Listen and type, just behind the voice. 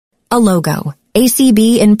A logo,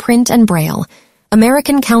 ACB in print and braille.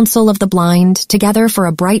 American Council of the Blind, together for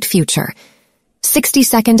a bright future.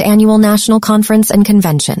 62nd Annual National Conference and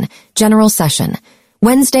Convention, General Session,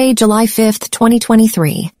 Wednesday, July 5th,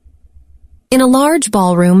 2023. In a large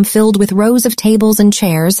ballroom filled with rows of tables and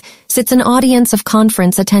chairs sits an audience of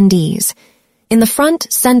conference attendees. In the front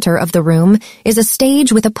center of the room is a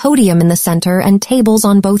stage with a podium in the center and tables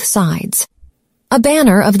on both sides. A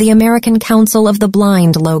banner of the American Council of the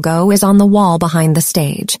Blind logo is on the wall behind the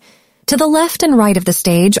stage. To the left and right of the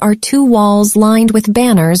stage are two walls lined with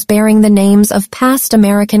banners bearing the names of past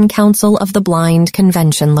American Council of the Blind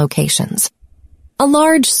convention locations. A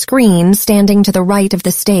large screen standing to the right of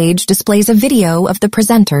the stage displays a video of the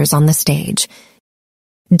presenters on the stage.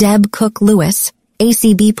 Deb Cook-Lewis,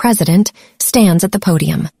 ACB president, stands at the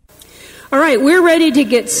podium. All right, we're ready to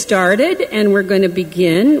get started, and we're going to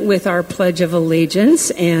begin with our Pledge of Allegiance.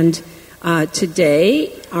 And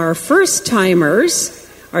today, our first-timers,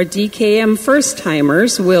 our DKM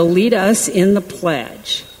first-timers, will lead us in the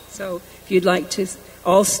pledge. So if you'd like to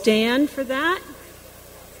all stand for that.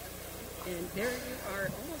 And there you are.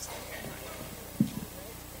 Almost.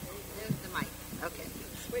 There's the mic. Okay.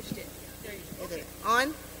 Switched it. There you go. Is it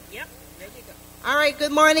on? Yep. There you go. All right,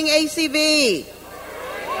 good morning, ACB.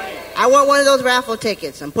 I want one of those raffle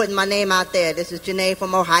tickets. I'm putting my name out there. This is Janae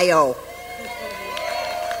from Ohio.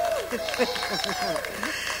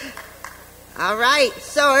 All right,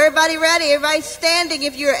 so everybody ready? Everybody standing.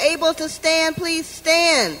 If you're able to stand, please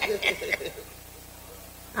stand.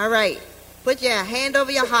 All right, put your hand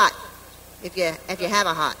over your heart if you have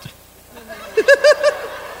a heart.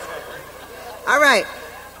 All right.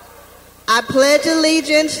 I pledge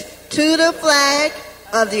allegiance to the flag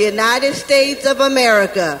of the United States of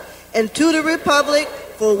America and to the republic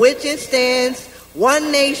for which it stands, one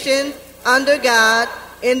nation, under God,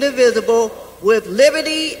 indivisible, with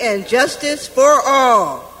liberty and justice for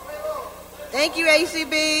all. Thank you,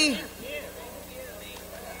 ACB.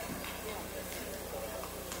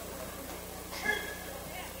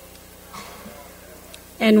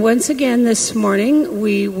 And once again this morning,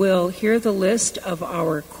 we will hear the list of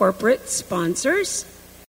our corporate sponsors.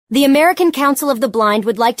 The American Council of the Blind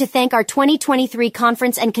would like to thank our 2023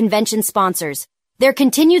 conference and convention sponsors. Their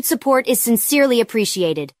continued support is sincerely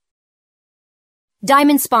appreciated.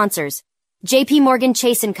 Diamond sponsors: J.P. Morgan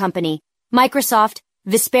Chase & Company, Microsoft,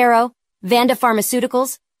 Vispero, Vanda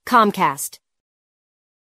Pharmaceuticals, Comcast.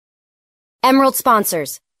 Emerald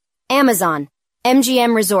sponsors: Amazon,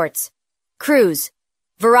 MGM Resorts, Cruise,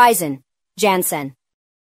 Verizon, Janssen.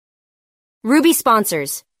 Ruby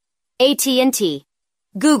sponsors: AT&T,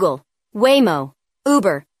 Google, Waymo,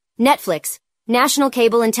 Uber, Netflix, National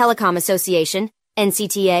Cable and Telecom Association,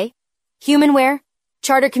 NCTA, Humanware,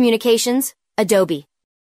 Charter Communications, Adobe.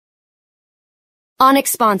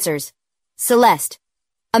 Onyx sponsors: Celeste,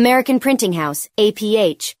 American Printing House,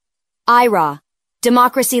 APH, IRA,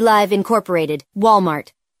 Democracy Live Incorporated,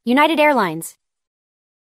 Walmart, United Airlines.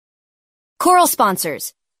 Choral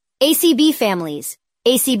sponsors: ACB Families,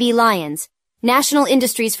 ACB Lions, National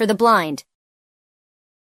Industries for the Blind.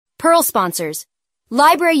 Pearl sponsors: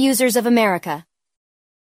 Library Users of America.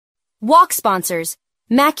 Walk sponsors: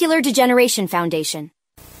 Macular Degeneration Foundation.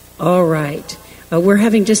 All right. We're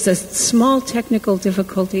having just a small technical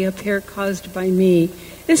difficulty up here caused by me.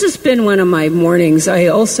 This has been one of my mornings. I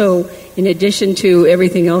also, in addition to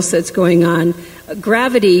everything else that's going on,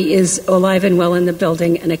 gravity is alive and well in the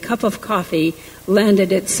building, and a cup of coffee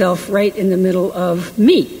landed itself right in the middle of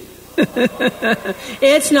me.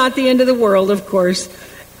 It's not the end of the world, of course.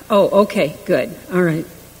 Oh, okay, good. All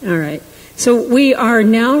right. So we are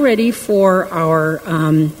now ready for our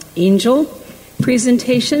angel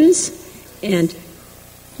presentations. And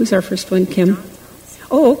who's our first one, Kim?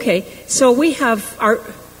 Oh, okay. So we have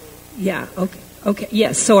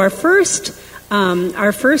yes. So our first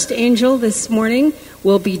angel this morning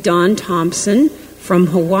will be Dawn Thompson from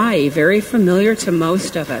Hawaii, very familiar to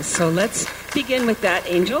most of us. So let's begin with that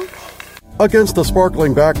angel. Against the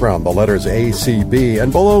sparkling background, the letters ACB,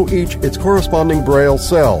 and below each its corresponding braille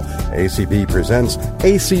cell, ACB presents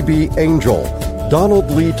ACB Angel. Donald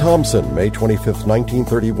Lee Thompson, May 25,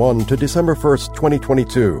 1931 to December 1st,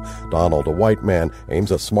 2022. Donald, a white man,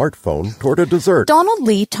 aims a smartphone toward a dessert. Donald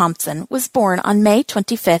Lee Thompson was born on May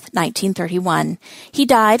 25, 1931. He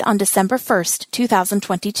died on December 1st,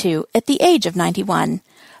 2022, at the age of 91.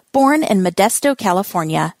 Born in Modesto,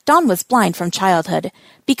 California, Dawn was blind from childhood.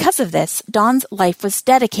 Because of this, Dawn's life was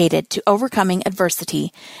dedicated to overcoming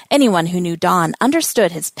adversity. Anyone who knew Dawn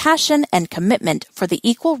understood his passion and commitment for the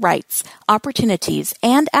equal rights, opportunities,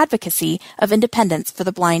 and advocacy of independence for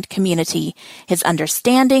the blind community. His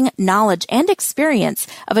understanding, knowledge, and experience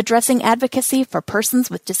of addressing advocacy for persons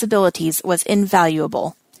with disabilities was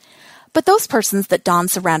invaluable. But those persons that Dawn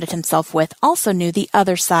surrounded himself with also knew the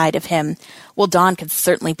other side of him. While Dawn could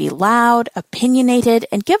certainly be loud, opinionated,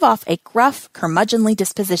 and give off a gruff, curmudgeonly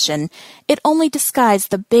disposition, it only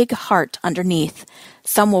disguised the big heart underneath.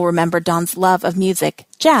 Some will remember Dawn's love of music,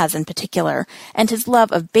 jazz in particular, and his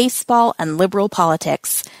love of baseball and liberal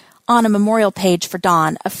politics. On a memorial page for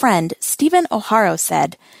Dawn, a friend, Stephen O'Haro,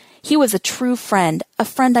 said, "He was a true friend, a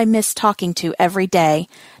friend I miss talking to every day.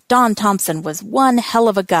 Don Thompson was one hell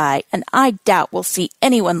of a guy, and I doubt we'll see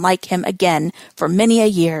anyone like him again for many a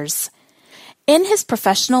years." In his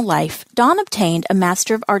professional life, Dawn obtained a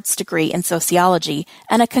Master of Arts degree in sociology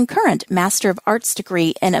and a concurrent Master of Arts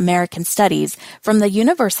degree in American Studies from the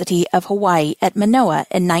University of Hawaii at Manoa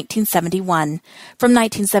in 1971. From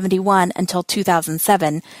 1971 until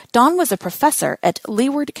 2007, Dawn was a professor at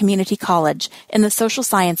Leeward Community College in the Social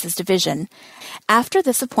Sciences Division. After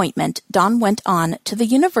this appointment, Dawn went on to the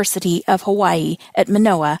University of Hawaii at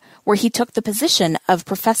Manoa, where he took the position of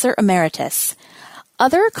Professor Emeritus.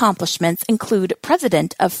 Other accomplishments include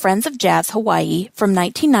President of Friends of Jazz Hawaii from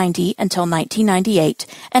 1990 until 1998,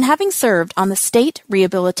 and having served on the State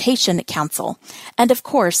Rehabilitation Council. And of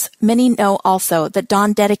course, many know also that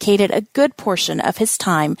Dawn dedicated a good portion of his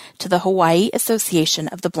time to the Hawaii Association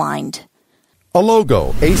of the Blind. A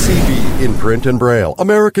logo, ACB in print and braille,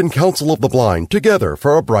 American Council of the Blind, together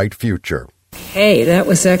for a bright future. Hey, that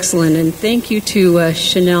was excellent, and thank you to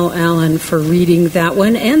Chanel Allen for reading that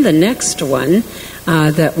one and the next one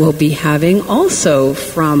that we'll be having, also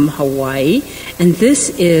from Hawaii, and this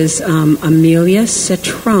is Amelia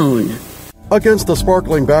Citrone. Against the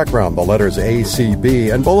sparkling background, the letters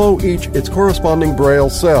ACB, and below each its corresponding braille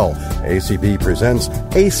cell, ACB presents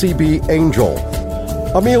ACB Angel.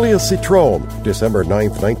 Amelia Citrone, December 9,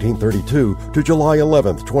 1932 to July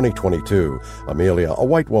 11, 2022. Amelia, a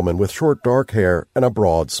white woman with short dark hair and a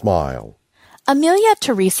broad smile. Amelia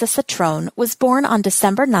Teresa Citrone was born on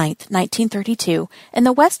December 9, 1932, in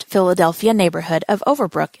the West Philadelphia neighborhood of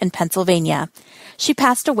Overbrook in Pennsylvania. She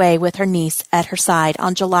passed away with her niece at her side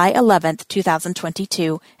on July 11,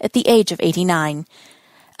 2022, at the age of 89.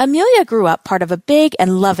 Amelia grew up part of a big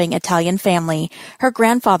and loving Italian family. Her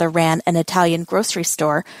grandfather ran an Italian grocery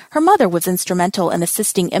store. Her mother was instrumental in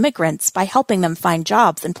assisting immigrants by helping them find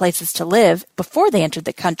jobs and places to live before they entered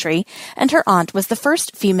the country, and her aunt was the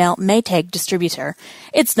first female Maytag distributor.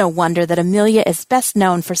 It's no wonder that Amelia is best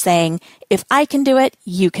known for saying, "If I can do it,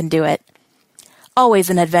 you can do it." Always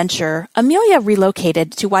an adventurer, Amelia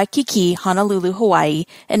relocated to Waikiki, Honolulu, Hawaii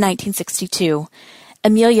in 1962.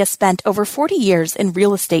 Amelia spent over 40 years in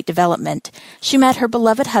real estate development. She met her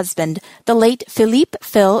beloved husband, the late Philippe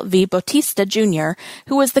Phil V. Bautista, Jr.,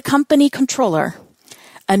 who was the company controller.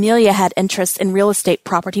 Amelia had interests in real estate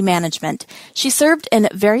property management. She served in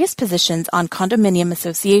various positions on condominium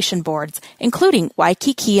association boards, including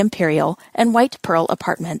Waikiki Imperial and White Pearl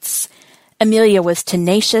Apartments. Amelia was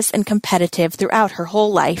tenacious and competitive throughout her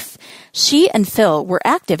whole life. She and Phil were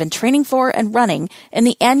active in training for and running in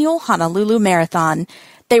the annual Honolulu Marathon.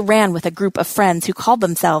 They ran with a group of friends who called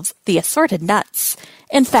themselves the Assorted Nuts.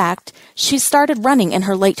 In fact, she started running in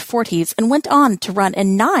her late 40s and went on to run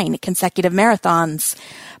in 9 consecutive marathons.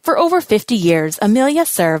 For over 50 years, Amelia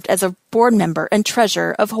served as a board member and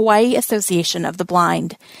treasurer of Hawaii Association of the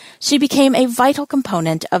Blind. She became a vital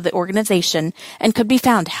component of the organization and could be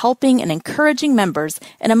found helping and encouraging members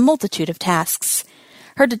in a multitude of tasks.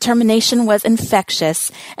 Her determination was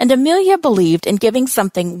infectious, and Amelia believed in giving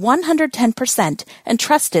something 110% and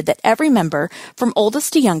trusted that every member, from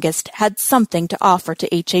oldest to youngest, had something to offer to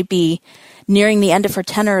HAB. Nearing the end of her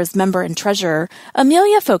tenure as member and treasurer,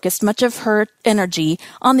 Amelia focused much of her energy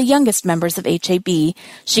on the youngest members of HAB.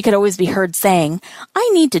 She could always be heard saying, "I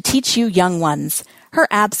need to teach you young ones." Her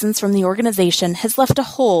absence from the organization has left a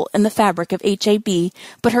hole in the fabric of HAB,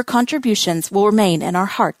 but her contributions will remain in our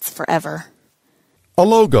hearts forever. A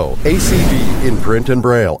logo, ACB in print and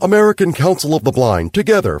braille, American Council of the Blind,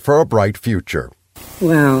 together for a bright future.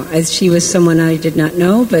 Wow, as she was someone I did not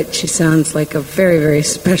know, but she sounds like a very, very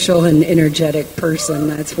special and energetic person.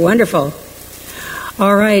 That's wonderful.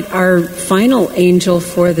 All right, our final angel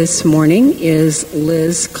for this morning is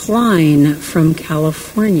Liz Klein from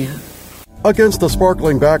California. Against the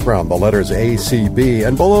sparkling background, the letters ACB,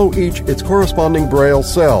 and below each its corresponding braille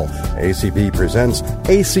cell, ACB presents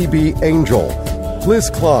ACB Angel.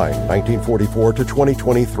 Liz Klein, 1944 to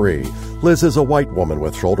 2023. Liz is a white woman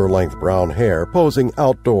with shoulder-length brown hair posing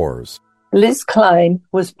outdoors. Liz Klein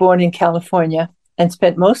was born in California and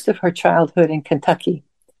spent most of her childhood in Kentucky.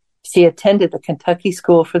 She attended the Kentucky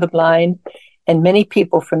School for the Blind, and many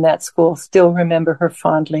people from that school still remember her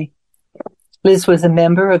fondly. Liz was a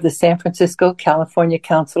member of the San Francisco, California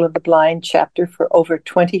Council of the Blind chapter for over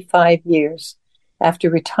 25 years.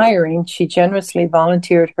 After retiring, she generously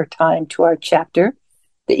volunteered her time to our chapter,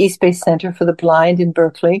 the East Bay Center for the Blind in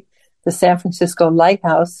Berkeley, the San Francisco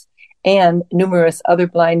Lighthouse, and numerous other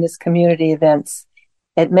blindness community events.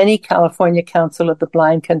 At many California Council of the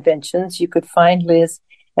Blind conventions, you could find Liz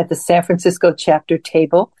at the San Francisco chapter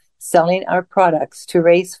table selling our products to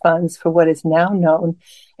raise funds for what is now known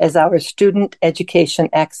as our Student Education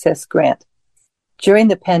Access Grant. During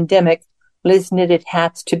the pandemic, Liz knitted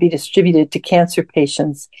hats to be distributed to cancer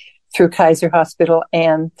patients through Kaiser Hospital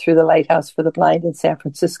and through the Lighthouse for the Blind in San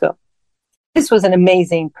Francisco. Liz was an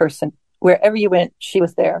amazing person. Wherever you went, she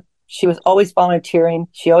was there. She was always volunteering.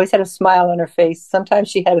 She always had a smile on her face. Sometimes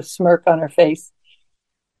she had a smirk on her face.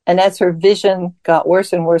 And as her vision got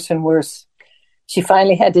worse and worse and worse, she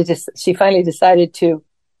finally decided to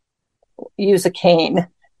use a cane.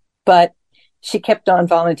 But she kept on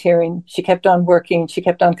volunteering. She kept on working. She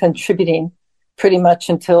kept on contributing pretty much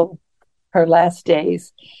until her last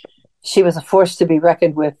days. She was a force to be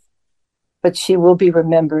reckoned with, but she will be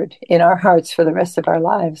remembered in our hearts for the rest of our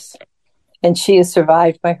lives. And she is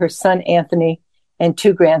survived by her son, Anthony, and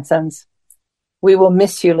 2 grandsons. We will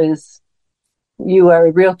miss you, Liz. You are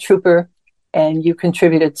a real trooper, and you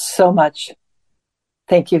contributed so much.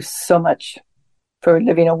 Thank you so much for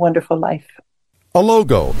living a wonderful life. A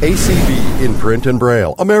logo, ACB in print and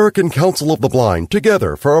braille, American Council of the Blind,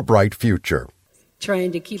 together for a bright future.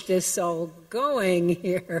 Trying to keep this all going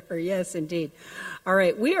here. Yes, indeed. All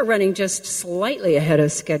right, we are running just slightly ahead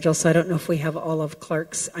of schedule, so I don't know if we have all of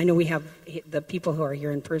Clark's. I know we have the people who are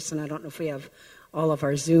here in person. I don't know if we have all of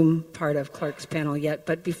our Zoom part of Clark's panel yet.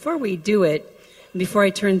 But before we do it, before I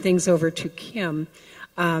turn things over to Kim,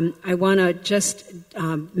 I want to just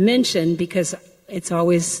mention, because it's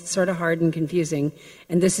always sort of hard and confusing,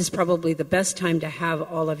 and this is probably the best time to have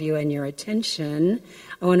all of you and your attention.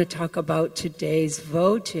 I want to talk about today's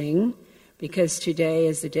voting, because today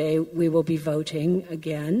is the day we will be voting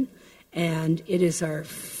again, and it is our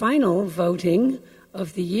final voting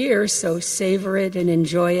of the year, so savor it and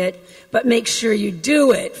enjoy it, but make sure you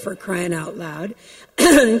do it, for crying out loud.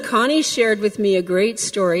 Connie shared with me a great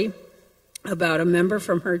story about a member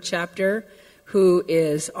from her chapter who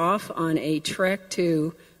is off on a trek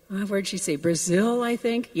to, where'd she say, Brazil, I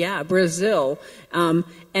think? Yeah, Brazil, and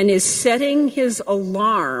is setting his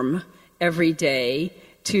alarm every day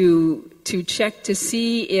to check to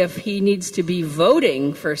see if he needs to be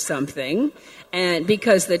voting for something, and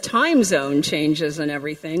because the time zone changes and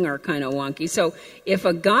everything are kind of wonky. So if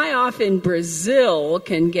a guy off in Brazil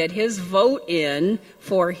can get his vote in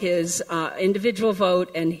for his individual vote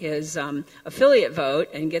and his affiliate vote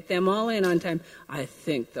and get them all in on time, I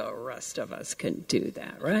think the rest of us can do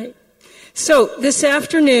that, right? So this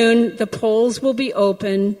afternoon, the polls will be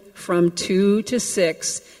open from 2 to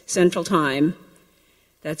 6 Central Time.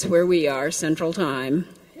 That's where we are, Central Time.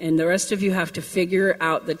 And the rest of you have to figure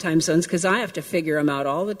out the time zones, because I have to figure them out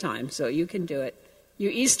all the time, so you can do it. You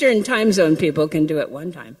Eastern time zone people can do it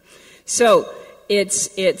one time. So it's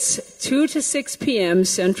 2 to 6 p.m.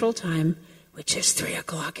 Central Time, which is 3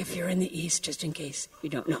 o'clock if you're in the East, just in case you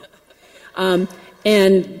don't know.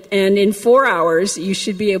 And in 4 hours, you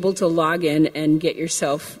should be able to log in and get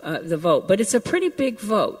yourself the vote. But it's a pretty big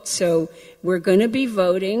vote. So we're going to be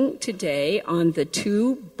voting today on the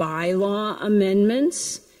 2 bylaw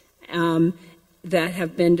amendments that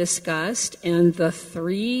have been discussed and the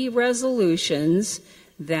 3 resolutions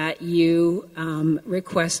that you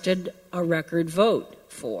requested a record vote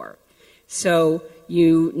for. So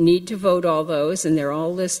you need to vote all those, and they're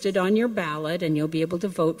all listed on your ballot, and you'll be able to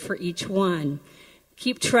vote for each one.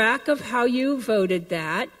 Keep track of how you voted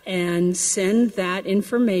that and send that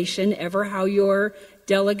information, ever how your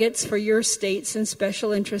delegates for your states and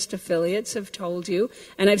special interest affiliates have told you.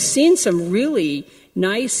 And I've seen some really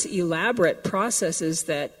nice, elaborate processes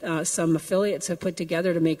that some affiliates have put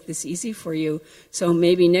together to make this easy for you. So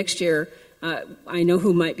maybe next year, I know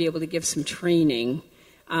who might be able to give some training.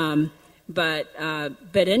 But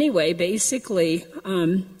anyway, basically,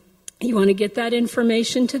 you want to get that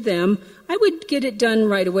information to them. I would get it done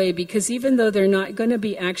right away, because even though they're not going to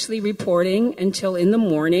be actually reporting until in the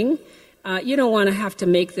morning, you don't want to have to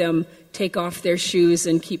make them take off their shoes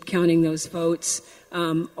and keep counting those votes.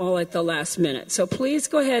 all at the last minute. So please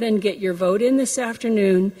go ahead and get your vote in this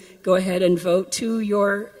afternoon. Go ahead and vote to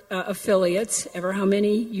your affiliates, ever how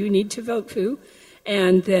many you need to vote to.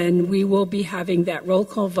 And then we will be having that roll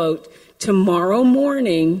call vote tomorrow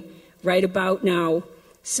morning, right about now.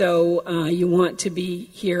 So you want to be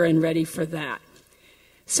here and ready for that.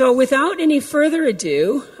 So without any further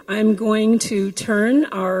ado, I'm going to turn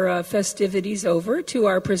our festivities over to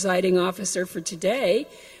our presiding officer for today.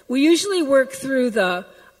 We usually work through the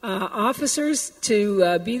officers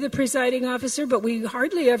to be the presiding officer, but we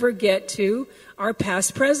hardly ever get to our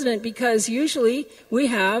past president because usually we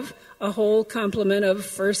have a whole complement of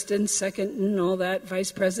first and second and all that,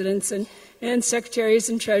 vice presidents and secretaries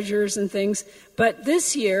and treasurers and things. But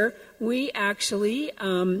this year, we actually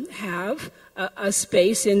have a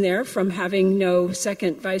space in there from having no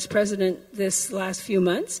second vice president this last few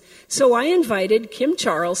months. So I invited Kim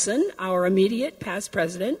Charlson, our immediate past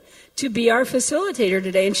president, to be our facilitator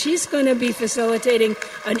today. And she's going to be facilitating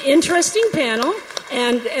an interesting panel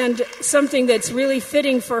and something that's really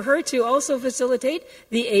fitting for her to also facilitate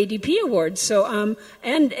the ADP Awards. So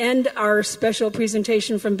and our special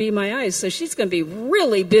presentation from Be My Eyes. So she's going to be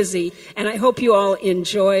really busy, and I hope you all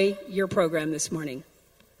enjoy your program this morning.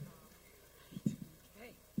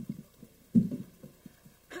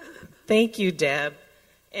 Thank you, Deb.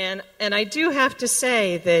 And I do have to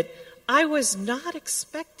say that I was not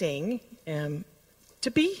expecting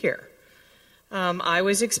to be here. I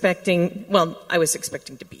was expecting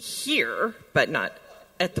to be here, but not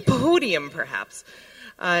at the podium, perhaps.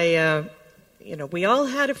 We all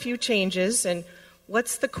had a few changes, and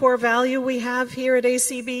what's the core value we have here at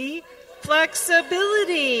ACB?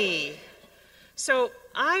 Flexibility. So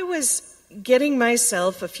I was getting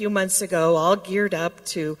myself a few months ago all geared up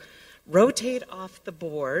to rotate off the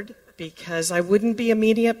board because I wouldn't be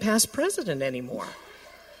immediate past president anymore.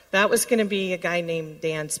 That was going to be a guy named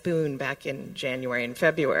Dan Spoon back in January and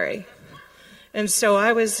February. And so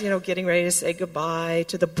I was, getting ready to say goodbye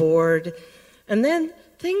to the board. And then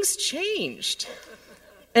things changed.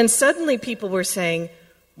 And suddenly people were saying,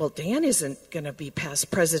 well, Dan isn't going to be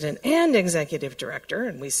past president and executive director.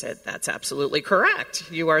 And we said, that's absolutely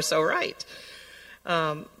correct. You are so right.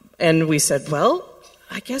 And we said, well,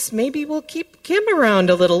 I guess maybe we'll keep Kim around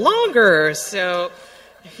a little longer. So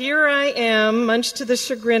here I am, much to the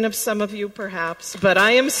chagrin of some of you perhaps, but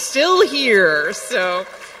I am still here,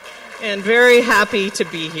 and very happy to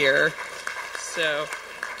be here. So,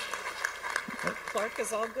 Clark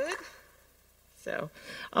is all good? So,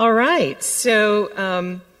 all right.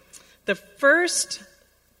 So, the first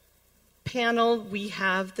panel we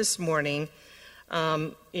have this morning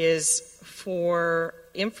is for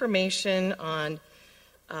information on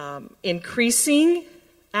increasing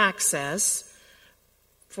access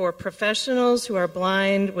for professionals who are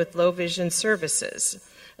blind with low vision services.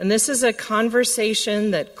 And this is a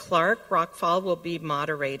conversation that Clark Rockfall will be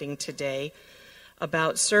moderating today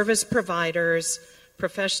about service providers,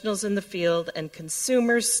 professionals in the field, and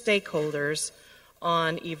consumer stakeholders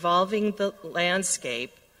on evolving the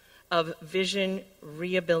landscape of vision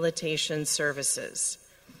rehabilitation services.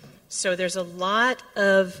 So there's a lot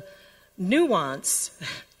of nuance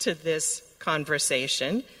to this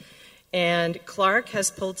conversation, and Clark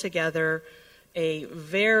has pulled together a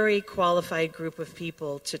very qualified group of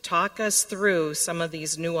people to talk us through some of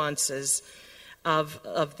these nuances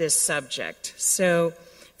of this subject. So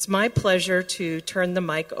it's my pleasure to turn the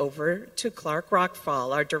mic over to Clark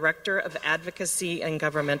Rockfall, our Director of Advocacy and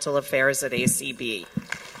Governmental Affairs at ACB.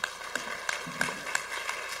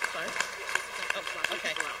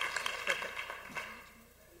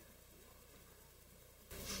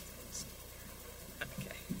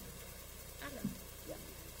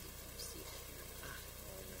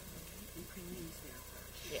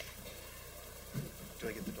 Do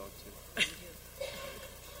I get the dog too?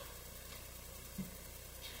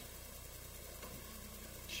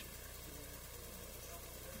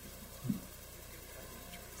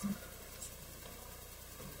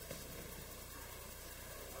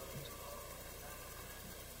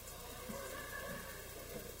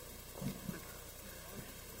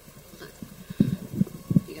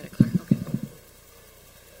 You got it, Clark? Okay.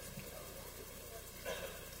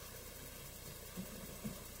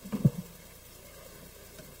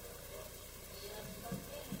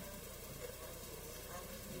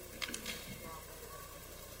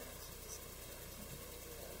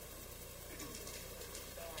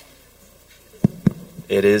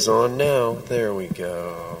 It is on now. There we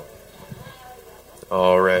go.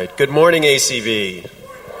 All right. Good morning, ACB.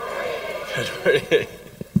 Good morning.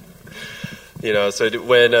 So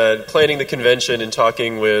when planning the convention and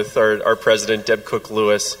talking with our president, Deb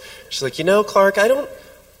Cook-Lewis, she's like, Clark, I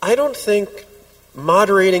don't think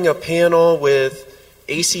moderating a panel with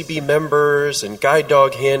ACB members and guide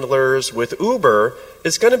dog handlers with Uber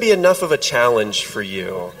is going to be enough of a challenge for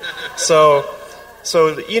you. So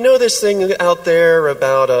this thing out there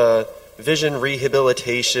about vision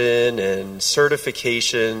rehabilitation and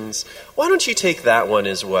certifications, why don't you take that one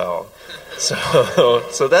as well?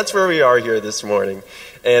 So that's where we are here this morning.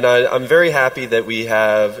 And I'm very happy that we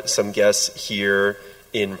have some guests here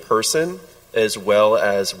in person as well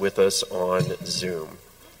as with us on Zoom.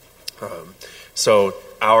 So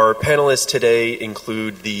our panelists today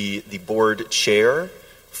include the board chair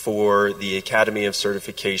for the Academy of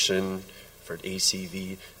Certification for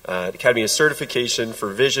ACV, Academy of Certification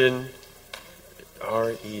for Vision,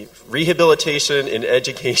 Rehabilitation and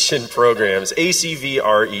Education Programs,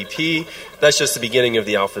 ACV-REP. That's just the beginning of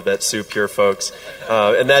the alphabet soup here, folks.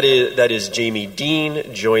 And that is Jamie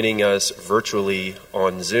Dean joining us virtually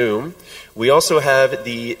on Zoom. We also have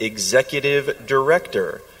the Executive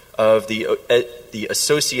Director of the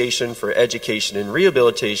Association for Education and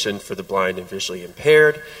Rehabilitation for the Blind and Visually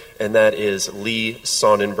Impaired, and that is Lee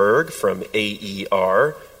Sonnenberg from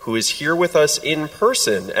AER, who is here with us in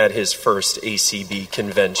person at his first ACB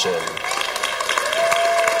convention.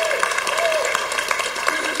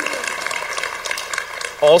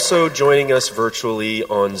 Also joining us virtually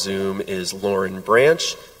on Zoom is Lauren Branch,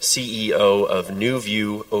 CEO of New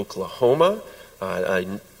View, Oklahoma,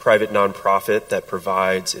 a private nonprofit that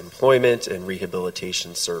provides employment and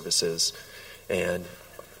rehabilitation services. And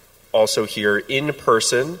also here in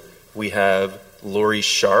person, we have Lori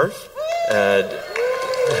Scharf,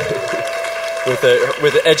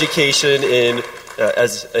 with education in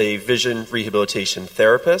as a vision rehabilitation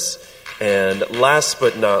therapist. And last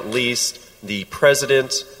but not least, the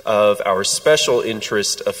president of our special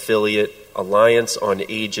interest affiliate, Alliance on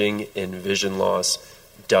Aging and Vision Loss,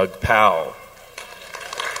 Doug Powell.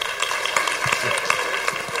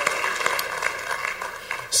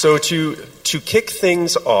 So to kick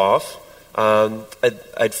things off,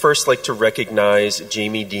 I'd first like to recognize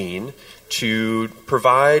Jamie Dean to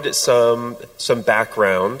provide some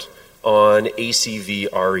background on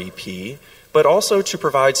ACV-REP, but also to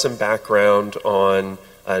provide some background on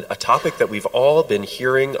a topic that we've all been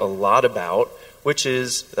hearing a lot about, which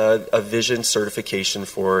is a vision certification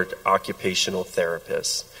for occupational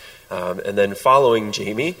therapists. And then following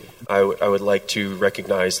Jamie, I would like to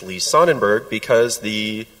recognize Lee Sonnenberg because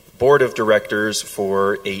the board of directors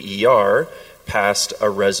for AER passed a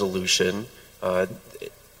resolution, I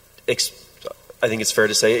think it's fair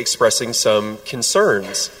to say, expressing some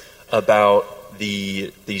concerns about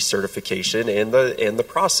the certification and the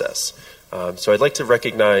process. So I'd like to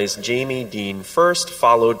recognize Jamie Dean first,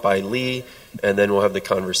 followed by Lee, and then we'll have the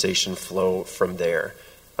conversation flow from there.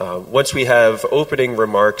 Once we have opening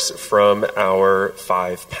remarks from our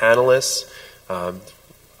 5 panelists,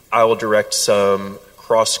 I will direct some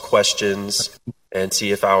cross questions and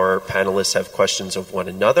see if our panelists have questions of one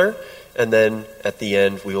another. And then at the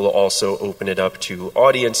end, we will also open it up to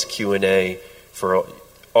audience Q&A for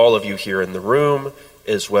all of you here in the room,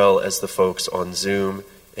 as well as the folks on Zoom,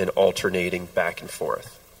 and alternating back and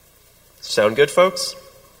forth. Sound good, folks?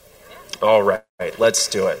 All right, let's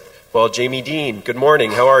do it. Well, Jamie Dean, good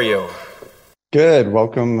morning. How are you? Good.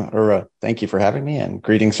 Welcome, or thank you for having me, and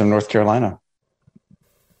greetings from North Carolina.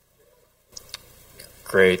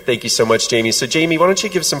 Great. Thank you so much, Jamie. So, Jamie, why don't you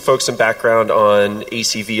give some folks some background on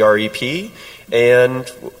ACV-REP and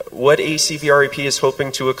what ACV-REP is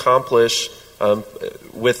hoping to accomplish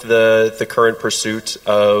with the current pursuit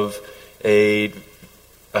of a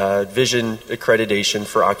vision accreditation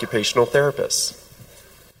for occupational therapists.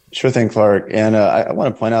 Sure thing, Clark. And I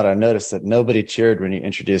want to point out, I noticed that nobody cheered when you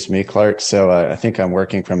introduced me, Clark, so I think I'm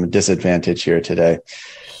working from a disadvantage here today.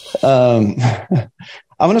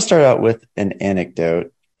 I'm going to start out with an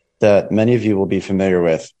anecdote that many of you will be familiar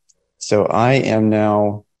with. So I am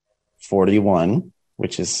now 41,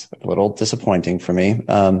 which is a little disappointing for me.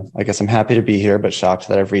 I guess I'm happy to be here, but shocked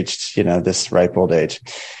that I've reached, this ripe old age.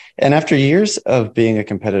 And after years of being a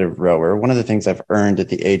competitive rower, one of the things I've earned at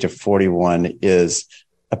the age of 41 is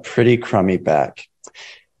a pretty crummy back.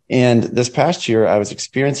 And this past year, I was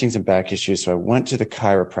experiencing some back issues, so I went to the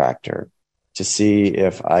chiropractor to see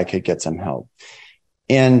if I could get some help.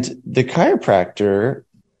 And the chiropractor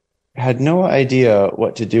had no idea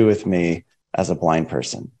what to do with me as a blind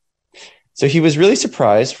person. So he was really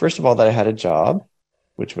surprised, first of all, that I had a job,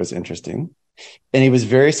 which was interesting. And he was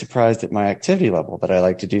very surprised at my activity level, that I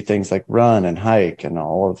like to do things like run and hike and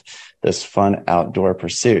all of this fun outdoor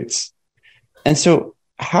pursuits. And so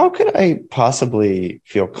how could I possibly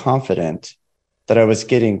feel confident that I was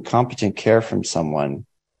getting competent care from someone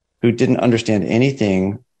who didn't understand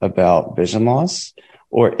anything about vision loss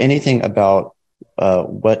or anything about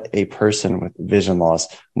what a person with vision loss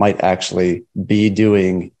might actually be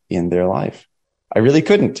doing in their life? I really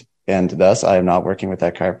couldn't. And thus, I am not working with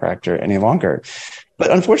that chiropractor any longer.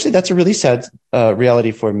 But unfortunately, that's a really sad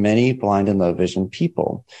reality for many blind and low vision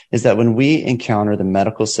people, is that when we encounter the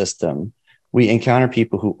medical system, we encounter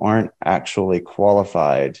people who aren't actually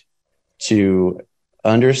qualified to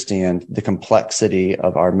understand the complexity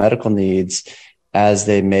of our medical needs as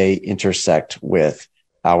they may intersect with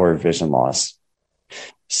our vision loss.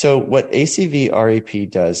 So what ACB REP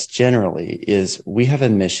does generally is we have a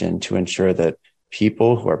mission to ensure that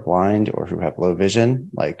people who are blind or who have low vision,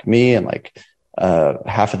 like me and like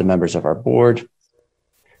half of the members of our board,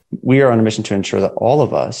 we are on a mission to ensure that all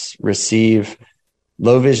of us receive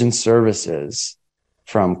low vision services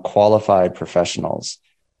from qualified professionals.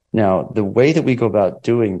 Now, the way that we go about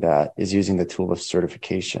doing that is using the tool of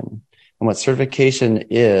certification. And what certification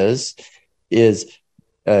is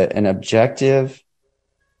an objective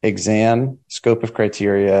exam, scope of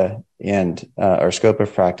criteria, and or scope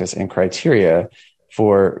of practice and criteria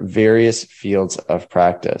for various fields of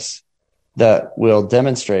practice that will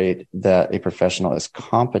demonstrate that a professional is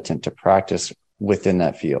competent to practice within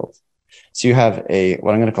that field. So you have what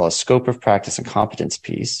I'm going to call a scope of practice and competence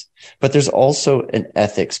piece, but there's also an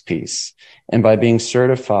ethics piece. And by being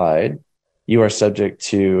certified, you are subject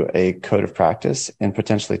to a code of practice and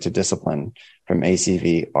potentially to discipline from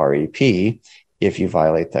ACB REP if you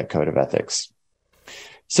violate that code of ethics.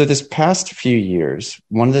 So this past few years,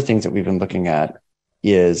 one of the things that we've been looking at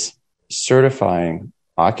is certifying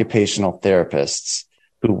occupational therapists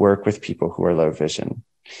who work with people who are low vision.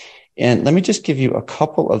 And let me just give you a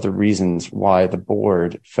couple of the reasons why the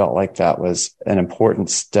board felt like that was an important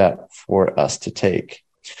step for us to take.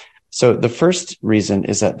 So the first reason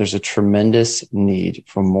is that there's a tremendous need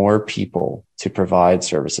for more people to provide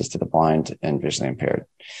services to the blind and visually impaired.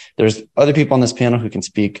 There's other people on this panel who can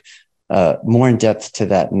speak more in depth to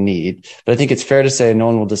that need, but I think it's fair to say, no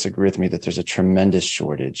one will disagree with me, that there's a tremendous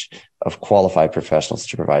shortage of qualified professionals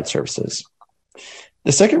to provide services.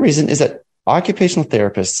 The second reason is that occupational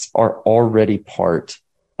therapists are already part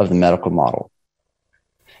of the medical model.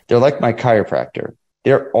 They're like my chiropractor.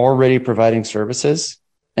 They're already providing services,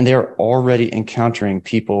 and they're already encountering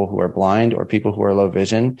people who are blind or people who are low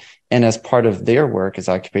vision. And as part of their work as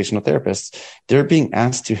occupational therapists, they're being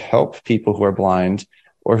asked to help people who are blind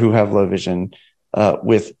or who have low vision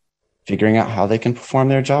with figuring out how they can perform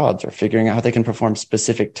their jobs or figuring out how they can perform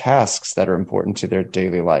specific tasks that are important to their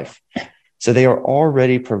daily life. So they are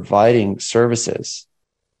already providing services,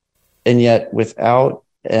 and yet without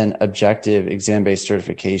an objective exam-based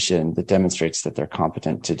certification that demonstrates that they're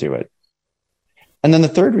competent to do it. And then the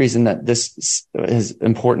third reason that this is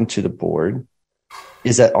important to the board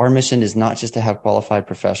is that our mission is not just to have qualified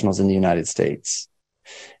professionals in the United States.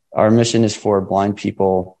 Our mission is for blind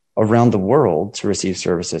people around the world to receive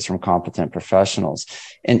services from competent professionals.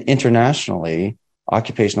 And internationally,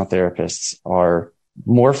 occupational therapists are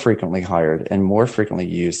more frequently hired and more frequently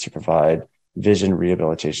used to provide vision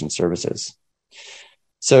rehabilitation services.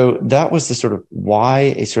 So that was the sort of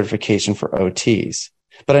why a certification for OTs.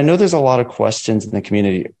 But I know there's a lot of questions in the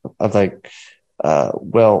community of like,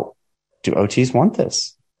 well, do OTs want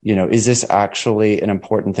this? You know, is this actually an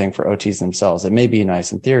important thing for OTs themselves? It may be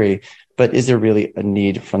nice in theory, but is there really a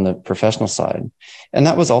need from the professional side? And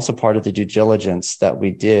that was also part of the due diligence that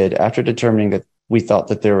we did after determining that we thought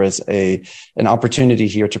that there was an opportunity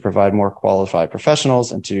here to provide more qualified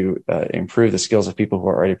professionals and to improve the skills of people who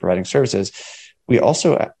are already providing services. We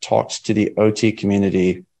also talked to the OT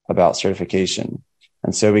community about certification.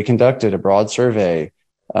 And so we conducted a broad survey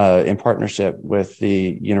in partnership with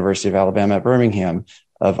the University of Alabama at Birmingham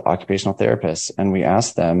of occupational therapists. And we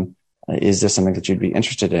asked them, is this something that you'd be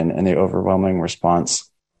interested in? And the overwhelming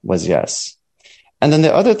response was yes. And then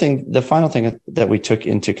the final thing that we took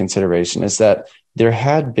into consideration is that there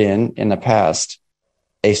had been in the past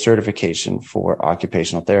a certification for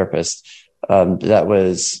occupational therapists that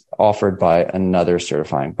was offered by another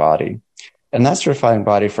certifying body. And that certifying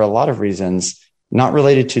body, for a lot of reasons, not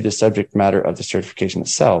related to the subject matter of the certification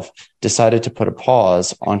itself, decided to put a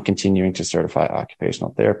pause on continuing to certify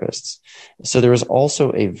occupational therapists. So there was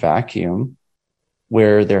also a vacuum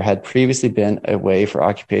where there had previously been a way for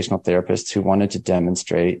occupational therapists who wanted to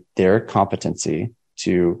demonstrate their competency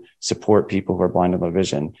to support people who are blind and low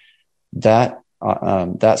vision. That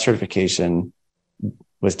certification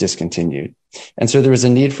was discontinued. And so there was a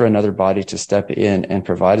need for another body to step in and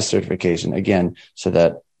provide a certification, again, so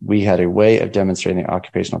that we had a way of demonstrating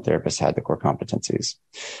occupational therapists had the core competencies.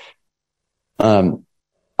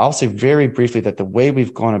 I'll say very briefly that the way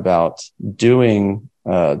we've gone about doing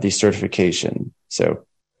the certification, so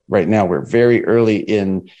right now we're very early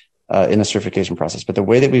in the certification process, but the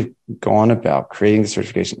way that we've gone about creating the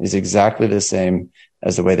certification is exactly the same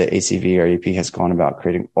as the way that ACB or EP has gone about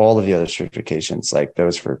creating all of the other certifications, like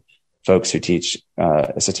those for folks who teach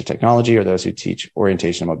assistive technology or those who teach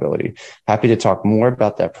orientation and mobility. Happy to talk more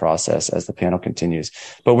about that process as the panel continues,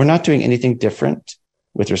 but we're not doing anything different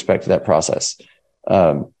with respect to that process.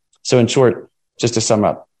 So in short, just to sum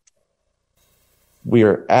up, we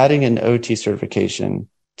are adding an OT certification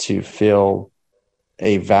to fill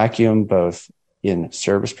a vacuum both in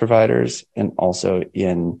service providers and also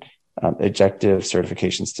in objective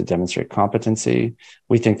certifications to demonstrate competency.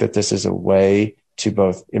 We think that this is a way to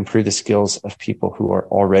both improve the skills of people who are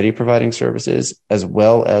already providing services, as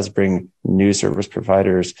well as bring new service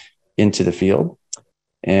providers into the field.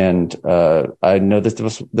 And I know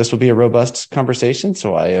that this will be a robust conversation,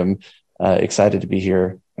 so I am excited to be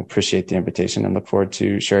here. Appreciate the invitation and look forward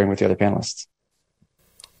to sharing with the other panelists.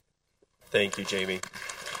 Thank you, Jamie.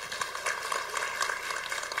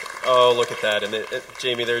 Oh, look at that. And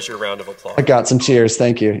Jamie, there's your round of applause. I got some cheers.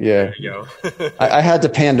 Thank you. Yeah. There you go. I had to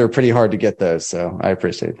pander pretty hard to get those, so I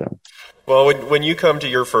appreciate them. Well, when you come to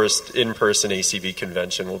your first in-person ACB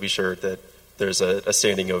convention, we'll be sure that there's a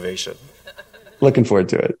standing ovation. Looking forward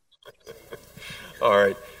to it. All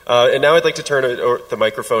right. And now I'd like to turn the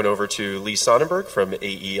microphone over to Lee Sonnenberg from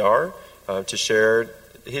AER to share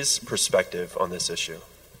his perspective on this issue,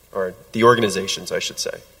 or the organizations, I should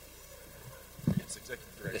say. Yes,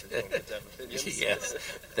 Executive Director. Yes.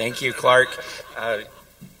 Thank you, Clark.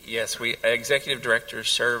 Yes, we Executive Directors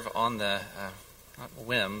serve on the, not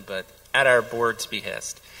whim, but at our board's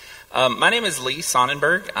behest. My name is Lee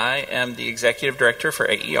Sonnenberg. I am the Executive Director for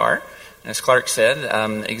AER. As Clark said,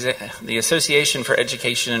 the Association for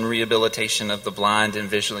Education and Rehabilitation of the Blind and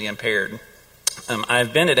Visually Impaired.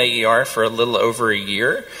 I've been at AER for a little over a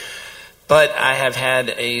year, but I have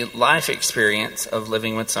had a life experience of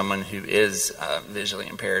living with someone who is visually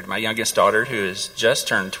impaired. My youngest daughter, who has just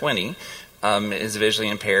turned 20, is visually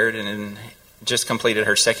impaired and just completed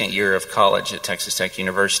her second year of college at Texas Tech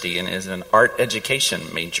University and is an art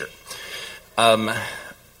education major.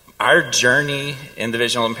 Our journey in the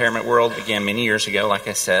visual impairment world began many years ago, like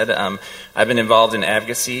I said. I've been involved in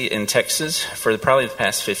advocacy in Texas for probably the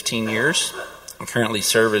past 15 years. I currently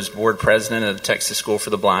serve as board president of the Texas School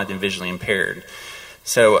for the Blind and Visually Impaired.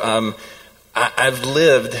 So I've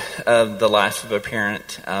lived the life of a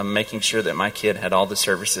parent, making sure that my kid had all the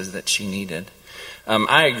services that she needed.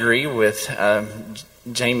 I agree with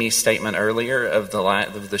Jamie's statement earlier of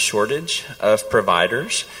the shortage of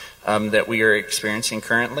providers that we are experiencing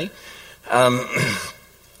currently.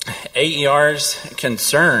 AER's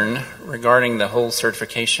concern regarding the whole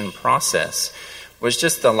certification process was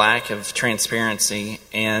just the lack of transparency,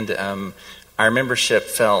 and our membership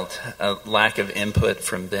felt a lack of input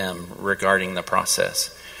from them regarding the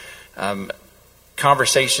process.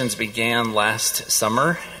 Conversations began last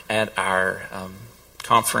summer at our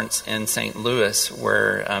conference in St. Louis,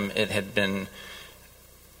 where it had been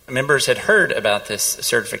members had heard about this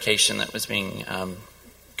certification that was being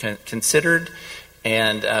considered,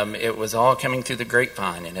 and it was all coming through the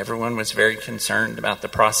grapevine, and everyone was very concerned about the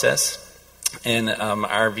process. And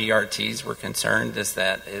our VRTs were concerned, is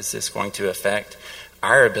this going to affect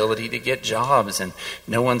our ability to get jobs? And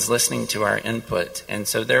no one's listening to our input. And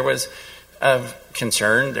so there was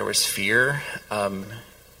concern, there was fear,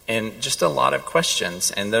 and just a lot of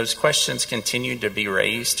questions. And those questions continued to be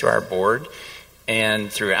raised to our board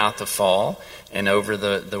and throughout the fall and over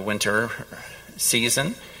the winter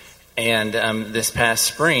season. And this past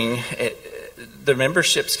spring, the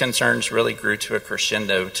membership's concerns really grew to a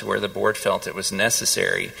crescendo to where the board felt it was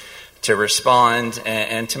necessary to respond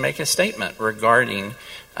and to make a statement regarding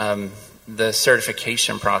the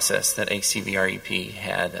certification process that ACVREP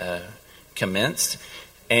had commenced,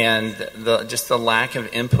 and just the lack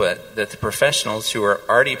of input that the professionals who are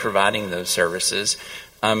already providing those services,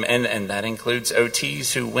 and that includes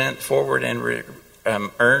OTs who went forward and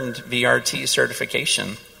earned VRT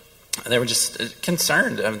certification. They were just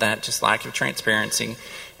concerned of that, just lack of transparency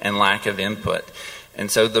and lack of input. And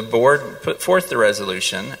so the board put forth the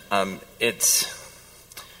resolution. It's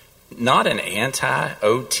not an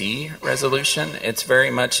anti-OT resolution. It's very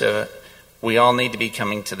much we all need to be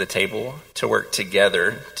coming to the table to work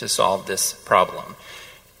together to solve this problem.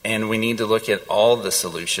 And we need to look at all the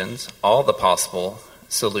solutions, all the possible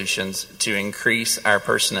solutions to increase our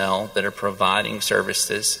personnel that are providing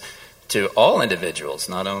services to all individuals,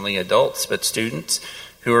 not only adults, but students,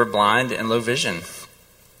 who are blind and low vision.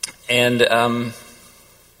 And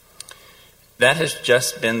that has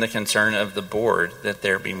just been the concern of the board, that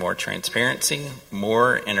there be more transparency,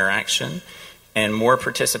 more interaction, and more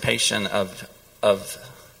participation of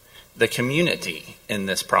the community in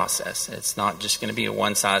this process. It's not just going to be a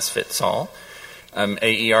one-size-fits-all.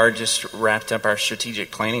 AER just wrapped up our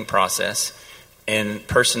strategic planning process, and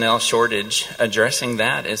personnel shortage, addressing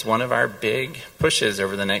that is one of our big pushes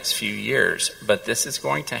over the next few years. But this is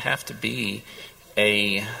going to have to be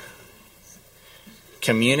a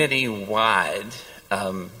community-wide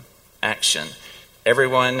action.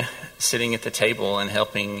 Everyone sitting at the table and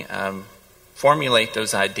helping formulate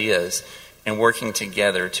those ideas and working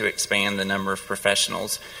together to expand the number of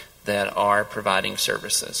professionals that are providing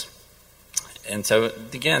services. And so,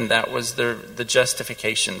 again, that was the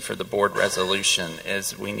justification for the board resolution,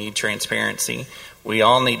 is we need transparency. We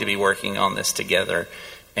all need to be working on this together,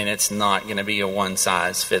 and it's not going to be a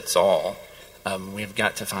one-size-fits-all. We've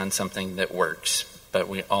got to find something that works, but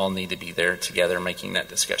we all need to be there together making that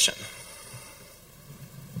discussion.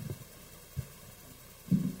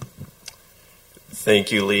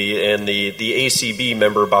 Thank you, Lee. And the ACB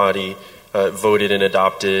member body voted and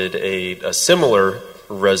adopted a similar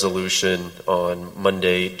resolution on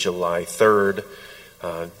Monday, July 3rd,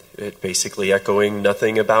 it basically echoing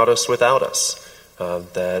nothing about us without us,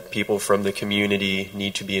 that people from the community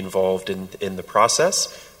need to be involved in the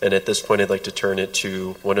process. And at this point, I'd like to turn it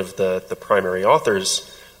to one of the primary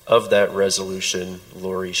authors of that resolution,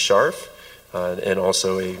 Lori Scharf, and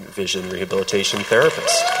also a vision rehabilitation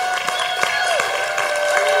therapist.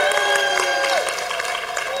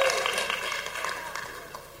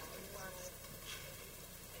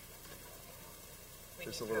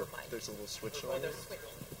 There's a little switch on there.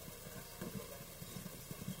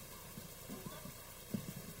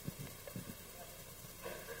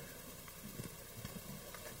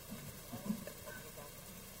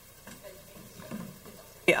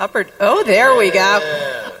 The upper. Oh, there we go.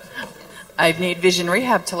 I need vision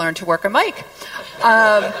rehab to learn to work a mic.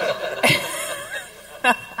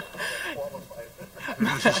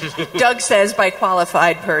 Doug says by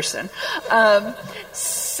qualified person.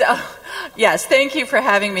 So, yes, thank you for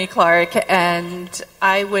having me, Clark. And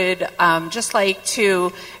I would just like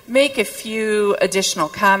to make a few additional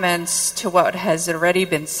comments to what has already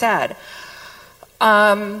been said.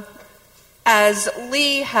 As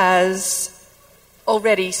Lee has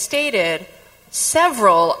already stated,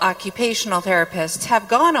 several occupational therapists have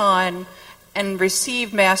gone on and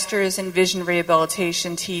received masters in vision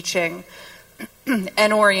rehabilitation teaching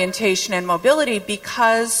and orientation and mobility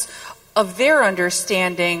because of their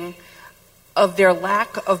understanding of their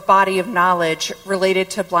lack of body of knowledge related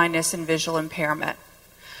to blindness and visual impairment.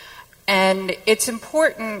 And it's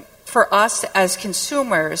important for us as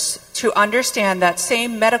consumers to understand that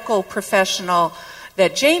same medical professional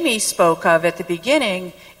that Jamie spoke of at the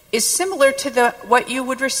beginning is similar to what you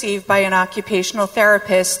would receive by an occupational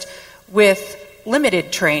therapist with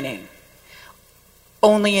limited training,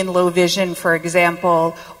 only in low vision, for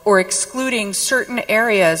example, or excluding certain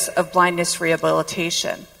areas of blindness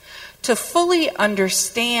rehabilitation. To fully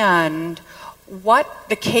understand what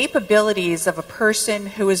the capabilities of a person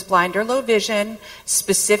who is blind or low vision,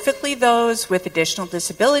 specifically those with additional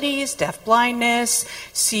disabilities, deaf blindness,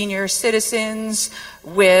 senior citizens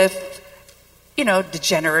with,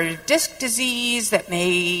 degenerative disc disease that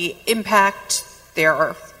may impact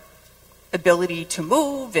their ability to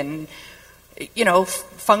move and,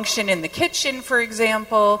 function in the kitchen, for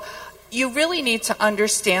example. You really need to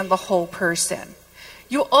understand the whole person.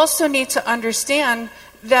 You also need to understand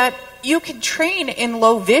that you can train in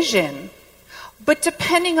low vision, but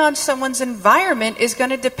depending on someone's environment is going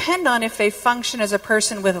to depend on if they function as a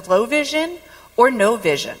person with low vision or no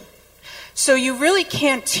vision. So you really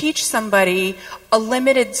can't teach somebody a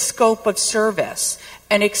limited scope of service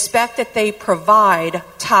and expect that they provide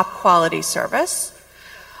top quality service.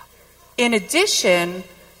 In addition,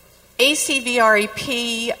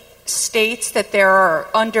 ACVREP states that there are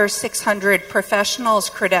under 600 professionals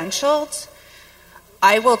credentialed.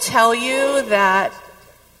 I will tell you that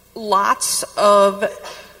lots of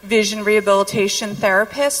vision rehabilitation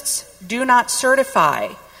therapists do not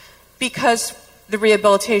certify because the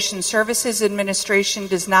Rehabilitation Services Administration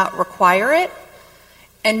does not require it,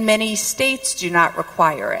 and many states do not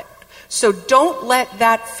require it. So don't let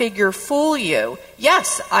that figure fool you.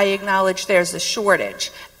 Yes, I acknowledge there's a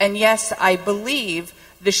shortage, and yes, I believe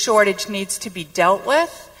the shortage needs to be dealt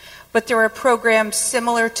with, but there are programs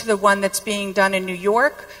similar to the one that's being done in New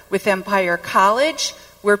York with Empire College,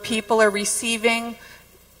 where people are receiving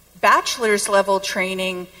bachelor's level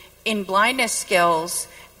training in blindness skills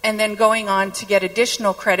and then going on to get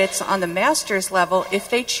additional credits on the master's level if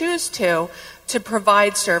they choose to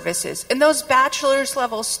provide services. And those bachelor's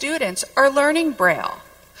level students are learning Braille,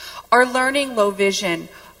 are learning low vision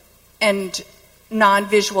and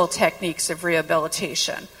non-visual techniques of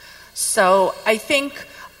rehabilitation. So I think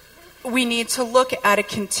we need to look at a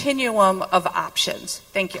continuum of options.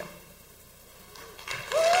 Thank you.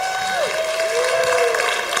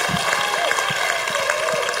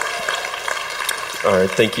 All right,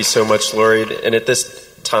 thank you so much, Lori. And at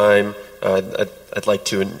this time, I'd like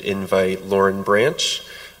to invite Lauren Branch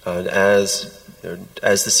as the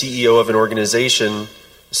CEO of an organization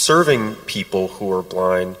serving people who are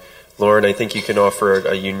blind. Lauren, I think you can offer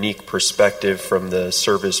a unique perspective from the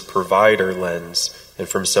service provider lens and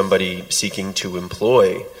from somebody seeking to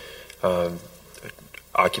employ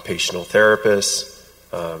occupational therapists,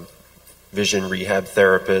 vision rehab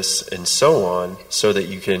therapists, and so on, so that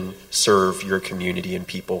you can serve your community and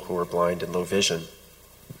people who are blind and low vision.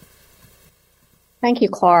 Thank you,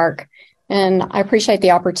 Clark. And I appreciate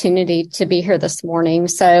the opportunity to be here this morning.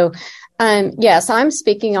 So, yes, I'm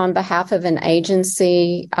speaking on behalf of an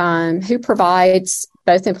agency who provides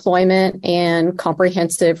both employment and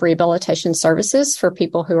comprehensive rehabilitation services for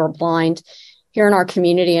people who are blind here in our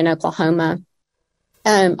community in Oklahoma.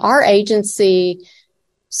 Our agency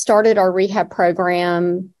started our rehab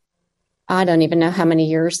program, I don't even know how many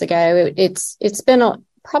years ago. It's been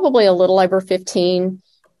probably a little over 15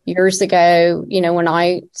 years ago. You know, when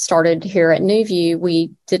I started here at Newview,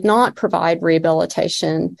 we did not provide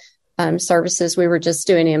rehabilitation services. We were just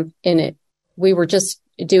doing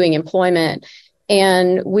employment,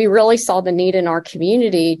 and we really saw the need in our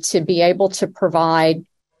community to be able to provide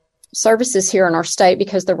services here in our state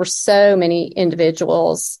because there were so many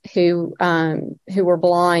individuals who were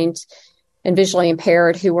blind and visually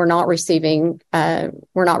impaired who were not receiving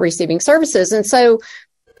services. And so,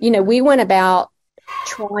 you know, we went about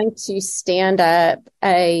trying to stand up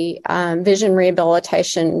a vision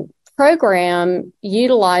rehabilitation program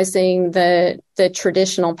utilizing the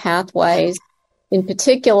traditional pathways. In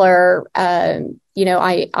particular, you know,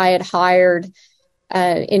 I had hired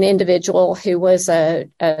an individual who was a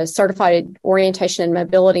certified orientation and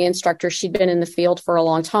mobility instructor. She'd been in the field for a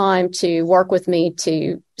long time to work with me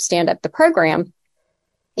to stand up the program.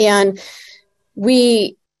 And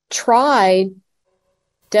we tried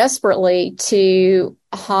desperately to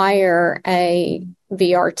hire a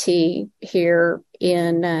VRT here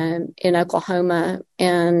in Oklahoma.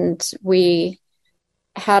 And we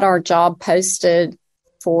had our job posted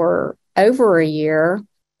for over a year,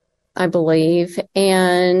 I believe.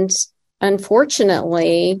 And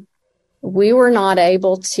unfortunately, we were not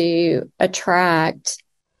able to attract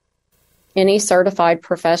any certified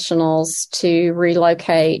professionals to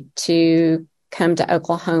relocate to come to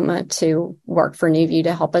Oklahoma to work for Newview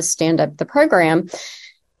to help us stand up the program.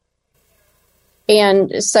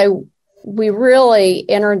 And so we really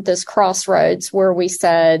entered this crossroads where we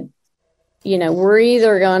said, you know, we're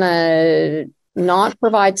either going to not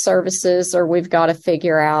provide services or we've got to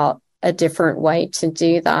figure out a different way to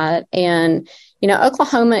do that. And, you know,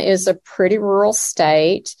 Oklahoma is a pretty rural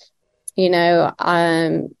state. You know,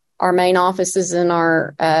 our main office is in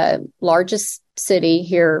our largest city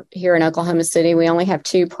here in Oklahoma City. We only have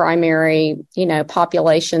two primary, you know,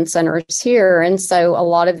 population centers here. And so a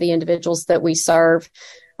lot of the individuals that we serve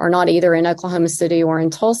are not either in Oklahoma City or in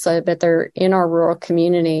Tulsa, but they're in our rural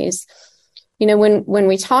communities. You know, when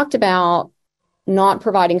we talked about not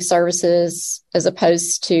providing services as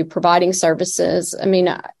opposed to providing services, I mean,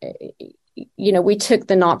 you know, we took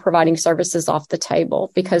the not providing services off the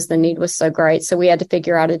table because the need was so great. So we had to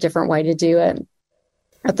figure out a different way to do it.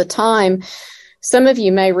 At the time, some of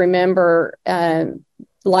you may remember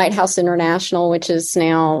Lighthouse International, which is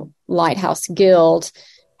now Lighthouse Guild,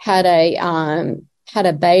 had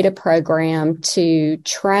a beta program to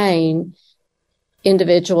train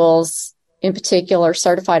individuals, in particular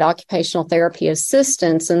certified occupational therapy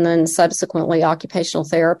assistants, and then subsequently occupational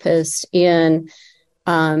therapists in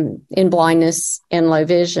blindness and low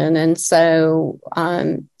vision. And so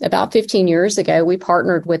about 15 years ago, we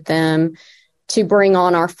partnered with them to bring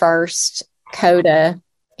on our first CODA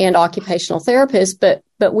and occupational therapists,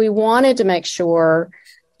 but we wanted to make sure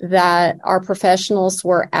that our professionals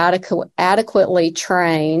were adequately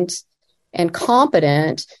trained and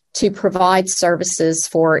competent to provide services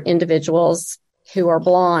for individuals who are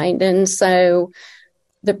blind. And so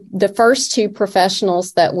the first two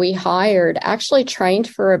professionals that we hired actually trained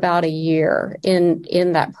for about a year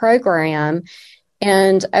in that program.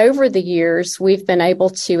 And over the years, we've been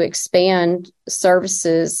able to expand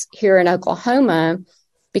services here in Oklahoma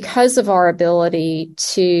because of our ability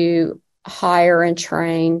to hire and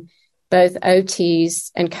train both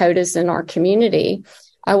OTs and CODAs in our community.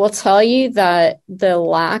 I will tell you that the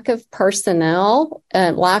lack of personnel,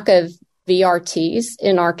 lack of VRTs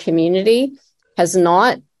in our community has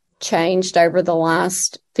not changed over the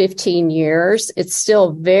last 15 years. It's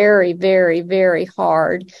still very, very, very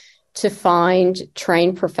hard to find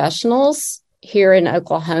trained professionals here in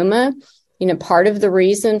Oklahoma. You know, part of the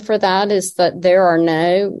reason for that is that there are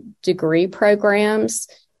no degree programs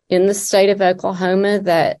in the state of Oklahoma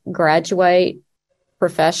that graduate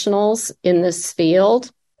professionals in this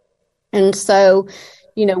field. And so,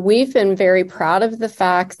 you know, we've been very proud of the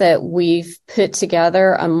fact that we've put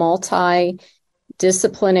together a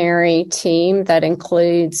multidisciplinary team that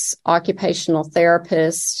includes occupational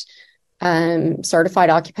therapists, certified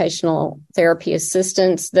occupational therapy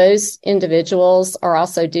assistants. Those individuals are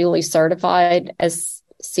also duly certified as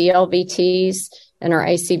CLVTs and are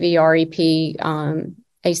ACB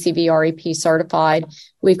REP certified.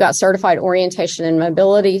 We've got certified orientation and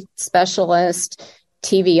mobility specialists,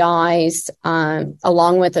 TVIs,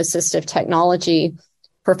 along with assistive technology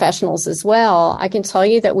professionals as well. I can tell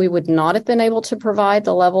you that we would not have been able to provide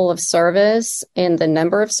the level of service and the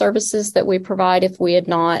number of services that we provide if we had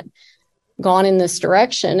not gone in this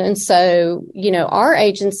direction. And so, you know, our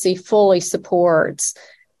agency fully supports,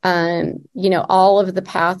 you know, all of the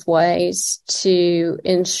pathways to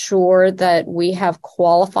ensure that we have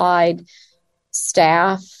qualified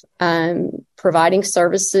staff providing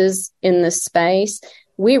services in this space.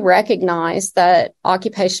 We recognize that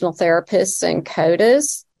occupational therapists and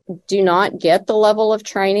CODAs do not get the level of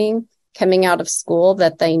training coming out of school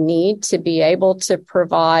that they need to be able to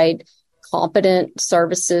provide competent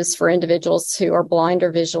services for individuals who are blind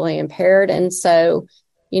or visually impaired. And so,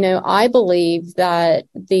 you know, I believe that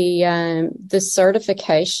the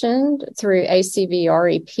certification through ACB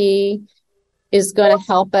REP is going to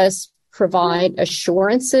help us provide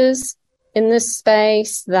assurances in this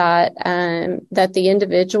space that that the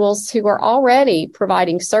individuals who are already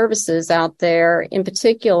providing services out there, in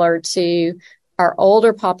particular to our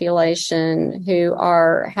older population who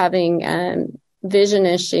are having vision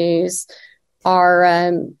issues,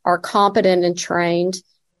 are competent and trained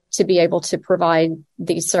to be able to provide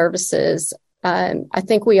these services. I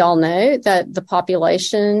think we all know that the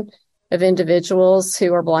population of individuals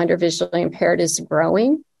who are blind or visually impaired is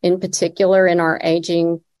growing, in particular in our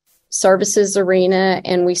aging services arena.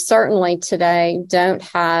 And we certainly today don't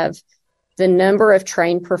have the number of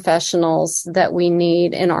trained professionals that we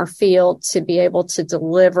need in our field to be able to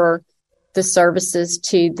deliver the services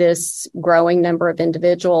to this growing number of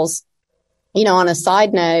individuals. You know, on a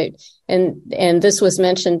side note, and this was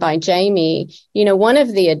mentioned by Jamie, you know, one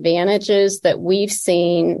of the advantages that we've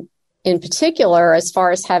seen in particular as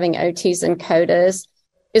far as having OTs and CODAs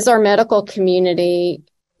is our medical community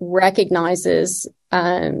recognizes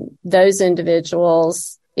those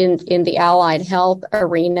individuals in the allied health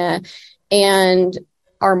arena and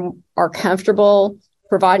are comfortable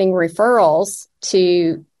providing referrals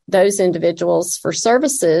to those individuals for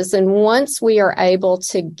services. And once we are able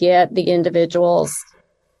to get the individuals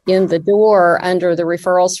in the door under the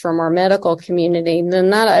referrals from our medical community, then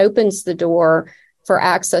that opens the door for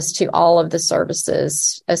access to all of the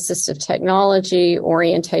services, assistive technology,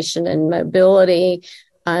 orientation and mobility.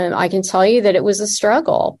 I can tell you that it was a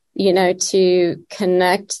struggle, you know, to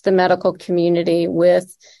connect the medical community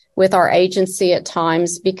with our agency at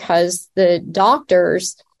times because the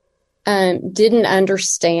doctors didn't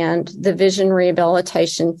understand the vision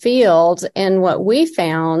rehabilitation field. And what we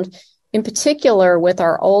found, in particular with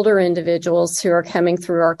our older individuals who are coming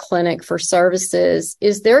through our clinic for services,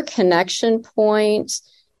 is their connection point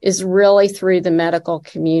is really through the medical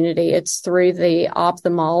community. It's through the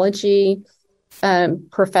ophthalmology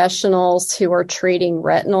professionals who are treating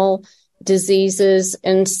retinal diseases.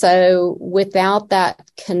 And so without that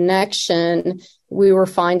connection, we were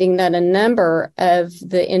finding that a number of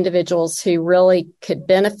the individuals who really could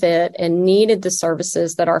benefit and needed the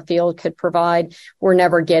services that our field could provide were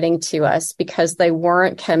never getting to us because they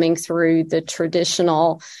weren't coming through the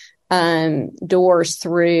traditional doors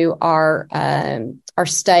through our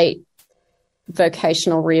state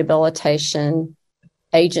vocational rehabilitation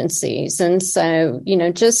agencies. And so, you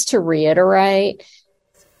know, just to reiterate,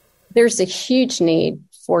 there's a huge need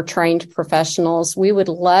for trained professionals. We would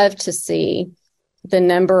love to see the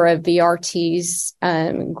number of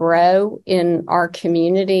VRTs grow in our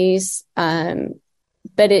communities. But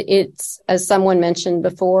it's, as someone mentioned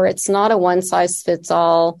before, it's not a one size fits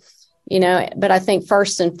all, you know, but I think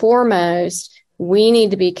first and foremost, we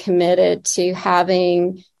need to be committed to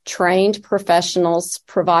having trained professionals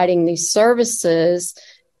providing these services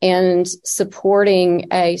And supporting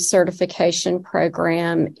a certification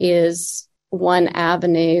program is one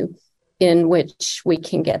avenue in which we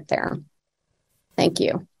can get there. Thank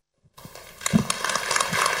you.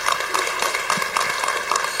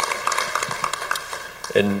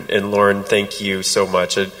 And Lauren, thank you so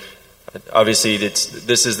much. Obviously,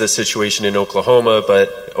 this is the situation in Oklahoma,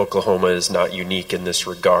 but Oklahoma is not unique in this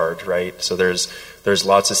regard, right? So there's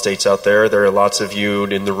lots of states out there. There are lots of you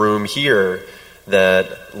in the room here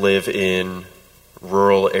that live in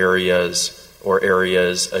rural areas or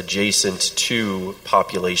areas adjacent to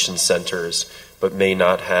population centers, but may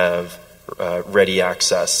not have ready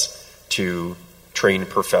access to trained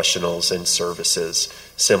professionals and services,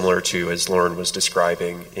 similar to, as Lauren was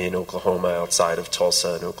describing, in Oklahoma outside of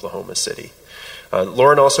Tulsa and Oklahoma City.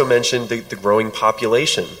 Lauren also mentioned the growing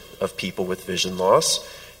population of people with vision loss.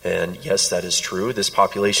 And yes, that is true. This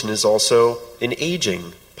population is also an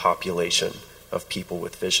aging population of people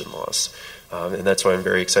with vision loss. And that's why I'm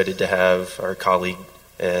very excited to have our colleague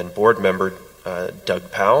and board member,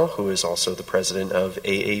 Doug Powell, who is also the president of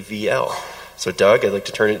AAVL. So Doug, I'd like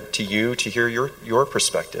to turn it to you to hear your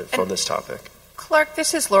perspective on this topic. Clark,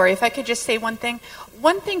 this is Lori. If I could just say one thing.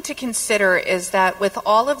 One thing to consider is that with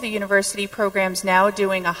all of the university programs now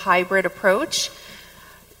doing a hybrid approach,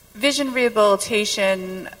 vision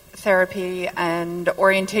rehabilitation therapy and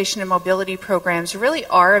orientation and mobility programs really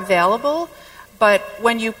are available. But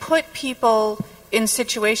when you put people in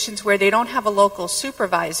situations where they don't have a local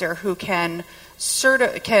supervisor who can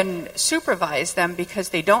supervise them because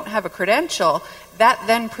they don't have a credential, that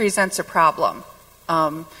then presents a problem.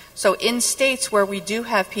 So in states where we do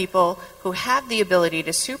have people who have the ability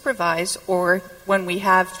to supervise, or when we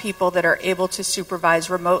have people that are able to supervise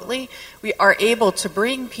remotely, we are able to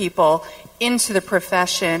bring people into the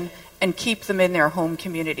profession and keep them in their home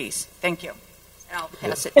communities. Thank you. And I'll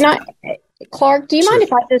pass it to Clark, do you mind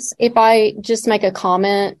if I just make a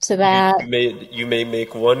comment to that? You may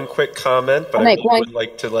make one quick comment, but I would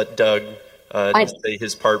like to let Doug say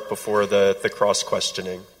his part before the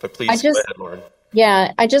cross-questioning. But please go ahead, Lauren.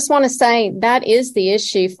 Yeah, I just want to say that is the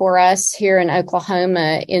issue for us here in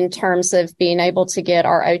Oklahoma in terms of being able to get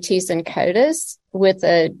our OTs and CODAs with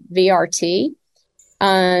a VRT.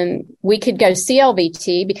 We could go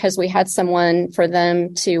CLVT because we had someone for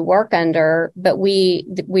them to work under, but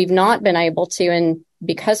we've not been able to, and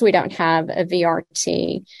because we don't have a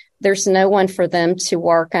VRT, there's no one for them to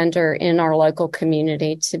work under in our local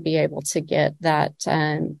community to be able to get that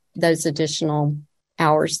those additional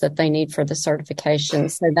hours that they need for the certification.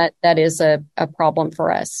 So that is a problem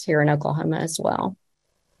for us here in Oklahoma as well.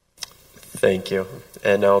 Thank you.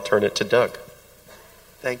 And now I'll turn it to Doug.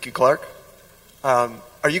 Thank you, Clark.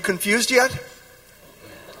 Are you confused yet?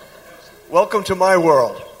 Welcome to my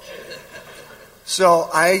world. So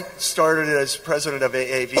I started as president of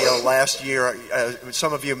AAVL last year.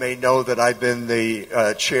 Some of you may know that I've been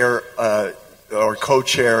the chair or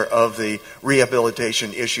co-chair of the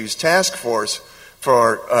Rehabilitation Issues Task Force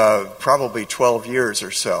for probably 12 years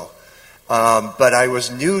or so. But I was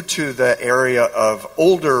new to the area of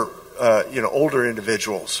older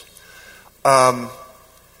individuals.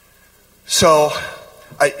 So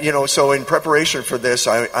in preparation for this,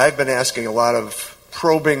 I've been asking a lot of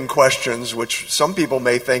probing questions, which some people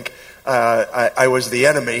may think I was the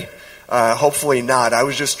enemy. Hopefully not. I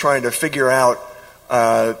was just trying to figure out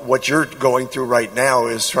what you're going through right now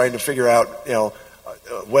is trying to figure out,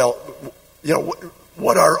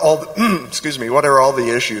 what are all the, what are all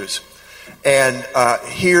the issues? And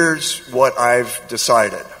here's what I've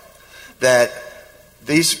decided: that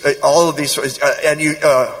all of these,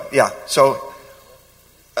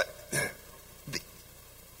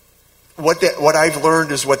 what I've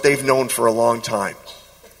learned is what they've known for a long time.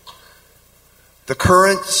 The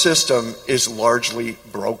current system is largely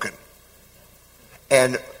broken,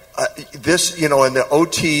 and this, and the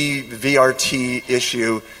OT VRT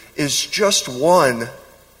issue is just one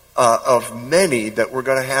of many that we're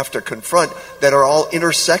going to have to confront that are all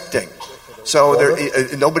intersecting. So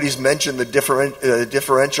nobody's mentioned the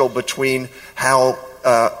differential between how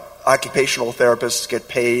occupational therapists get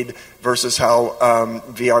paid versus how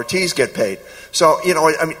VRTs get paid. So,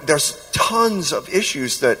 there's tons of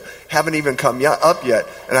issues that haven't even come up yet.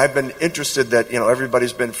 And I've been interested that,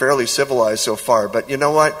 everybody's been fairly civilized so far. But you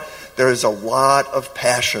know what? There is a lot of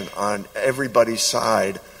passion on everybody's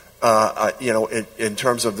side, in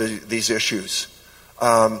terms of these issues.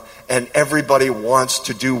 And everybody wants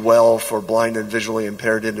to do well for blind and visually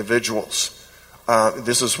impaired individuals.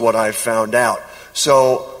 This is what I've found out.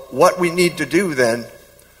 So what we need to do then,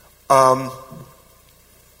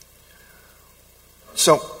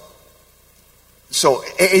 So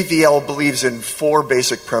AAVL believes in 4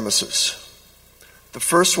 basic premises. The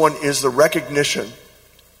first one is the recognition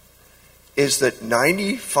is that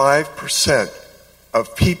 95%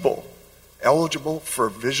 of people eligible for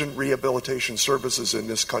vision rehabilitation services in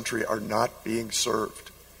this country are not being served.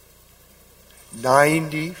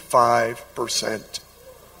 95%.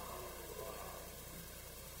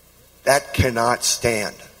 That cannot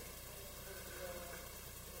stand.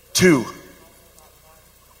 2,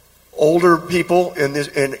 older people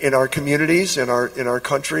in our communities, in our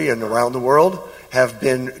country and around the world have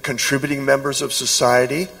been contributing members of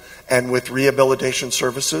society, and with rehabilitation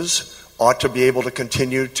services ought to be able to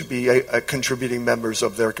continue to be a contributing members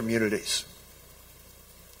of their communities.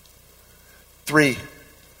 3,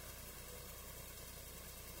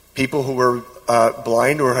 people who are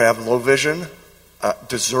blind or have low vision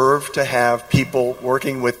deserve to have people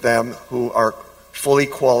working with them who are fully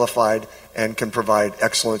qualified and can provide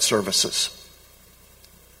excellent services.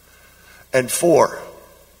 And 4,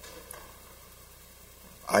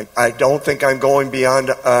 I don't think I'm going beyond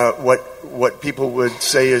what people would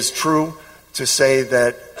say is true to say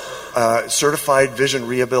that certified vision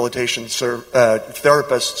rehabilitation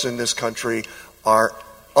therapists in this country are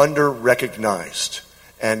under-recognized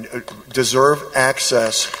and deserve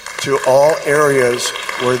access to all areas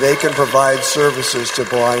where they can provide services to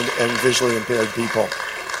blind and visually impaired people.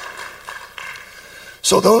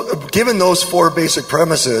 So given those 4 basic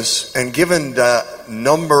premises, and given the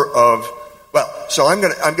number of, so I'm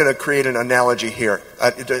going to create an analogy here.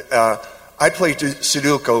 I play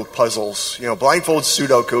Sudoku puzzles. Blindfold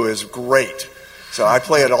Sudoku is great, so I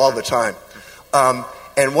play it all the time.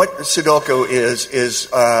 And what Sudoku is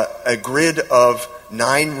a grid of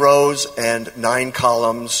 9 rows and 9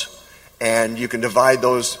 columns, and you can divide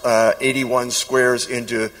those 81 squares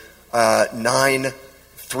into 9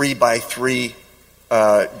 3x3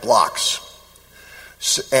 blocks.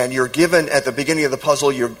 And you're given, at the beginning of the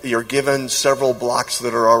puzzle, you're given several blocks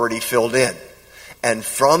that are already filled in. And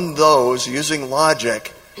from those, using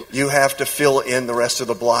logic, you have to fill in the rest of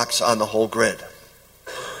the blocks on the whole grid.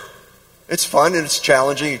 It's fun and it's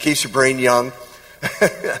challenging. It keeps your brain young.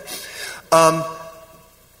 And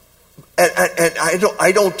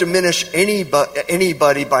I don't diminish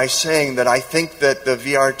anybody by saying that I think that the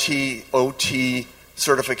VRT OT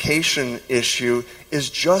certification issue is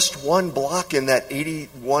just one block in that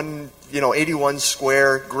 81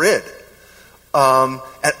 square grid. And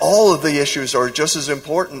all of the issues are just as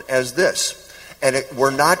important as this. And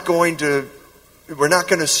we're not going to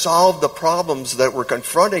solve the problems that we're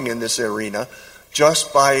confronting in this arena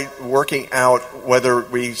just by working out whether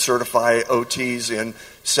we certify OTs in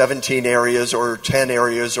 17 areas or 10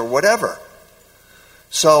 areas or whatever.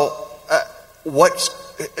 So what's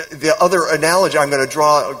the other analogy I'm going to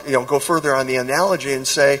draw, go further on the analogy and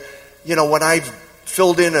say, when I've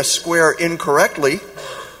filled in a square incorrectly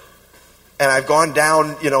and I've gone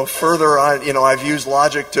down, further on, I've used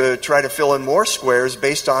logic to try to fill in more squares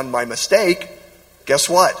based on my mistake, guess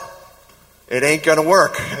what? It ain't going to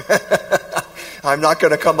work. I'm not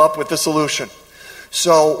going to come up with the solution.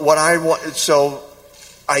 So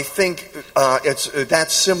I think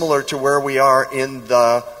that's similar to where we are in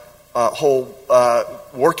the whole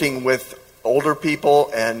working with older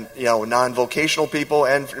people and non-vocational people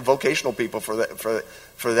and vocational people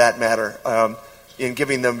for that matter in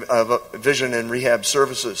giving them vision and rehab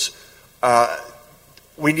services.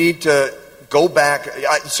 We need to go back.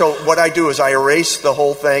 So what I do is I erase the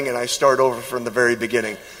whole thing and I start over from the very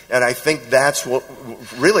beginning. And I think that's what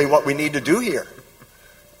we need to do here.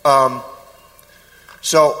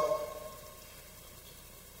 So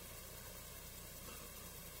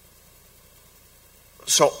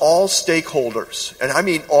all stakeholders, and I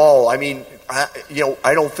mean all, I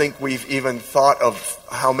don't think we've even thought of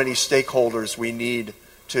how many stakeholders we need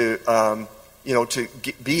to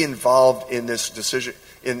be involved in this decision,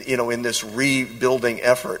 in this rebuilding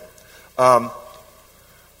effort.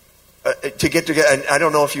 To get together, and I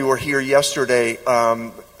don't know if you were here yesterday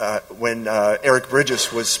when Eric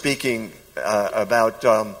Bridges was speaking about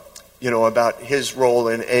his role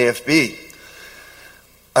in AFB.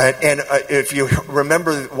 And if you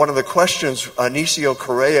remember one of the questions, Anicio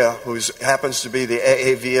Correa, who happens to be the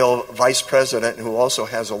AAVL vice president, who also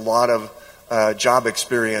has a lot of job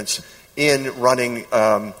experience in running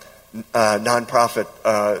nonprofit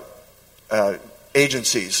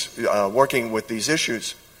agencies working with these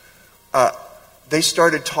issues, they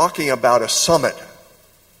started talking about a summit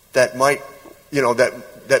that might,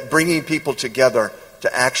 that bringing people together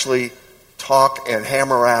to actually talk and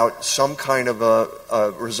hammer out some kind of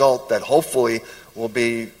a result that hopefully will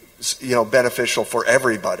be, beneficial for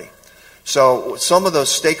everybody. So some of those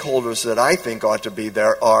stakeholders that I think ought to be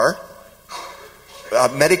there are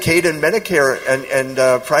Medicaid and Medicare and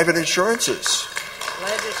private insurances.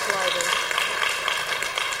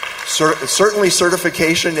 Certainly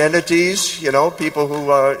certification entities, people who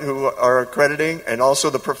are accrediting, and also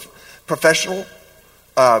the professional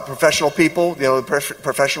people,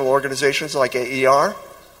 professional organizations like AER.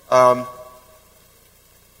 And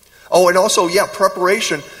also,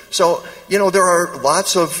 preparation. So, there are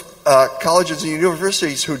lots of colleges and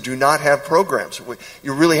universities who do not have programs.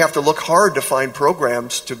 You really have to look hard to find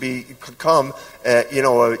programs to become,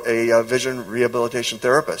 a vision rehabilitation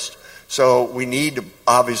therapist. So we need,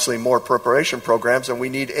 obviously, more preparation programs, and we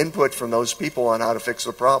need input from those people on how to fix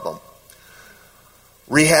the problem.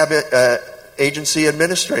 Rehab agency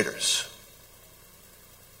administrators.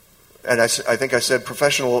 And I think I said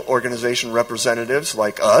professional organization representatives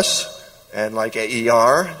like us and like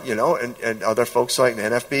AER, and other folks like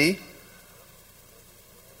NFB.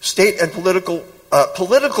 State and political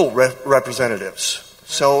representatives.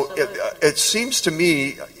 So it seems to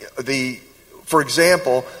me for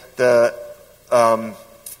example, the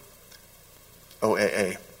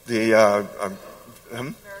OAA, the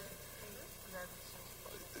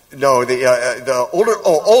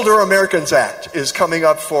Older Americans Act is coming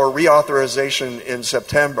up for reauthorization in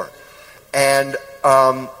September, and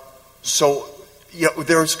so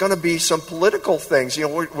there's going to be some political things.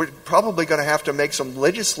 We're probably going to have to make some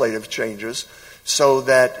legislative changes so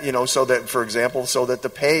that for example, so that the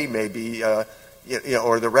pay may be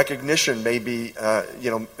or the recognition may be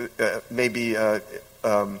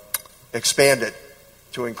expanded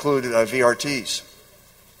to include VRTs.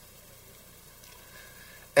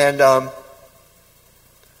 And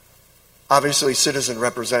obviously, citizen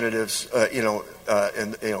representatives,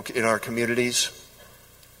 in our communities,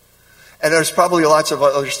 and there's probably lots of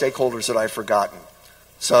other stakeholders that I've forgotten.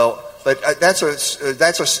 So, but that's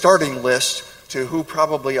a starting list to who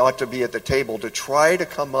probably ought to be at the table to try to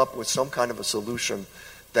come up with some kind of a solution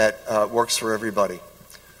that works for everybody.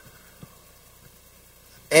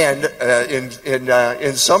 And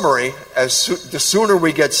in summary, the sooner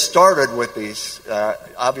we get started with these,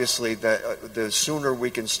 obviously, the sooner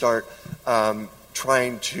we can start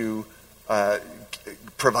trying to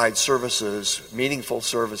provide services, meaningful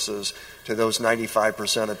services, to those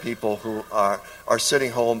 95% of people who are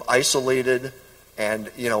sitting home isolated and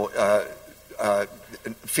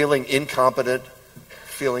feeling incompetent,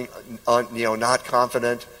 feeling not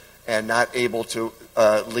confident, and not able to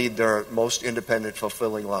lead their most independent,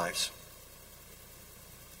 fulfilling lives.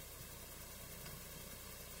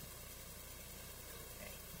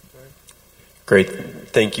 Great.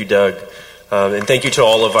 Thank you, Doug. And thank you to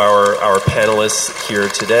all of our panelists here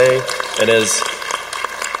today. And as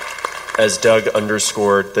Doug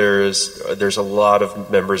underscored, there's a lot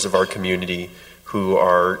of members of our community who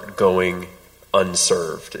are going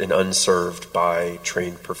unserved by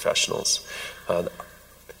trained professionals.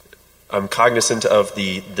 I'm cognizant of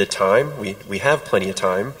the time. We have plenty of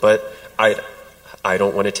time, but I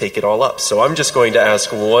don't want to take it all up. So I'm just going to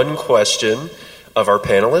ask one question of our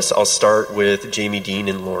panelists. I'll start with Jamie Dean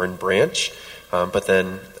and Lauren Branch, but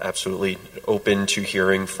then absolutely open to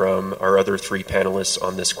hearing from our other three panelists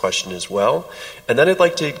on this question as well. And then I'd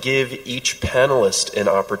like to give each panelist an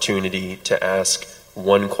opportunity to ask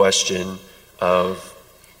one question of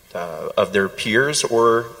their peers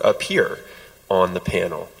or a peer on the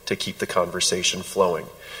panel to keep the conversation flowing.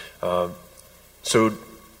 So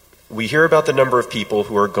we hear about the number of people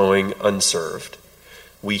who are going unserved.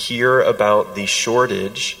 We hear about the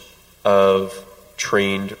shortage of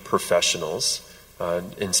trained professionals,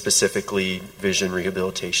 and specifically vision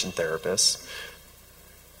rehabilitation therapists.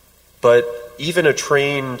 But even a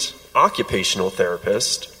trained occupational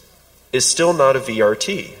therapist is still not a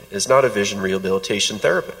VRT, is not a vision rehabilitation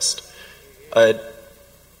therapist.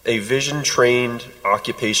 A vision-trained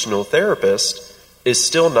occupational therapist is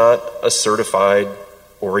still not a certified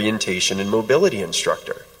orientation and mobility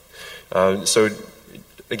instructor. So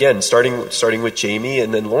again, starting with Jamie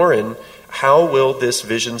and then Lauren, how will this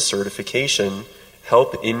vision certification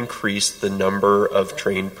help increase the number of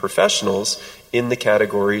trained professionals in the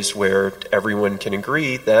categories where everyone can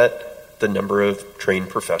agree that the number of trained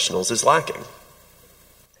professionals is lacking?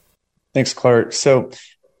 Thanks, Clark. So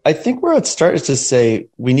I think where I'd start is to say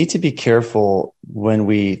we need to be careful when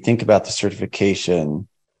we think about the certification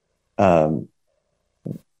and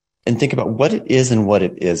think about what it is and what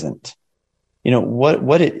it isn't.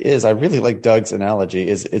 What it is, I really like Doug's analogy,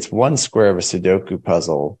 is it's one square of a Sudoku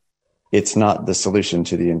puzzle. It's not the solution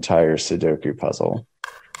to the entire Sudoku puzzle.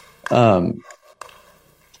 And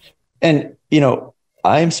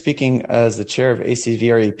I'm speaking as the chair of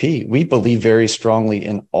ACVREP. We believe very strongly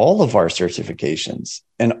in all of our certifications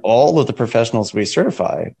and all of the professionals we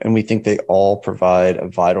certify, and we think they all provide a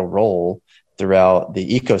vital role throughout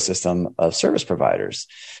the ecosystem of service providers.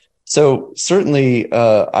 So certainly,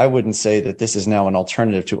 I wouldn't say that this is now an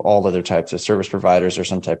alternative to all other types of service providers or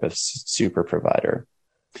some type of super provider.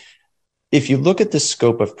 If you look at the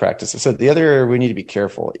scope of practice, so the other area we need to be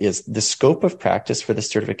careful is the scope of practice for the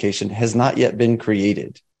certification has not yet been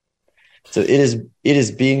created. So it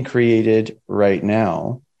is being created right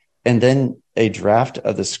now. And then a draft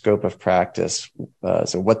of the scope of practice,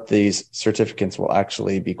 so what these certificates will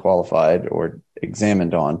actually be qualified or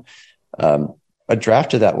examined on, a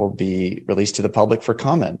draft of that will be released to the public for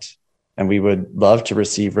comment. And we would love to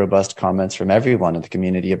receive robust comments from everyone in the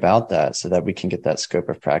community about that so that we can get that scope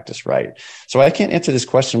of practice right. So I can't answer this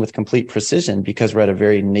question with complete precision because we're at a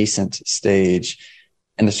very nascent stage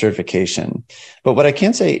in the certification. But what I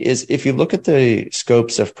can say is if you look at the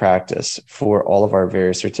scopes of practice for all of our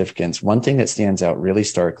various certificates, one thing that stands out really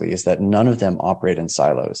starkly is that none of them operate in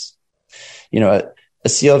silos. You know, a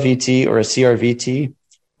CLVT or a CRVT,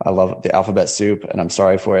 I love the alphabet soup and I'm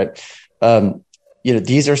sorry for it. You know,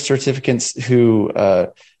 these are certificates who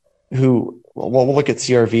we'll look at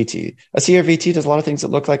CRVT. A CRVT does a lot of things that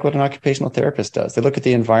look like what an occupational therapist does. They look at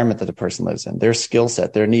the environment that the person lives in, their skill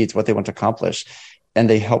set, their needs, what they want to accomplish, and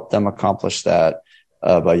they help them accomplish that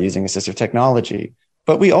by using assistive technology.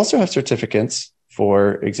 But we also have certificates,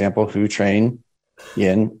 for example, who train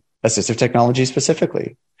in assistive technology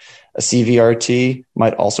specifically. A CVRT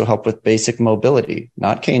might also help with basic mobility,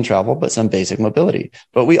 not cane travel, but some basic mobility.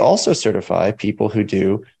 But we also certify people who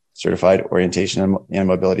do certified orientation and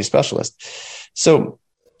mobility specialists. So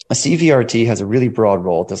a CVRT has a really broad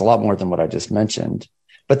role. It does a lot more than what I just mentioned,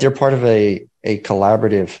 but they're part of a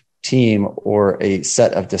collaborative team or a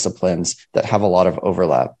set of disciplines that have a lot of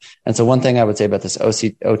overlap. And so one thing I would say about this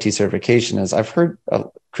OT certification is I've heard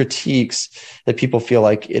critiques that people feel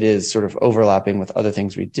like it is sort of overlapping with other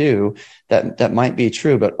things we do. That might be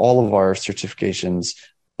true, but all of our certifications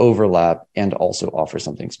overlap and also offer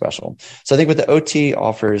something special. So I think what the OT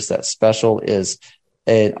offers that's special is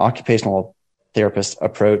an occupational therapist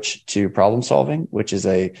approach to problem solving, which is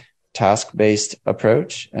a task-based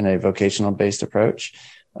approach and a vocational-based approach.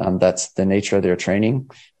 That's the nature of their training.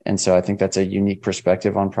 And so I think that's a unique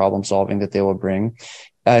perspective on problem solving that they will bring.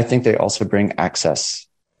 I think they also bring access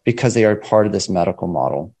because they are part of this medical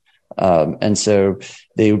model. And so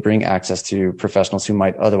they bring access to professionals who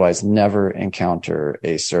might otherwise never encounter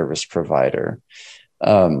a service provider.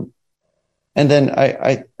 And then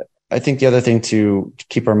I think the other thing to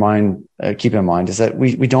keep in mind is that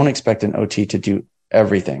we don't expect an OT to do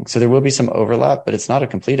everything. So there will be some overlap, but it's not a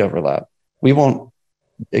complete overlap. We won't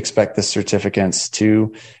expect the certificates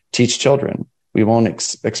to teach children. We won't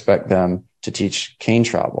expect them to teach cane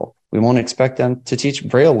travel. We won't expect them to teach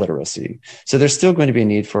Braille literacy. So there's still going to be a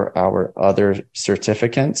need for our other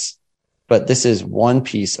certificates, but this is one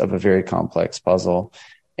piece of a very complex puzzle.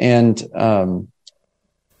 And,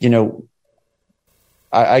 you know,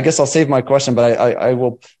 I guess I'll save my question, but I'm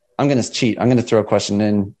going to cheat. I'm going to throw a question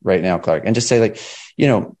in right now, Clark, and just say, like, you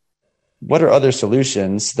know, what are other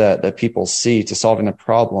solutions that people see to solving the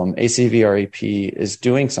problem? ACVREP is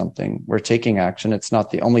doing something. We're taking action. It's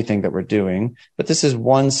not the only thing that we're doing, but this is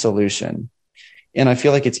one solution. And I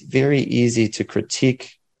feel like it's very easy to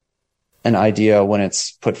critique an idea when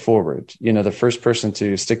it's put forward. You know, the first person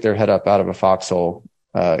to stick their head up out of a foxhole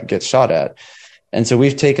gets shot at. And so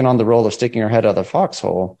we've taken on the role of sticking our head out of the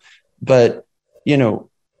foxhole. But, you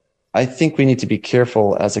know, I think we need to be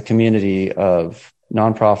careful as a community of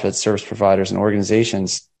nonprofits, service providers, and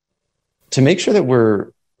organizations to make sure that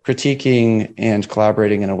we're critiquing and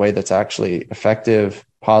collaborating in a way that's actually effective,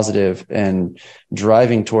 positive, and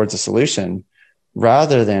driving towards a solution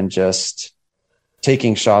rather than just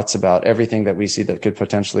taking shots about everything that we see that could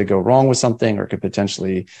potentially go wrong with something or could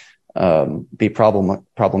potentially be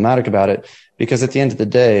problematic about it. Because at the end of the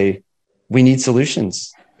day, we need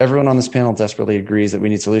solutions. Everyone on this panel desperately agrees that we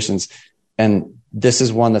need solutions. And this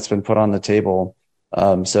is one that's been put on the table.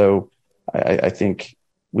 So I think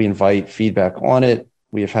we invite feedback on it.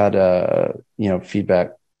 We have had,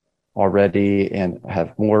 feedback already and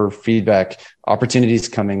have more feedback opportunities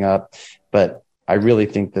coming up. But I really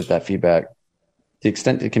think that feedback, to the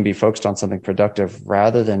extent it can be focused on something productive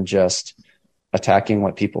rather than just attacking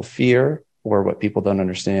what people fear or what people don't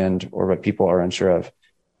understand or what people are unsure of,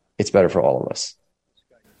 it's better for all of us.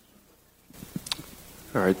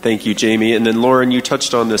 All right. Thank you, Jamie. And then, Lauren, you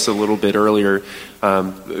touched on this a little bit earlier,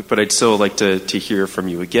 but I'd still like to hear from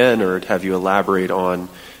you again or have you elaborate on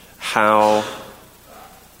how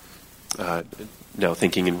now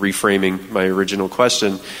thinking and reframing my original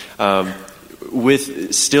question,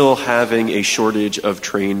 with still having a shortage of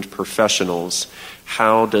trained professionals,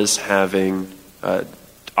 how does having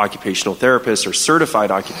occupational therapists or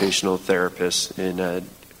certified occupational therapists in a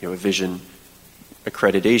vision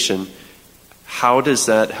accreditation, how does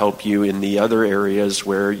that help you in the other areas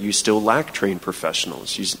where you still lack trained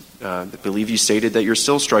professionals? I believe you stated that you're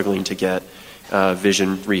still struggling to get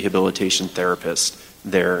vision rehabilitation therapists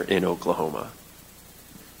there in Oklahoma.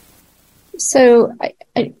 So,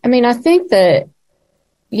 I think that,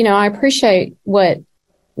 I appreciate what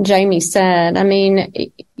Jamie said. I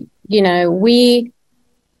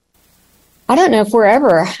don't know if we're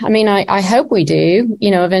ever, I hope we do,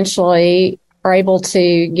 eventually are able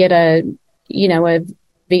to get a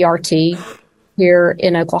VRT here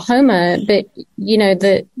in Oklahoma. But,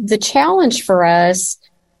 the challenge for us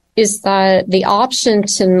is that the option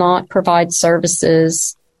to not provide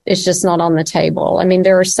services is just not on the table.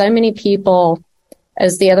 There are so many people,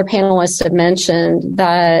 as the other panelists have mentioned,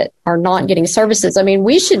 that are not getting services.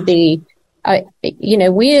 We should be,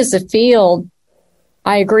 we as a field,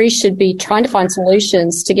 I agree, should be trying to find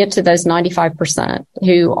solutions to get to those 95%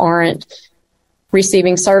 who aren't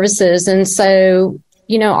receiving services. And so,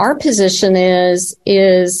 our position is,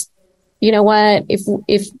 what,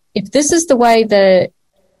 if this is the way that,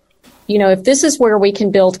 if this is where we can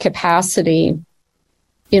build capacity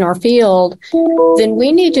in our field, then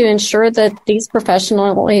we need to ensure that these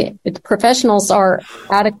professionals are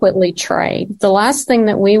adequately trained. The last thing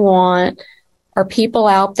that we want are people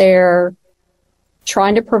out there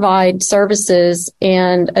trying to provide services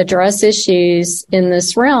and address issues in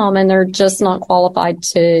this realm, and they're just not qualified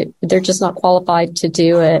to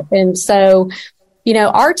do it. And so,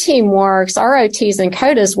 our team works, our OTs and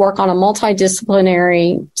CODAs work on a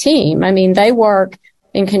multidisciplinary team. They work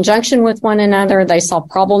in conjunction with one another. They solve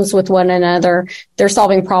problems with one another. They're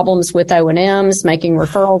solving problems with O&Ms, making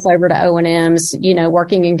referrals over to O&Ms,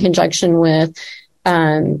 working in conjunction with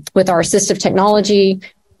our assistive technology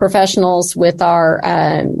professionals, with our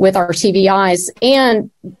TVIs.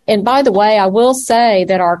 And by the way, I will say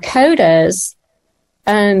that our CODAs,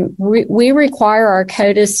 we require our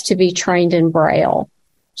CODAs to be trained in Braille.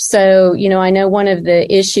 So, I know one of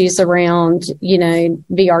the issues around,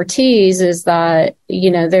 VRTs is that,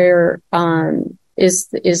 there is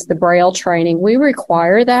the Braille training. We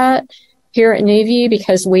require that here at NewView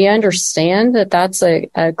because we understand that that's a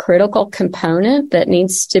critical component that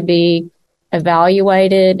needs to be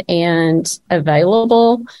evaluated and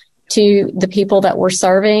available to the people that we're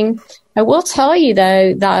serving. I will tell you,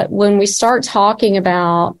 though, that when we start talking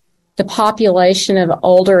about the population of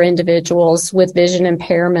older individuals with vision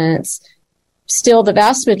impairments, still the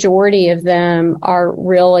vast majority of them are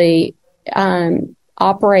really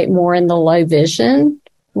operate more in the low vision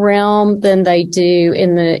realm than they do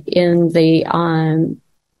in the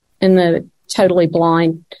totally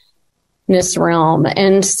blindness realm.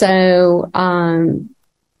 And so, and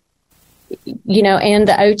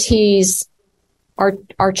the OTs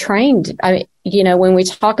are trained. When we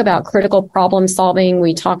talk about critical problem solving,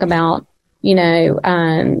 we talk about,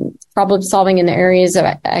 problem solving in the areas of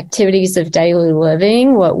activities of daily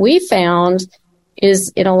living. What we found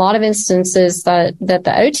is in a lot of instances that the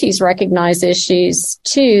OTs recognize issues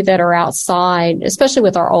too that are outside, especially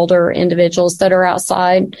with our older individuals, that are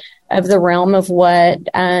outside of the realm of what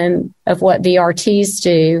VRTs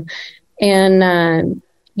do. And,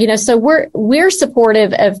 so we're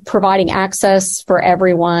supportive of providing access for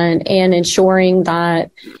everyone and ensuring that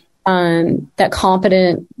there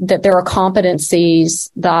are competencies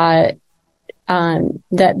that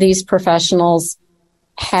these professionals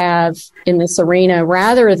have in this arena,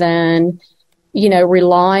 rather than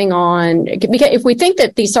relying on, because if we think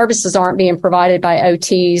that these services aren't being provided by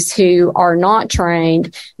OTs who are not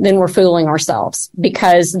trained, then we're fooling ourselves,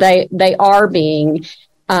 because they are being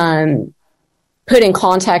put in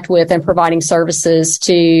contact with and providing services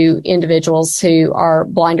to individuals who are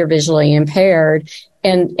blind or visually impaired,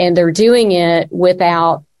 and they're doing it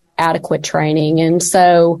without adequate training. And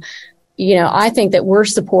so, I think that we're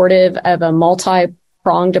supportive of a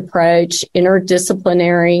multi-pronged approach,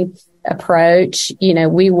 interdisciplinary approach.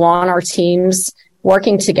 We want our teams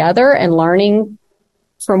working together and learning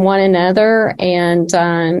from one another. And,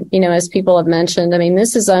 as people have mentioned,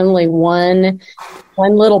 this is only one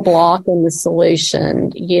little block in the solution,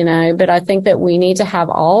 but I think that we need to have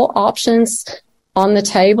all options on the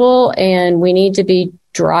table, and we need to be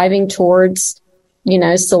driving towards,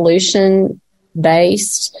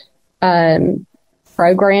 solution-based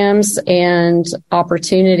programs and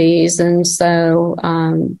opportunities. And so,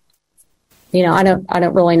 I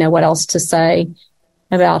don't really know what else to say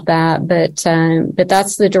about that. But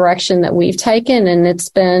that's the direction that we've taken, and it's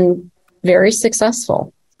been very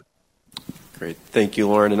successful. Great. Thank you,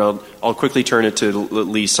 Lauren. And I'll quickly turn it to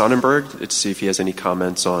Lee Sonnenberg to see if he has any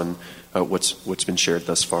comments on what's been shared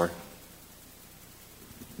thus far.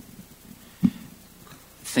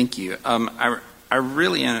 Thank you. I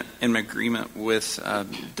really am in agreement with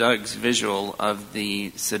Doug's visual of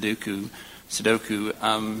the Sudoku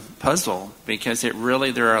puzzle, because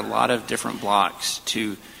there are a lot of different blocks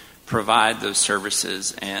to provide those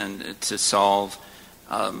services and to solve,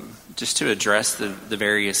 just to address the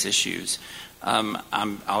various issues.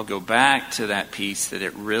 I'll go back to that piece that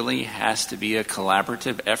it really has to be a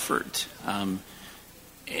collaborative effort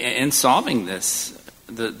in solving this.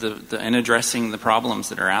 And addressing the problems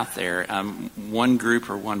that are out there. One group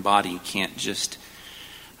or one body can't just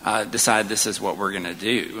decide this is what we're going to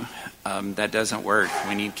do. That doesn't work.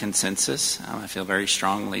 We need consensus. I feel very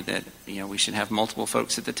strongly that we should have multiple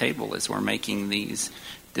folks at the table as we're making these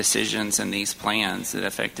decisions and these plans that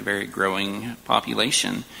affect a very growing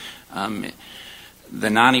population. The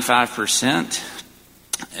 95%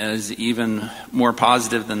 is even more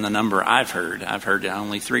positive than the number I've heard. I've heard that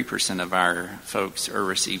only 3% of our folks are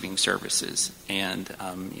receiving services. And,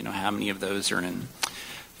 how many of those are in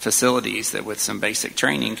facilities that with some basic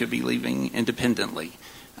training could be leaving independently?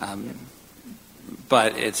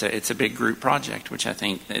 But it's a big group project, which I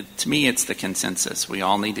think, to me, it's the consensus. We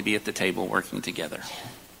all need to be at the table working together.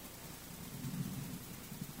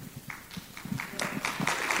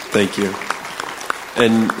 Thank you.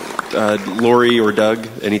 And Lori or Doug,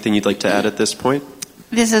 anything you'd like to add at this point?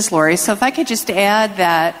 This is Lori. So if I could just add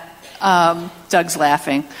that, Doug's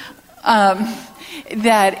laughing,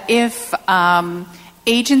 that if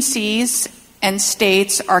agencies and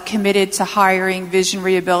states are committed to hiring vision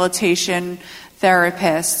rehabilitation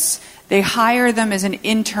therapists, they hire them as an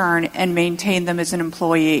intern and maintain them as an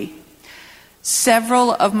employee.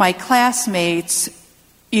 Several of my classmates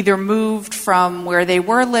either moved from where they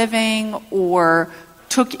were living or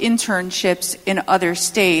took internships in other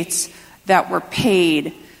states that were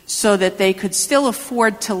paid so that they could still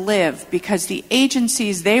afford to live, because the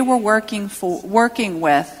agencies they were working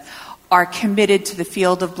with are committed to the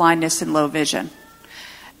field of blindness and low vision.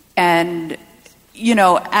 And,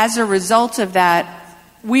 as a result of that,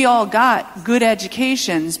 we all got good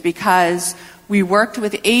educations because we worked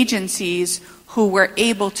with agencies who were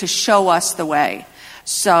able to show us the way.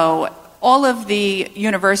 So all of the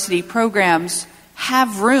university programs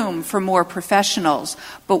have room for more professionals,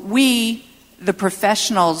 but we, the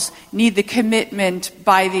professionals, need the commitment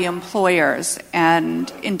by the employers.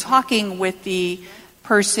 And in talking with the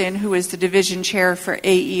person who is the division chair for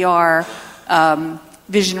AER,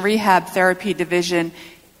 Vision Rehab Therapy Division,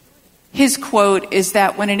 his quote is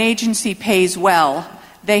that when an agency pays well,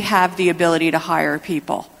 they have the ability to hire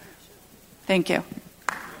people. Thank you.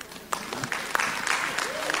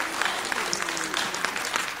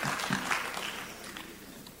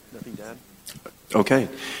 Okay.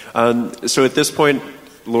 So at this point,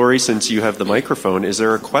 Lori, since you have the microphone, is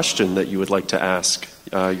there a question that you would like to ask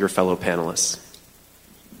your fellow panelists?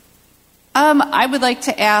 I would like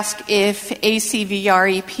to ask if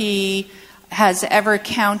ACVREP has ever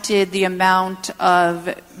counted the amount of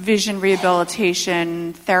vision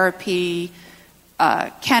rehabilitation therapy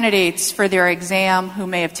candidates for their exam who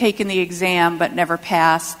may have taken the exam but never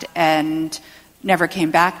passed and never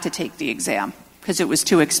came back to take the exam because it was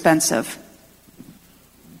too expensive.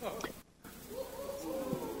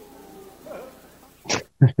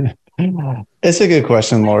 It's a good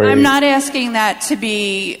question, Lori. I'm not asking that to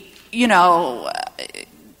be,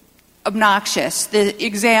 obnoxious. The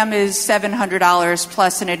exam is $700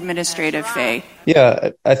 plus an administrative fee.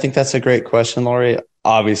 Yeah, I think that's a great question, Lori.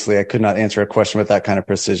 Obviously, I could not answer a question with that kind of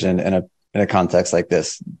precision in a context like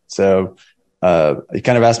this. So you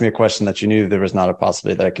kind of asked me a question that you knew there was not a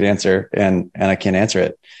possibility that I could answer, and I can't answer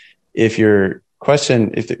it. If your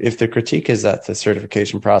question, if the critique is that the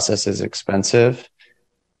certification process is expensive,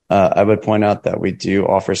 I would point out that we do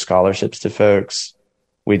offer scholarships to folks.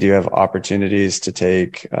 We do have opportunities to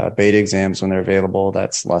take beta exams when they're available.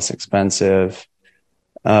 That's less expensive.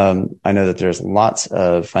 I know that there's lots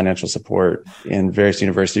of financial support in various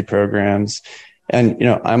university programs. And,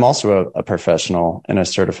 I'm also a professional in a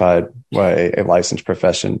certified way, a licensed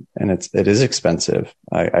profession, and it is expensive.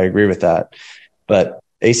 I agree with that. But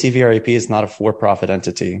ACVREP is not a for-profit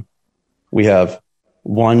entity. We have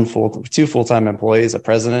two full-time employees, a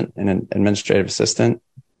president and an administrative assistant.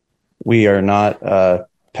 We are not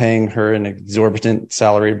paying her an exorbitant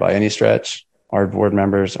salary by any stretch. Our board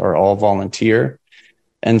members are all volunteer.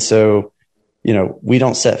 And so, we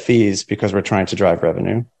don't set fees because we're trying to drive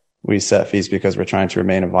revenue. We set fees because we're trying to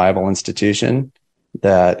remain a viable institution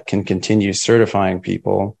that can continue certifying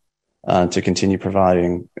people to continue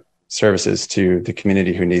providing services to the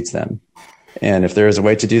community who needs them. And if there is a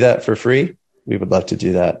way to do that for free, we would love to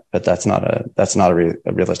do that, but that's not a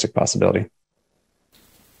realistic possibility.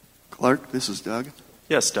 Clark, this is Doug.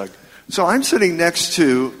 Yes, Doug. So I'm sitting next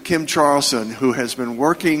to Kim Charlson, who has been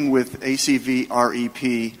working with ACB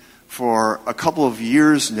REP for a couple of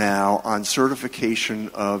years now on certification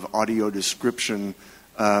of audio description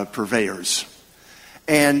purveyors.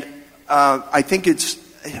 And I think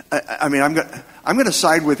I'm going to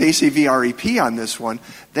side with ACB REP on this one.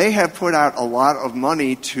 They have put out a lot of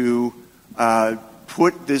money to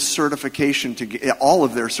put this certification all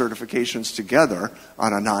of their certifications together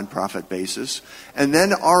on a nonprofit basis. And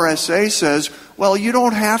then RSA says, well, you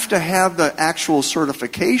don't have to have the actual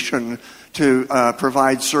certification to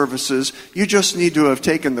provide services. You just need to have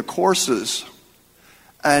taken the courses.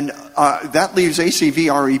 And that leaves ACB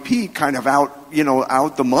REP kind of out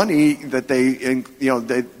the money that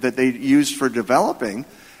they used for developing.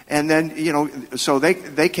 And then, so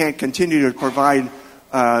they can't continue to provide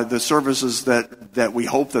the services that we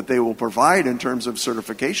hope that they will provide in terms of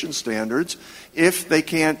certification standards if they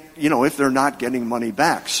can't, if they're not getting money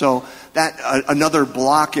back. So that another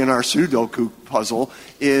block in our Sudoku puzzle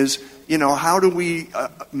is, how do we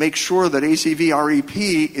make sure that ACB REP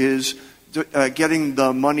is getting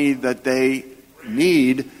the money that they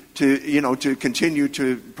need to continue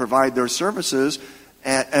to provide their services,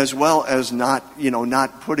 as well as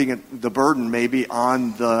not putting the burden maybe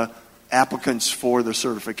on the applicants for the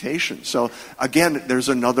certification. So again, there's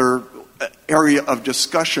another area of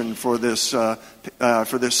discussion for this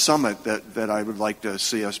summit that I would like to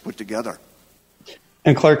see us put together.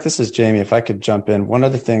 And Clark, this is Jamie. If I could jump in, one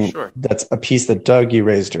other thing that's a piece that Doug, you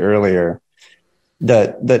raised earlier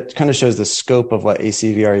that kind of shows the scope of what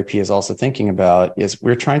ACB REP is also thinking about is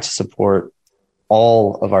we're trying to support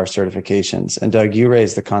all of our certifications. And Doug, you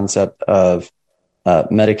raised the concept of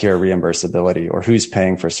Medicare reimbursability, or who's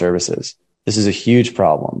paying for services. This is a huge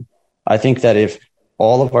problem. I think that if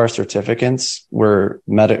all of our certificates were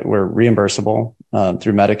reimbursable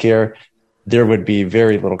through Medicare, there would be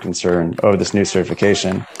very little concern over this new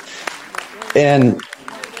certification. And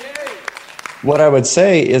what I would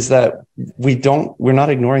say is that we're not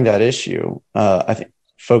ignoring that issue. I think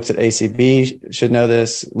folks at ACB should know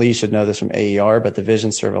this. Lee should know this from AER, but the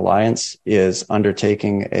Vision Serve Alliance is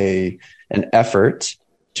undertaking an effort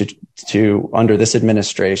to under this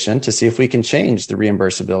administration to see if we can change the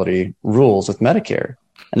reimbursability rules with Medicare.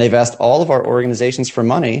 And they've asked all of our organizations for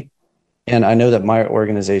money. And I know that my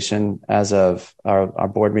organization, as of our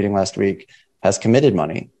board meeting last week, has committed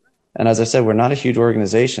money. And as I said, we're not a huge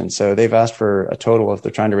organization. So they've asked for a total of,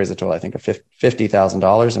 they're trying to raise a total, I think, of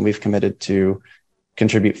 $50,000, and we've committed to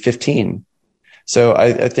contribute 15. So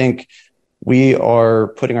I think we are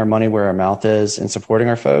putting our money where our mouth is and supporting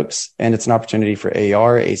our folks. And it's an opportunity for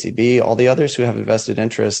AER, ACB, all the others who have a vested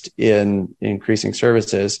interest in increasing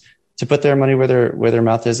services to put their money where their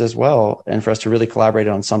mouth is as well. And for us to really collaborate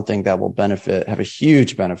on something that will have a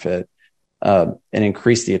huge benefit and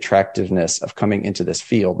increase the attractiveness of coming into this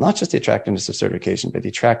field, not just the attractiveness of certification, but the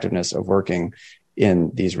attractiveness of working in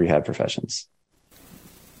these rehab professions.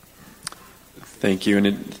 Thank you.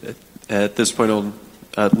 And at this point,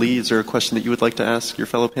 Lee, is there a question that you would like to ask your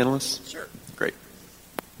fellow panelists? Sure. Great.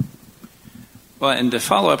 Well, and to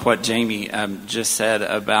follow up what Jamie just said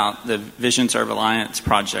about the Vision Serve Alliance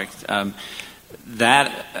project,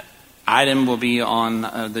 that item will be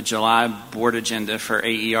on the July board agenda for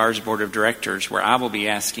AER's board of directors, where I will be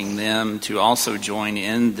asking them to also join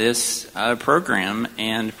in this program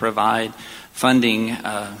and provide funding.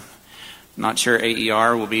 Not sure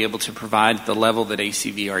AER will be able to provide the level that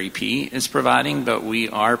ACB REP is providing, but we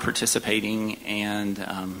are participating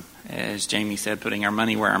and, as Jamie said, putting our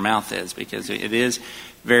money where our mouth is, because it is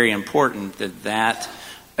very important that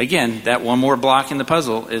one more block in the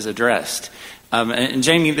puzzle is addressed. And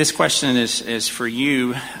Jamie, this question is for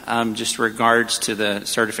you, just regards to the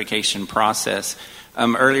certification process.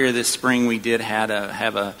 Earlier this spring, we did have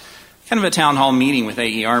a kind of a town hall meeting with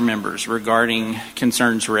AER members regarding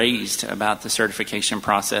concerns raised about the certification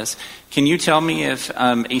process. Can you tell me if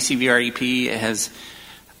ACB REP has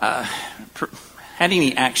had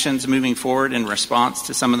any actions moving forward in response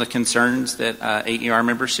to some of the concerns that AER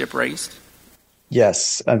membership raised?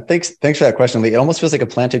 Yes. Thanks for that question, Lee. It almost feels like a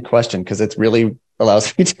planted question because it really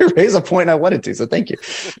allows me to raise a point I wanted to. So thank you.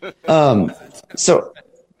 So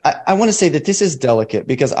I want to say that this is delicate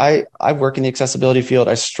because I work in the accessibility field.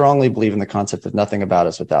 I strongly believe in the concept of nothing about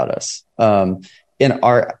us without us. And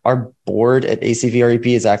our board at ACV REP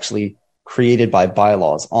is actually created by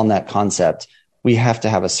bylaws on that concept, we have to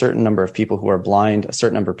have a certain number of people who are blind, a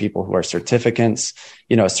certain number of people who are certificants,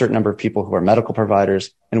 a certain number of people who are medical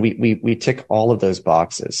providers. And we tick all of those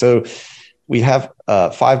boxes. So we have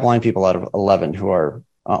 5 blind people out of 11 who are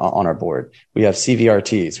on our board. We have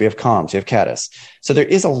CVRTs, we have comms, we have CADIS. So there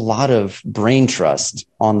is a lot of brain trust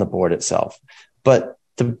on the board itself. But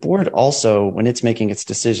the board also, when it's making its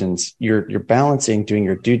decisions, you're balancing doing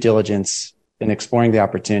your due diligence and exploring the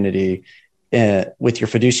opportunity with your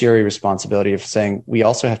fiduciary responsibility of saying, we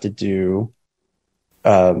also have to do,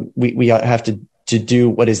 we have to do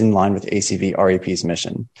what is in line with ACB REP's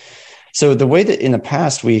mission. So the way that in the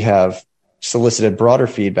past we have solicited broader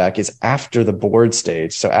feedback is after the board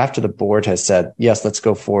stage. So after the board has said, yes, let's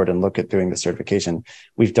go forward and look at doing the certification,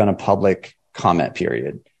 we've done a public comment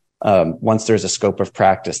period. Once there's a scope of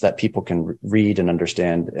practice that people can read and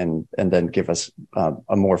understand and then give us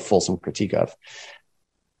a more fulsome critique of.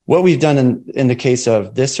 What we've done in the case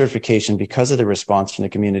of this certification, because of the response from the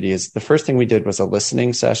community, is the first thing we did was a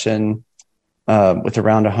listening session with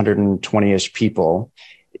around 120-ish people.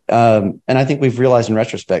 And I think we've realized in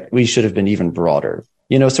retrospect, we should have been even broader.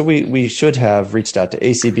 So we should have reached out to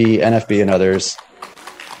ACB, NFB, and others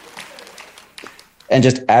and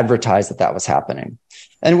just advertised that was happening.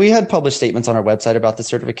 And we had published statements on our website about the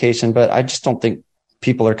certification, but I just don't think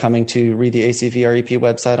people are coming to read the ACB REP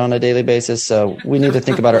website on a daily basis. So we need to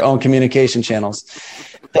think about our own communication channels.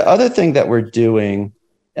 The other thing that we're doing,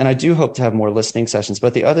 and I do hope to have more listening sessions,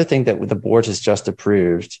 but the other thing that the board has just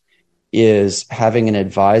approved is having an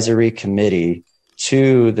advisory committee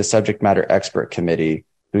to the subject matter expert committee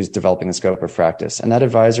who's developing the scope of practice. And that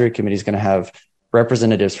advisory committee is going to have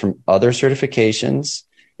representatives from other certifications.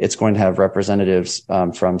 It's going to have representatives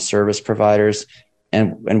from service providers.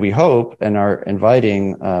 And we hope and are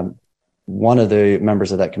inviting one of the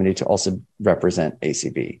members of that committee to also represent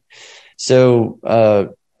ACB. So,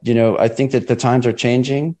 I think that the times are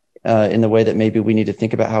changing in the way that maybe we need to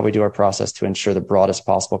think about how we do our process to ensure the broadest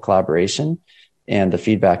possible collaboration. And the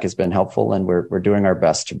feedback has been helpful, and we're doing our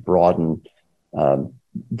best to broaden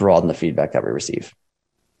the feedback that we receive.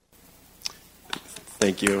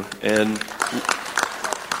 Thank you. And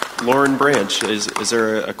Lauren Branch, is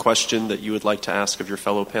there a question that you would like to ask of your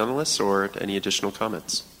fellow panelists, or any additional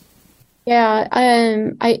comments? Yeah,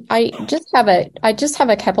 I just have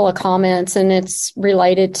a couple of comments, and it's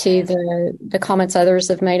related to the comments others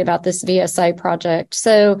have made about this VSA project.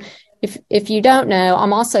 So if you don't know,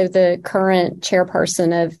 I'm also the current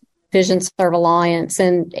chairperson of Vision Serve Alliance,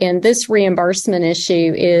 and this reimbursement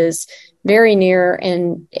issue is very near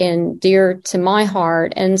and dear to my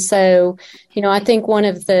heart. And so, I think one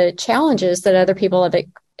of the challenges that other people have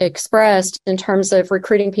expressed in terms of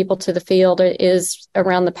recruiting people to the field is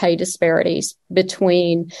around the pay disparities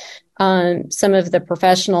between some of the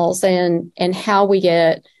professionals and how we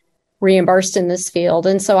get reimbursed in this field.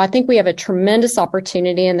 And so I think we have a tremendous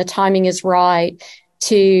opportunity, and the timing is right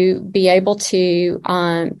to be able to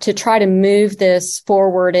try to move this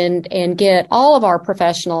forward and get all of our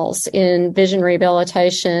professionals in vision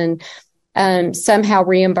rehabilitation somehow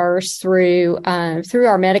reimbursed through our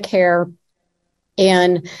Medicare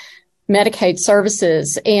and Medicaid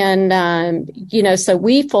services. And, so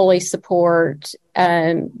we fully support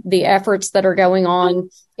the efforts that are going on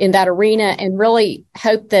in that arena, and really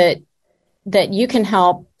hope that you can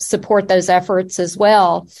help support those efforts as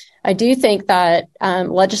well. I do think that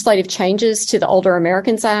legislative changes to the Older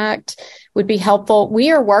Americans Act would be helpful.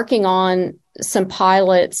 We are working on some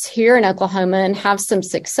pilots here in Oklahoma and have some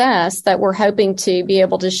success that we're hoping to be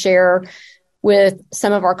able to share with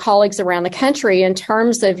some of our colleagues around the country in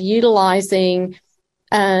terms of utilizing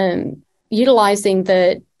the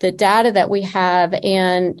data that we have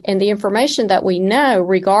and the information that we know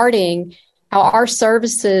regarding how our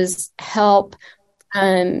services help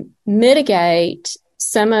mitigate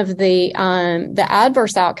some of the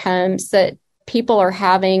adverse outcomes that people are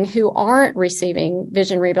having who aren't receiving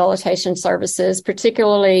vision rehabilitation services,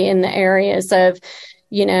 particularly in the areas of,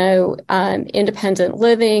 independent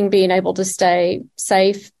living, being able to stay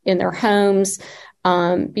safe in their homes,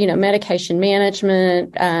 medication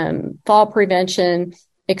management, fall prevention,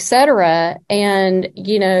 et cetera. And,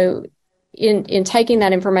 in taking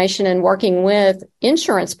that information and working with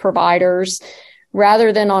insurance providers,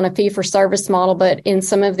 rather than on a fee-for-service model, but in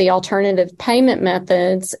some of the alternative payment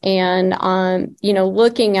methods, and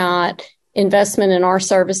looking at investment in our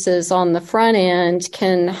services on the front end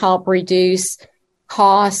can help reduce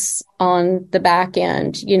costs on the back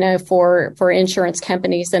end, for insurance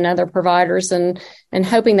companies and other providers, and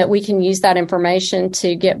hoping that we can use that information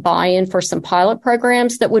to get buy-in for some pilot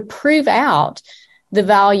programs that would prove out the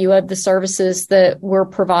value of the services that we're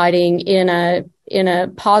providing in a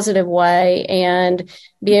positive way and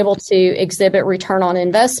be able to exhibit return on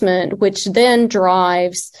investment, which then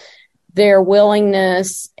drives their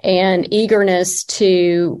willingness and eagerness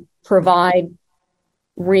to provide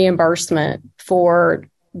reimbursement for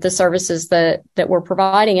the services that we're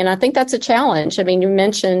providing. And I think that's a challenge. I mean, you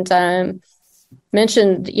mentioned,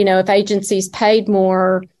 if agencies paid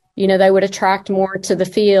more, they would attract more to the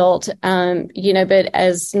field, but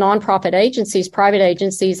as nonprofit agencies, private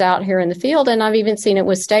agencies out here in the field, and I've even seen it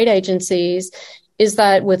with state agencies, is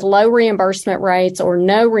that with low reimbursement rates or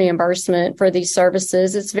no reimbursement for these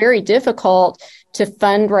services, it's very difficult to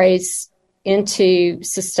fundraise into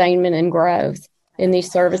sustainment and growth in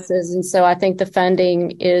these services. And so I think the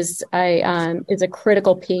funding is a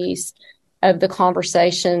critical piece of the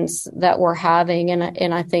conversations that we're having,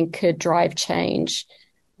 and I think could drive change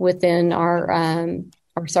within our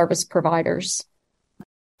service providers.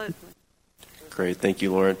 Great, thank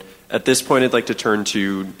you, Lauren. At this point, I'd like to turn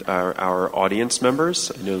to our audience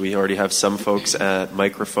members. I know we already have some folks at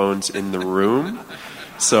microphones in the room,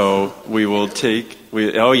 so we will take.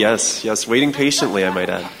 Yes, waiting patiently, I might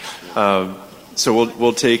add. So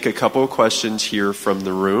we'll take a couple of questions here from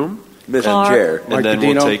the room, Mr. Chair, and then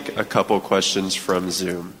we'll take a couple of questions from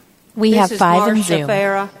Zoom. We have 5 in Zoom.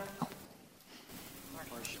 Farah.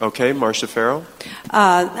 Okay, Marcia Farrell.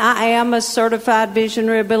 I am a certified vision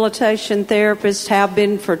rehabilitation therapist, have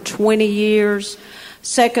been for 20 years.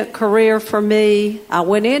 Second career for me. I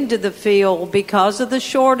went into the field because of the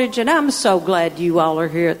shortage, and I'm so glad you all are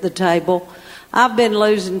here at the table. I've been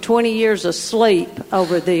losing 20 years of sleep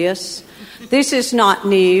over this. This is not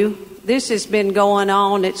new. This has been going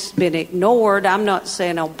on. It's been ignored. I'm not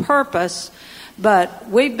saying on purpose, but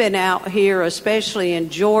we've been out here, especially in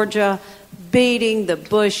Georgia, beating the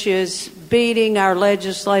bushes, beating our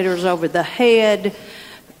legislators over the head.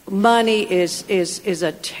 Money is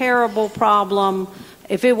a terrible problem.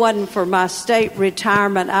 If it wasn't for my state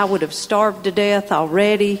retirement, I would have starved to death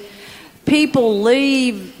already. People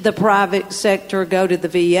leave the private sector, go to the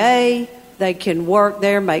VA. They can work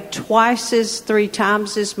there, make 3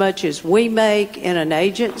 times as much as we make in an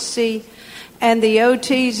agency. And the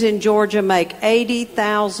OTs in Georgia make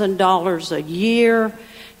 $80,000 a year.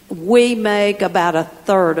 We make about a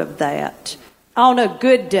third of that on a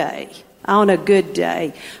good day. On a good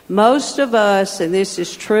day. Most of us, and this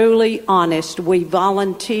is truly honest, we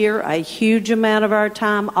volunteer a huge amount of our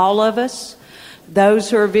time, all of us. Those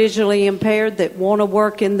who are visually impaired that want to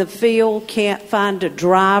work in the field can't find a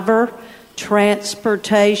driver,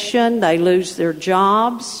 transportation, they lose their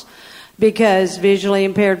jobs because visually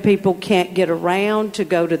impaired people can't get around to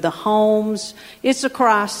go to the homes. It's a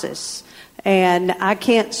crisis. And I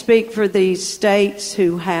can't speak for these states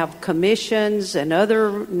who have commissions and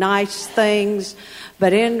other nice things,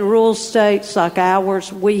 but in rural states like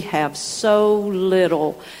ours, we have so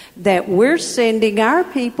little that we're sending our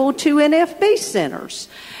people to NFB centers.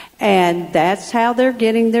 And that's how they're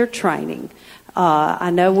getting their training. I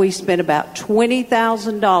know we spend about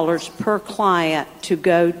 $20,000 per client to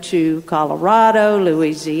go to Colorado,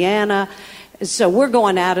 Louisiana. So we're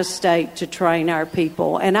going out of state to train our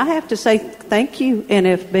people. And I have to say thank you,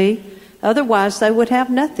 NFB. Otherwise, they would have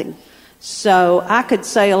nothing. So I could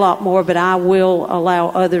say a lot more, but I will allow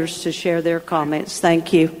others to share their comments.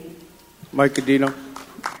 Thank you. Mike Godino.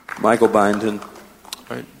 Michael Byington.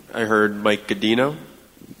 I heard Mike Godino.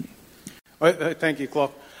 Thank you,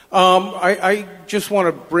 Clark. I just want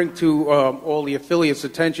to bring to all the affiliates'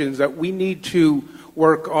 attention that we need to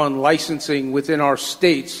work on licensing within our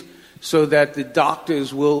states so that the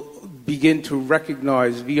doctors will begin to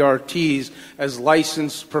recognize VRTs as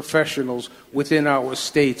licensed professionals within our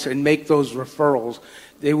states and make those referrals.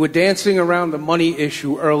 They were dancing around the money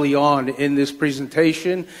issue early on in this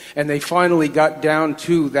presentation, and they finally got down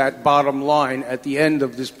to that bottom line at the end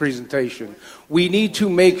of this presentation. We need to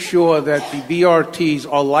make sure that the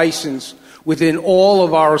VRTs are licensed within all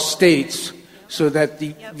of our states so that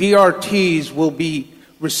the VRTs will be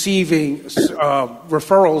receiving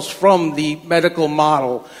referrals from the medical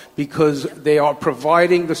model because they are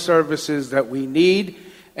providing the services that we need,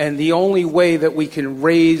 and the only way that we can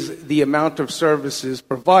raise the amount of services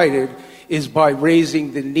provided is by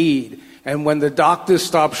raising the need. And when the doctors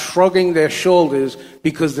stop shrugging their shoulders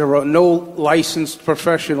because there are no licensed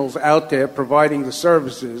professionals out there providing the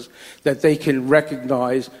services that they can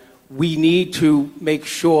recognize, we need to make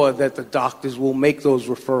sure that the doctors will make those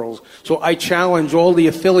referrals. So I challenge all the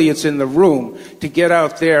affiliates in the room to get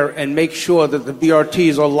out there and make sure that the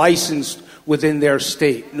BRTs are licensed within their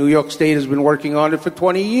state. New York State has been working on it for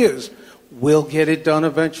 20 years. We'll get it done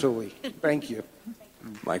eventually. Thank you.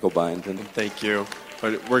 Michael Byington. Thank you.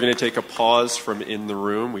 But we're going to take a pause from in the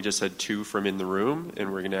room. We just had 2 from in the room,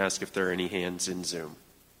 and we're going to ask if there are any hands in Zoom.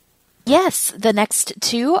 Yes, the next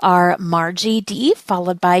 2 are Margie D.,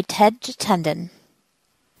 followed by Ted Jatenden.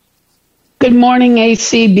 Good morning,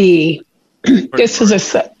 ACB. This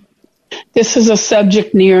is a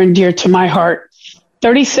subject near and dear to my heart.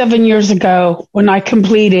 37 years ago, when I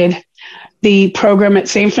completed the program at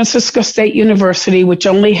San Francisco State University, which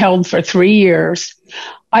only held for 3 years,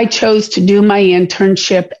 I chose to do my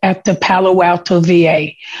internship at the Palo Alto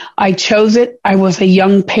VA. I chose it. I was a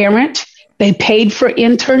young parent. They paid for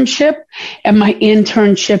internship, and my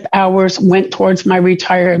internship hours went towards my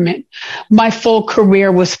retirement. My full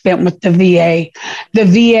career was spent with the VA. The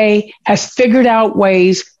VA has figured out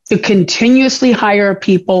ways to continuously hire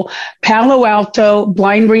people. Palo Alto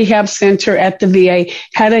Blind Rehab Center at the VA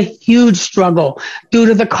had a huge struggle due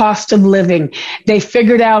to the cost of living. They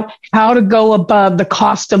figured out how to go above the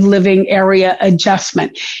cost of living area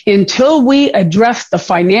adjustment. Until we address the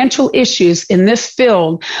financial issues in this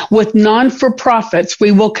field with non-for-profits,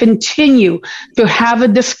 we will continue to have a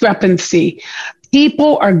discrepancy.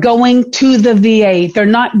 People are going to the VA. They're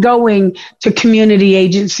not going to community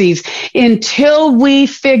agencies. Until we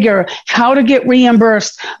figure how to get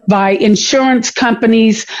reimbursed by insurance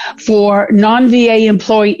companies for non-VA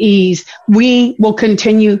employees, we will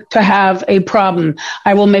continue to have a problem.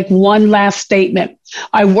 I will make one last statement.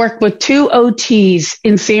 I worked with 2 OTs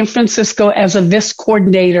in San Francisco as a VIS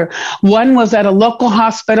coordinator. One was at a local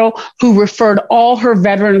hospital who referred all her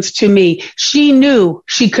veterans to me. She knew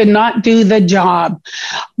she could not do the job.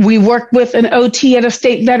 We worked with an OT at a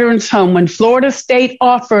state veterans home. When Florida State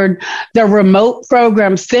offered the remote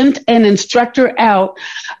program, sent an instructor out,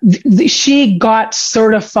 she got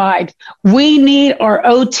certified. We need our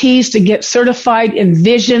OTs to get certified in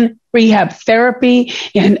vision rehab therapy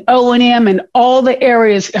and O&M and all the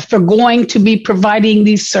areas if they're going to be providing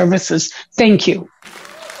these services. Thank you.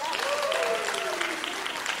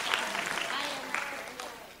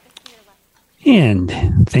 And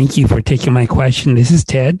thank you for taking my question. This is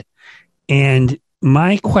Ted. And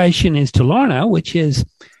my question is to Lorna, which is,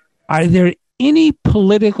 are there any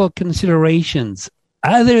political considerations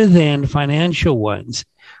other than financial ones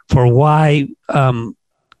for why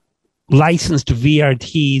licensed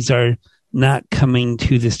VRTs are not coming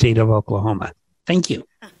to the state of Oklahoma? Thank you.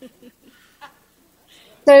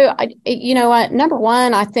 So, number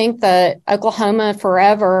one, I think that Oklahoma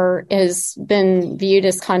forever has been viewed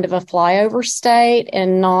as kind of a flyover state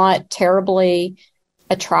and not terribly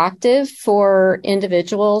attractive for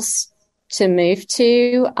individuals to move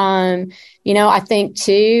to. I think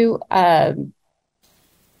too, there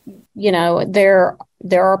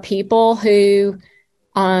are people who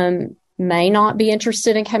may not be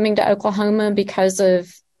interested in coming to Oklahoma because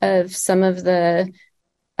of some of the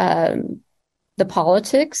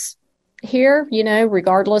politics here,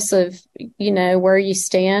 regardless of, where you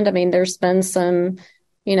stand. I mean, there's been some,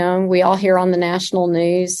 we all hear on the national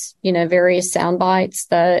news, various sound bites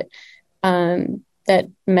that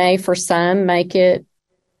may for some make it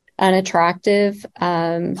unattractive.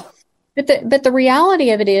 But the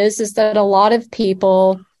reality of it is that a lot of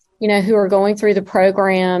people, who are going through the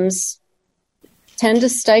programs tend to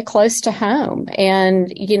stay close to home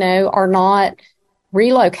and, are not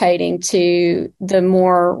relocating to the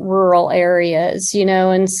more rural areas,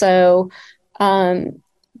 and so, and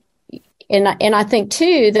I think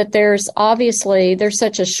too that there's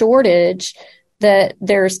such a shortage that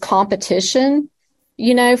there's competition,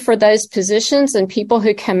 for those positions, and people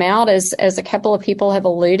who come out, as a couple of people have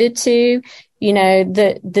alluded to,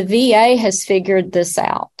 the VA has figured this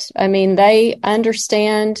out. I mean, they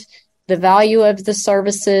understand the value of the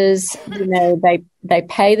services. They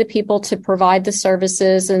pay the people to provide the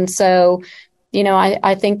services, and so,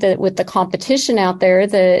 I think that with the competition out there,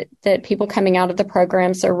 that people coming out of the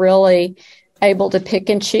programs are really able to pick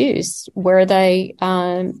and choose where they,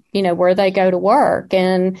 where they go to work,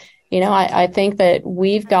 and I think that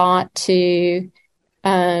we've got to,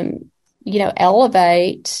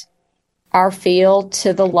 elevate our field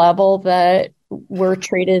to the level that we're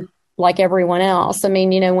treated like everyone else. I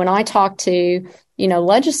mean, when I talk to,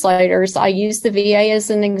 legislators, I use the VA as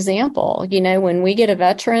an example. When we get a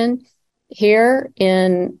veteran here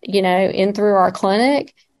in through our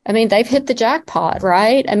clinic, I mean, they've hit the jackpot,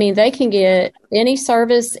 right? I mean, they can get any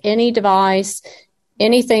service, any device,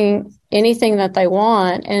 anything that they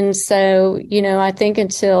want. And so, I think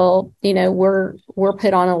until, we're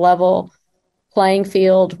put on a level playing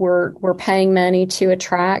field, we're paying money to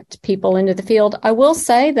attract people into the field. I will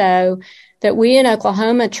say, though, that we in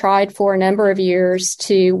Oklahoma tried for a number of years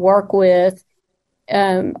to work with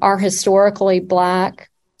our historically Black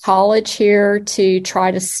college here to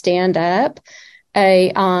try to stand up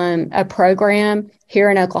a program here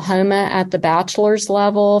in Oklahoma at the bachelor's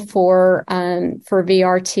level for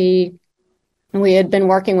VRT. We had been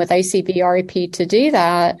working with ACB REP to do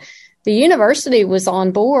that. The university was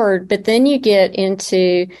on board, but then you get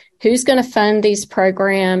into who's going to fund these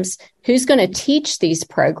programs, who's going to teach these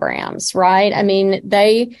programs, right? I mean,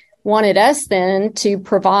 they wanted us then to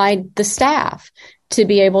provide the staff to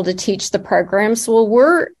be able to teach the programs. Well,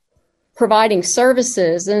 we're providing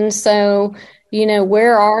services. And so,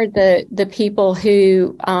 where are the people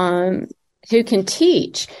who can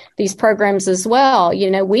teach these programs as well?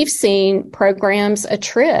 We've seen programs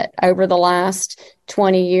attrit over the last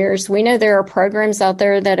 20 years. We know there are programs out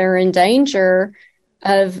there that are in danger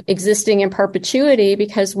of existing in perpetuity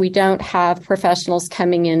because we don't have professionals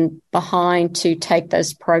coming in behind to take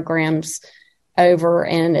those programs over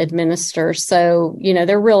and administer. So,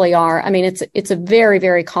 there really are. I mean, it's a very,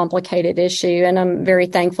 very complicated issue, and I'm very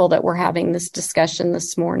thankful that we're having this discussion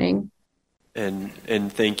this morning. And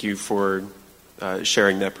thank you for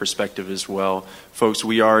sharing that perspective as well. Folks,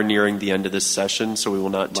 we are nearing the end of this session, so we will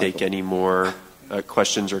not take any more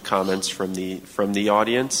questions or comments from the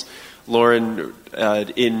audience. Lauren,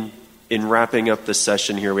 in wrapping up the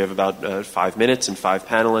session here, we have about 5 minutes and 5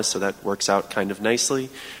 panelists, so that works out kind of nicely.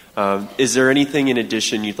 Is there anything in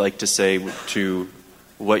addition you'd like to say to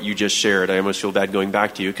what you just shared? I almost feel bad going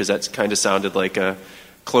back to you because that's kind of sounded like a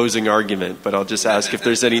closing argument, but I'll just ask if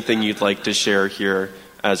there's anything you'd like to share here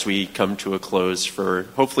as we come to a close for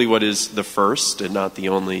hopefully what is the first and not the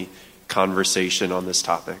only conversation on this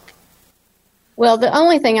topic. Well, the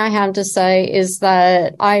only thing I have to say is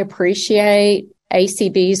that I appreciate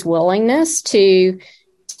ACB's willingness to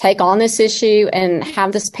take on this issue and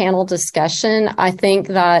have this panel discussion. I think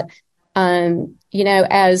that,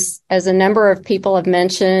 as a number of people have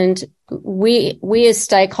mentioned, we as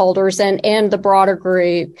stakeholders and the broader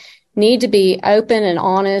group need to be open and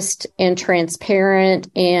honest and transparent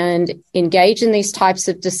and engage in these types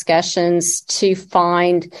of discussions to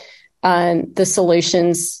find the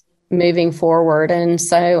solutions moving forward. And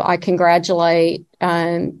so I congratulate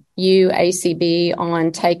you, ACB,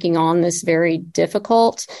 on taking on this very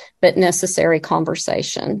difficult but necessary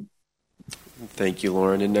conversation. Thank you,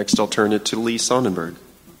 Lauren. And next I'll turn it to Lee Sonnenberg.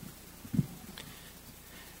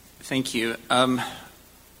 Thank you.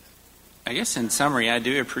 I guess in summary, I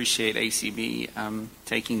do appreciate ACB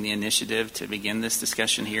taking the initiative to begin this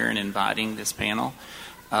discussion here and inviting this panel.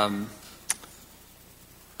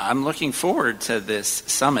 I'm looking forward to this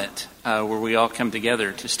summit where we all come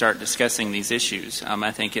together to start discussing these issues.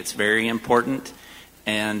 I think it's very important,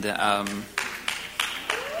 and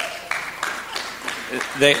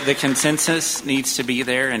the consensus needs to be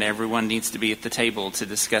there, and everyone needs to be at the table to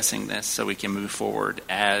discussing this so we can move forward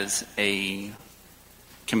as a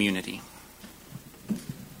community.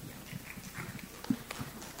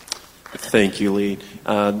 Thank you, Lee.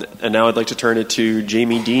 And now I'd like to turn it to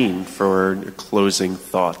Jamie Dean for closing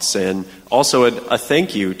thoughts. And also a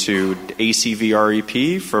thank you to ACB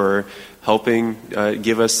REP for helping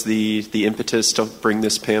give us the impetus to bring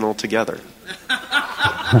this panel together.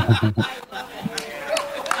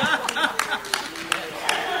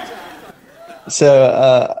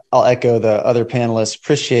 So I'll echo the other panelists.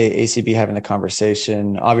 Appreciate ACB having the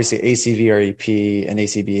conversation. Obviously, ACB REP and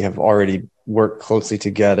ACB have already worked closely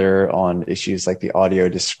together on issues like the audio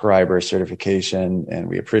describer certification, and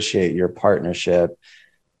we appreciate your partnership.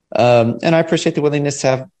 And I appreciate the willingness to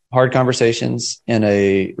have hard conversations in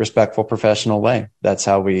a respectful, professional way. That's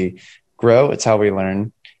how we grow. It's how we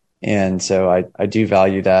learn. And so I do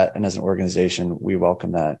value that. And as an organization, we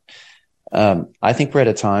welcome that. I think we're at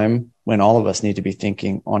a time when all of us need to be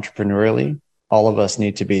thinking entrepreneurially. All of us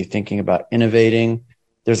need to be thinking about innovating.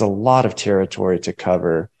 There's a lot of territory to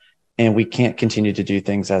cover, and we can't continue to do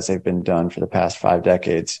things as they've been done for the past 5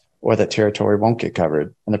 decades, or that territory won't get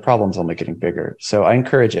covered, and the problem's only getting bigger. So I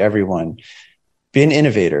encourage everyone, be an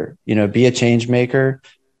innovator, be a change maker,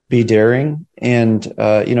 be daring, and,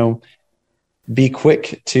 be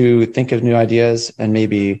quick to think of new ideas, and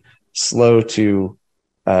maybe slow to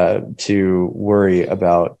worry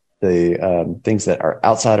about the things that are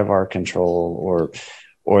outside of our control,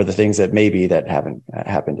 or the things that maybe that haven't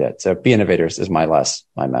happened yet. So be innovators is my last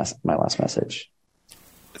message.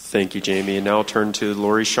 Thank you, Jamie. And now I'll turn to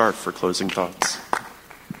Lori Sharp for closing thoughts.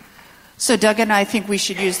 So Doug and I think we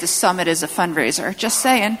should use the summit as a fundraiser. Just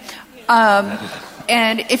saying.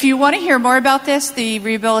 And if you want to hear more about this, the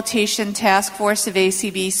Rehabilitation Task Force of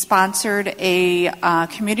ACB sponsored a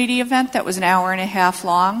community event that was an hour and a half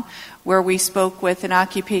long, where we spoke with an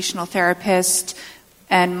occupational therapist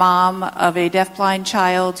and mom of a deafblind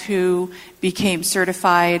child who became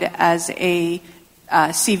certified as a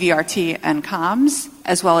CVRT and comms,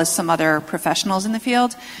 as well as some other professionals in the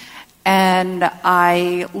field. And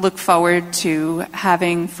I look forward to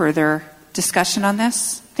having further discussion on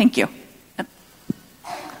this. Thank you.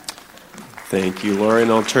 Thank you, Lori.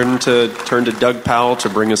 And I'll turn to Doug Powell to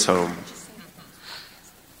bring us home.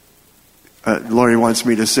 Lori wants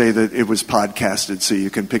me to say that it was podcasted, so you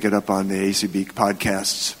can pick it up on the ACB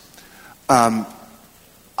podcasts.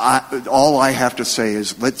 All I have to say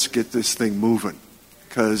is let's get this thing moving,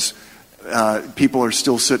 because people are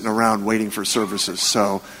still sitting around waiting for services.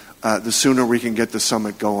 So the sooner we can get the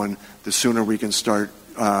summit going, the sooner we can start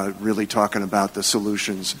really talking about the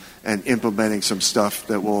solutions and implementing some stuff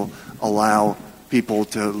that will allow people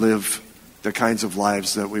to live the kinds of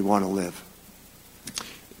lives that we want to live.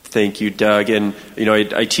 Thank you, Doug. And,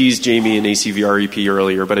 I teased Jamie and ACVREP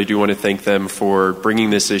earlier, but I do want to thank them for bringing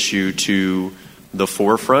this issue to the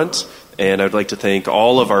forefront. And I'd like to thank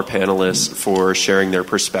all of our panelists for sharing their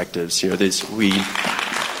perspectives. We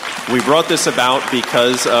brought this about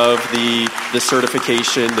because of the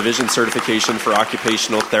certification, the vision certification for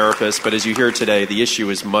occupational therapists. But as you hear today, the issue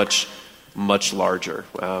is much, much larger.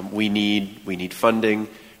 We need funding,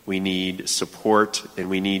 we need support, and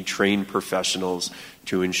we need trained professionals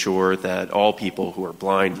to ensure that all people who are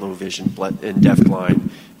blind, low vision, and deafblind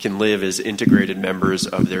can live as integrated members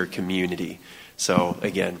of their community. So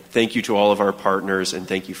again, thank you to all of our partners, and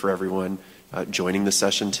thank you for everyone joining the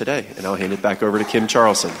session today. And I'll hand it back over to Kim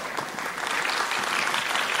Charlson.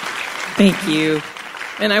 Thank you.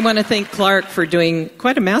 And I want to thank Clark for doing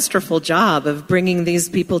quite a masterful job of bringing these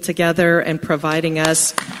people together and providing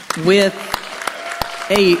us with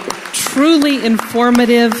a truly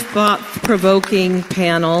informative, thought-provoking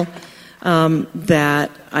panel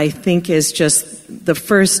that I think is just the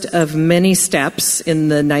first of many steps in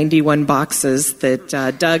the 91 boxes that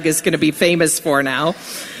Doug is going to be famous for now,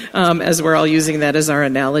 as we're all using that as our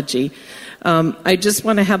analogy. I just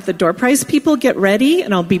want to have the door prize people get ready,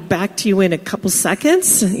 and I'll be back to you in a couple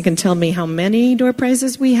seconds. You can tell me how many door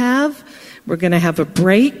prizes we have. We're going to have a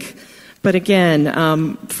break. But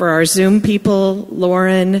again, for our Zoom people,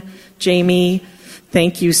 Lauren, Jamie,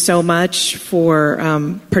 thank you so much for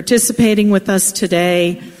participating with us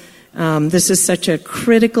today. This is such a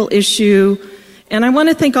critical issue. And I want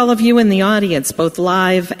to thank all of you in the audience, both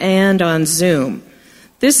live and on Zoom.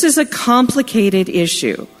 This is a complicated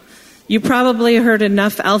issue. You probably heard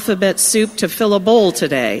enough alphabet soup to fill a bowl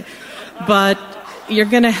today, but you're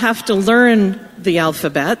going to have to learn the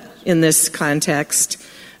alphabet in this context,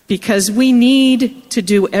 because we need to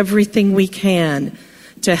do everything we can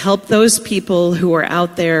to help those people who are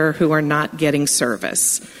out there who are not getting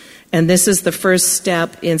service. And this is the first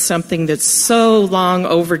step in something that's so long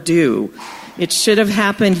overdue. It should have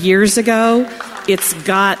happened years ago. It's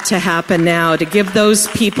got to happen now to give those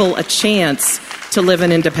people a chance to live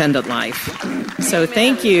an independent life. So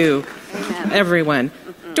thank you, everyone.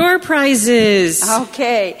 Door prizes.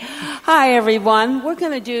 Okay. Hi, everyone. We're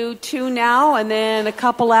going to do 2 now, and then a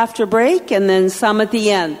couple after break, and then some at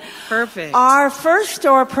the end. Perfect. Our first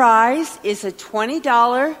door prize is a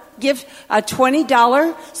 $20 gift,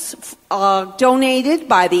 $20 donated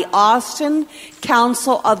by the Austin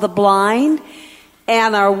Council of the Blind,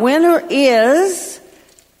 and our winner is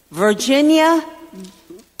Virginia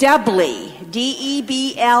Debley,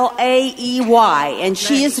 Deblay, and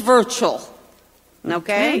she is virtual.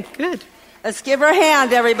 Okay, good. Let's give her a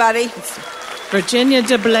hand, everybody. Virginia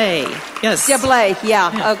Deblay. Yes. Deblay,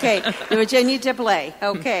 yeah, okay. Virginia Deblay,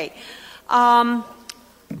 okay.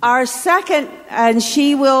 Our second, and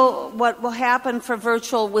what will happen for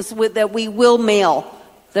virtual was that we will mail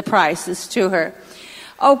the prizes to her.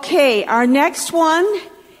 Okay, our next one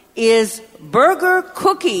is Burger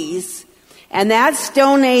Cookies, and that's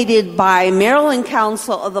donated by Maryland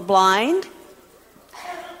Council of the Blind.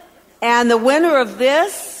 And the winner of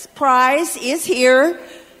this prize is here,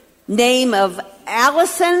 name of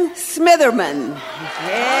Allison Smitherman.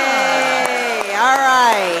 Yay! All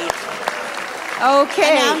right.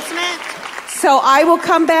 Okay. Announcement. So I will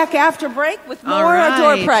come back after break with more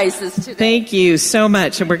door prizes today. Thank you so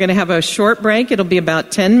much. And we're going to have a short break. It'll be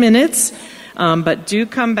about 10 minutes. But do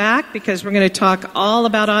come back, because we're going to talk all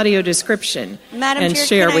about audio description Madam and Chair,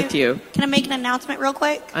 share with you. Can I make an announcement real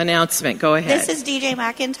quick? Announcement. Go ahead. This is DJ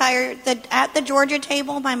McIntyre. At the Georgia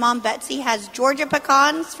table, my mom Betsy has Georgia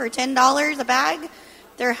pecans for $10 a bag.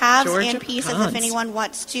 They're halves Georgia and pieces pecans. if anyone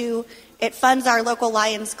wants to. It funds our local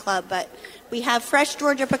Lions Club, but We have fresh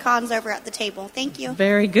Georgia pecans over at the table. Thank you.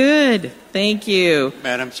 Very good. Thank you.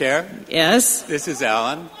 Madam Chair? Yes? This is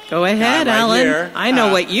Alan. Go ahead, right Alan. here. I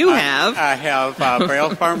know what you have. I have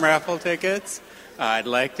Braille Farm raffle tickets. I'd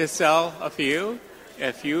like to sell a few.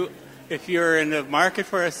 If you're in the market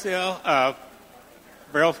for a sale,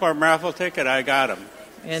 Braille Farm raffle ticket, I got them.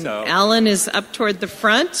 And Alan is up toward the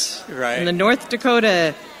front, right, in the North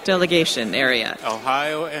Dakota delegation area.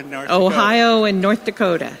 Ohio and North Dakota. Ohio and North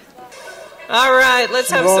Dakota. All right,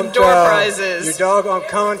 let's have some door prizes. Your dog, I'm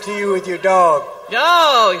coming to you with your dog.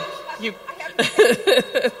 Oh, you.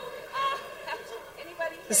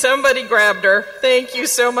 Somebody grabbed her. Thank you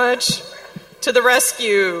so much. To the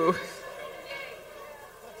rescue.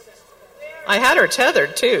 I had her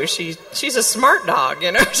tethered too. She's a smart dog,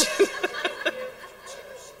 you know.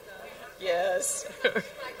 Yes.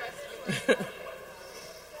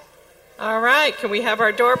 All right, can we have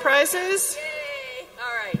our door prizes?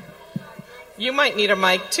 All right. You might need a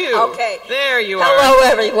mic too. Okay. There you are. Hello,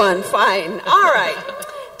 everyone. Fine. All right.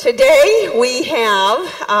 Today we have,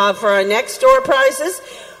 for our next door prizes,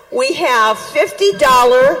 we have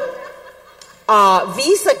 $50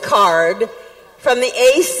 Visa card from the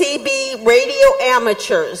ACB Radio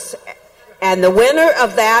Amateurs. And the winner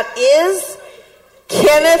of that is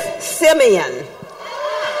Kenneth Simeon.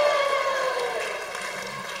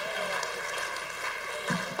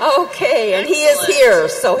 Okay, and he is here,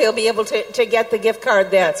 so he'll be able to get the gift card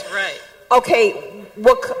there. That's right. Okay,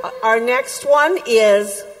 our next one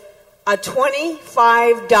is a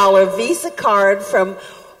 $25 Visa card from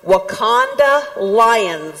Wakanda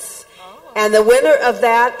Lions. And the winner of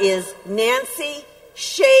that is Nancy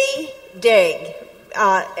Shea Degg.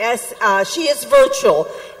 She is virtual.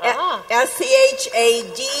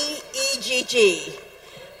 SCHADEGG.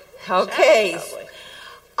 Okay.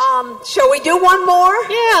 Shall we do one more?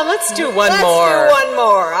 Yeah, let's do one more. Let's do one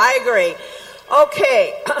more. I agree.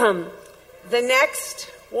 Okay. The next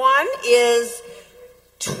one is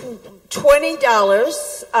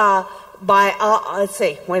 $20 by, let's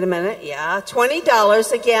see, wait a minute. Yeah,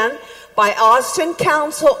 $20 again by Austin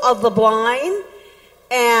Council of the Blind.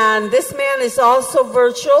 And this man is also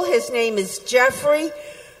virtual. His name is Jeffrey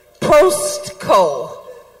Prostko.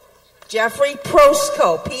 Jeffrey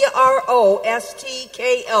Prostko, Prostko,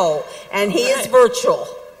 and he is virtual.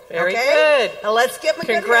 Very good. Now let's give him a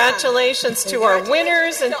Congratulations to our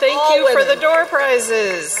winners, and thank you for the door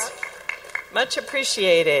prizes. Much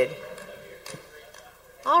appreciated.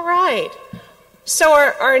 All right. So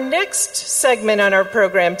our next segment on our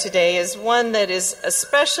program today is one that is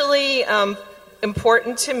especially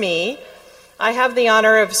important to me. I have the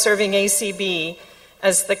honor of serving ACB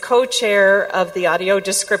as the co-chair of the Audio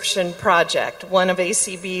Description Project, one of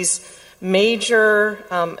ACB's major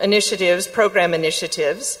program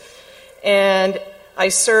initiatives. And I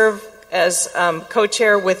serve as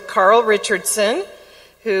co-chair with Carl Richardson,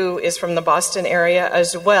 who is from the Boston area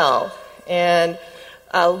as well. And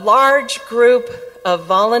a large group of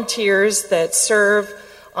volunteers that serve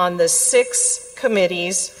on the 6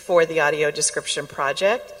 committees for the Audio Description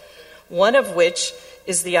Project, one of which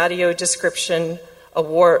is the Audio Description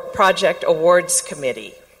Project Awards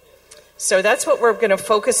Committee. So that's what we're going to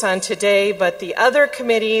focus on today, but the other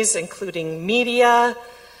committees, including media,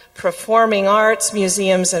 performing arts,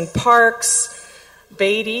 museums and parks,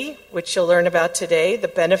 Beatty, which you'll learn about today, the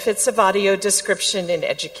benefits of audio description in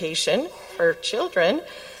education for children,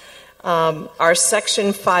 our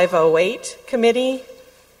Section 508 committee,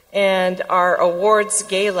 and our awards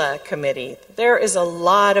gala committee. There is a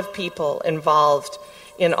lot of people involved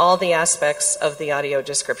in all the aspects of the Audio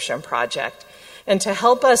Description Project. And to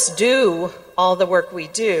help us do all the work we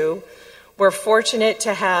do, we're fortunate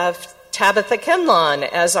to have Tabitha Kenlon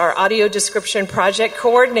as our Audio Description Project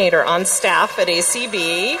Coordinator on staff at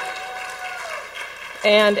ACB.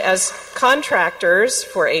 And as contractors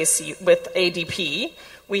with ADP,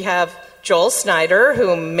 we have Joel Snyder,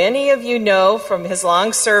 whom many of you know from his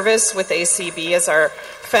long service with ACB as our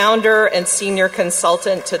founder and senior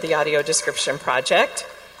consultant to the Audio Description Project.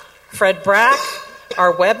 Fred Brack,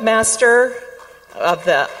 our webmaster of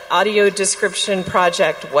the Audio Description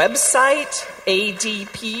Project website,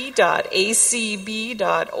 adp.acb.org.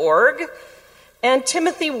 And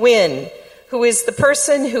Timothy Wynn, who is the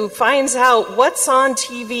person who finds out what's on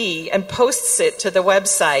TV and posts it to the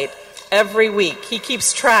website every week. He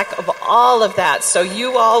keeps track of all of that, so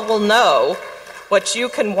you all will know what you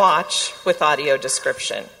can watch with audio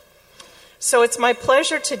description. So it's my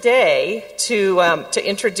pleasure today to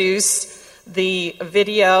introduce the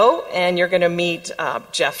video, and you're going to meet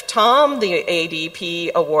Jeff Tom, the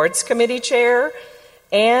ADP Awards Committee Chair,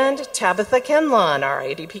 and Tabitha Kenlon, our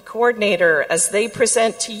ADP Coordinator, as they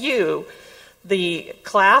present to you the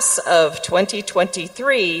Class of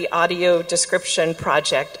 2023 Audio Description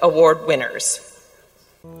Project Award winners.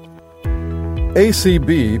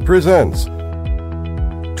 ACB presents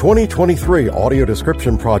 2023 Audio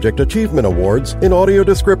Description Project Achievement Awards in Audio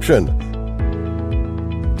Description.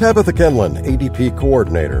 Tabitha Kenlin, ADP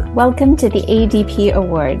Coordinator. Welcome to the ADP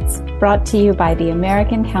Awards, brought to you by the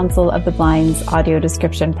American Council of the Blind's Audio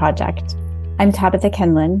Description Project. I'm Tabitha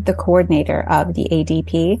Kenlin, the coordinator of the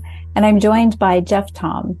ADP, and I'm joined by Jeff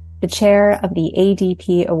Tom, the chair of the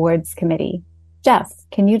ADP Awards Committee. Jeff,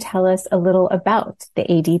 can you tell us a little about the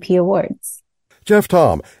ADP Awards? Jeff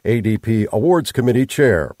Tom, ADP Awards Committee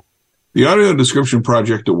Chair. The Audio Description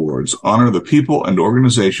Project Awards honor the people and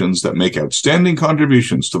organizations that make outstanding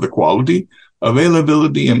contributions to the quality,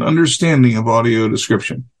 availability, and understanding of audio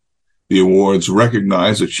description. The awards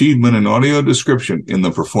recognize achievement in audio description in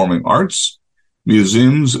the performing arts,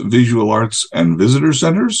 museums, visual arts, and visitor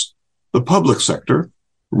centers, the public sector,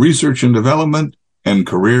 research and development, and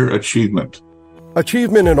career achievement.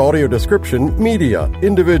 Achievement in audio description, media,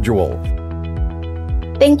 individual.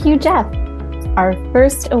 Thank you, Jeff. Our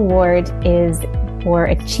first award is for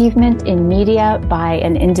achievement in media by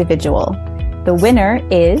an individual. The winner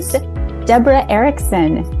is Deborah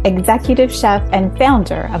Erickson, executive chef and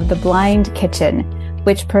founder of The Blind Kitchen,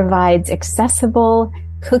 which provides accessible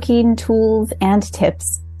cooking tools and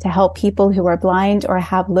tips to help people who are blind or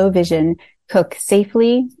have low vision cook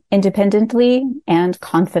safely, independently, and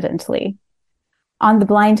confidently. On The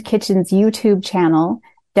Blind Kitchen's YouTube channel,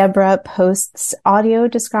 Deborah posts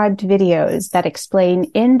audio-described videos that explain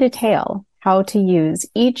in detail how to use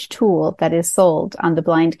each tool that is sold on the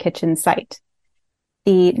Blind Kitchen site.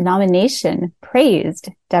 The nomination praised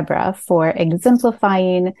Deborah for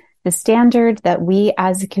exemplifying the standard that we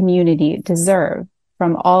as a community deserve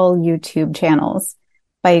from all YouTube channels.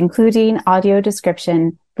 By including audio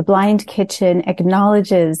description, the Blind Kitchen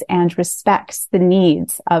acknowledges and respects the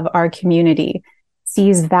needs of our community,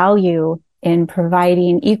 sees value in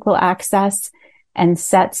providing equal access, and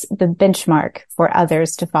sets the benchmark for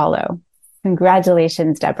others to follow.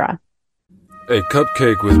 Congratulations, Deborah. A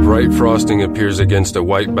cupcake with bright frosting appears against a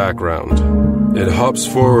white background. It hops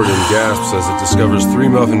forward and gasps as it discovers 3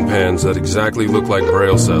 muffin pans that exactly look like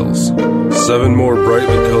Braille cells. 7 more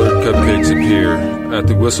brightly colored cupcakes appear. At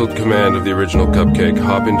the whistled command of the original cupcake,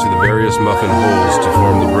 hop into the various muffin holes to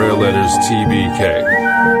form the Braille letters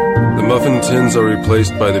TBK. The muffin tins are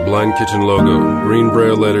replaced by the Blind Kitchen logo, green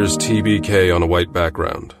Braille letters TBK on a white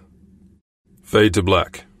background. Fade to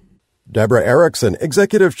black. Deborah Erickson,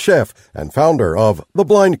 executive chef and founder of The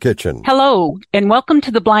Blind Kitchen. Hello, and welcome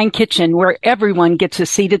to The Blind Kitchen, where everyone gets a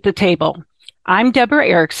seat at the table. I'm Deborah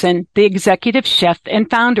Erickson, the executive chef and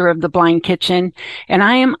founder of The Blind Kitchen, and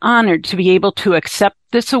I am honored to be able to accept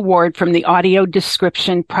this award from the Audio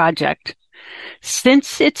Description Project.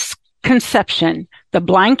 Since its conception, The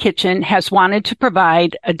Blind Kitchen has wanted to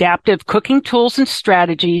provide adaptive cooking tools and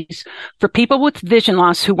strategies for people with vision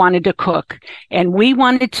loss who wanted to cook. And we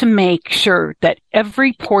wanted to make sure that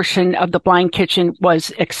every portion of The Blind Kitchen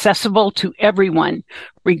was accessible to everyone,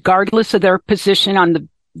 regardless of their position on the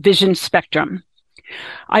vision spectrum.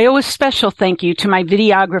 I owe a special thank you to my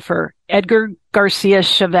videographer, Edgar Garcia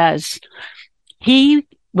Chavez. He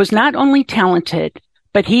was not only talented,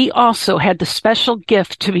 but he also had the special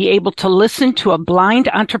gift to be able to listen to a blind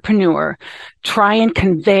entrepreneur try and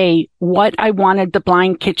convey what I wanted the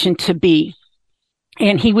Blind Kitchen to be.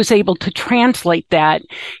 And he was able to translate that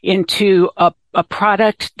into a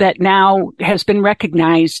product that now has been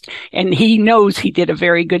recognized, and he knows he did a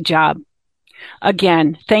very good job.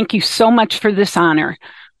 Again, thank you so much for this honor.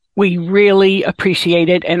 We really appreciate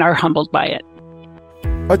it and are humbled by it.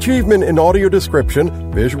 Achievement in audio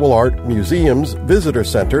description, visual art, museums, visitor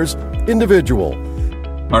centers, individual.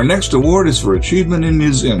 Our next award is for achievement in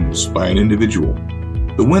museums by an individual.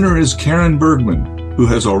 The winner is Karen Bergman, who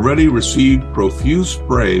has already received profuse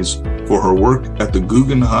praise for her work at the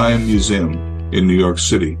Guggenheim Museum in New York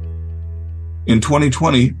City. In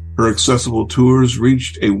 2020, her accessible tours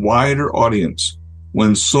reached a wider audience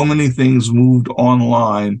when so many things moved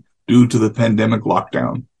online due to the pandemic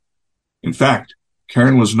lockdown. In fact,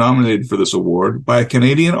 Karen was nominated for this award by a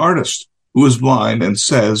Canadian artist who is blind and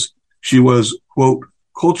says she was, quote,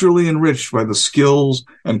 culturally enriched by the skills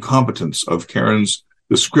and competence of Karen's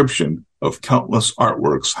description of countless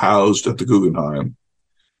artworks housed at the Guggenheim.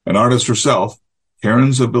 An artist herself,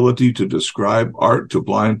 Karen's ability to describe art to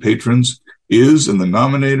blind patrons is, in the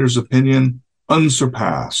nominator's opinion,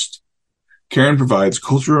 unsurpassed. Karen provides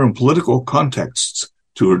cultural and political contexts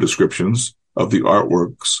to her descriptions of the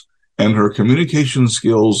artworks, and her communication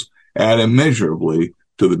skills add immeasurably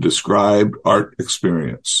to the described art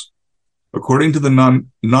experience. According to the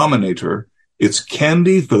nominator, it's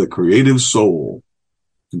candy for the creative soul.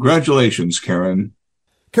 Congratulations, Karen.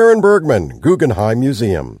 Karen Bergman, Guggenheim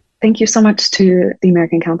Museum. Thank you so much to the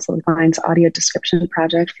American Council of Blind's Audio Description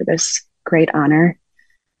Project for this great honor.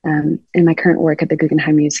 In my current work at the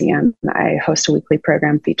Guggenheim Museum, I host a weekly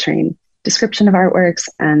program featuring description of artworks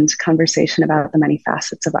and conversation about the many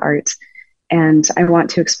facets of art. And I want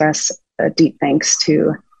to express a deep thanks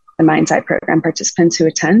to the Mind's Eye program participants who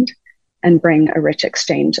attend and bring a rich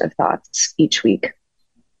exchange of thoughts each week.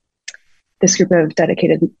 This group of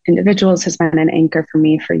dedicated individuals has been an anchor for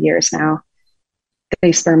me for years now.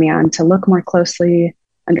 They spur me on to look more closely,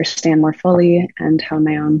 understand more fully, and hone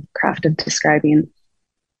my own craft of describing.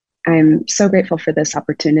 I'm so grateful for this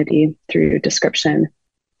opportunity through description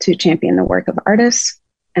to champion the work of artists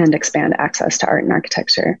and expand access to art and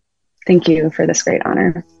architecture. Thank you for this great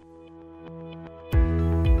honor.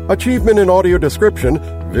 Achievement in audio description,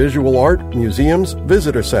 visual art, museums,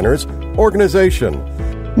 visitor centers, organization.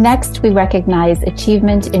 Next, we recognize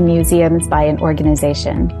achievement in museums by an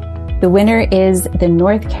organization. The winner is the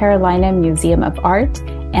North Carolina Museum of Art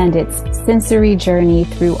and its Sensory Journey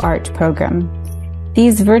Through Art program.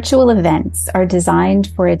 These virtual events are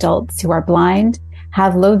designed for adults who are blind,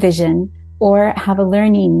 have low vision, or have a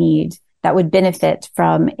learning need that would benefit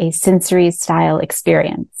from a sensory style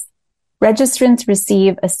experience. Registrants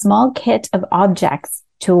receive a small kit of objects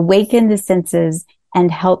to awaken the senses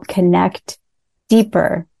and help connect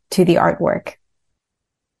deeper to the artwork.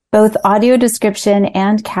 Both audio description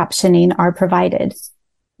and captioning are provided.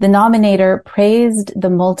 The nominator praised the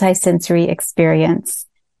multisensory experience,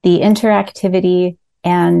 the interactivity,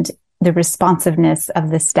 and the responsiveness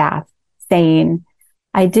of the staff, saying,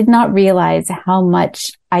 "I did not realize how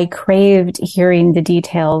much I craved hearing the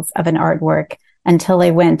details of an artwork until I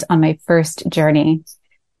went on my first journey."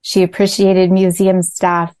 She appreciated museum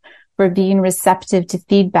staff for being receptive to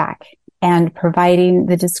feedback and providing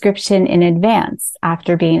the description in advance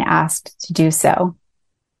after being asked to do so.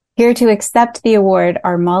 Here to accept the award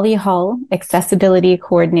are Molly Hull, Accessibility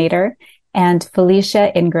Coordinator, and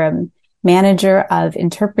Felicia Ingram, Manager of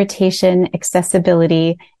Interpretation,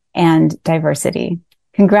 Accessibility, and Diversity.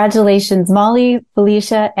 Congratulations, Molly,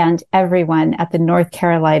 Felicia, and everyone at the North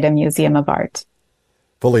Carolina Museum of Art.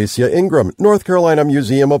 Felicia Ingram, North Carolina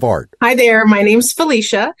Museum of Art. Hi there. My name's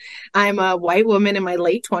Felicia. I'm a white woman in my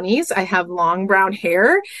late 20s. I have long brown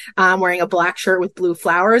hair. I'm wearing a black shirt with blue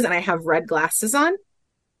flowers, and I have red glasses on.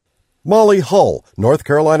 Molly Hull, North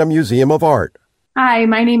Carolina Museum of Art. Hi,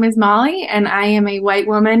 my name is Molly, and I am a white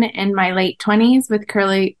woman in my late 20s with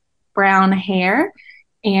curly brown hair,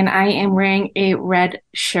 and I am wearing a red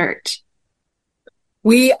shirt.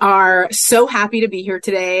 We are so happy to be here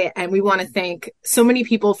today, and we want to thank so many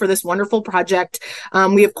people for this wonderful project.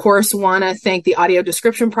 We, of course, want to thank the Audio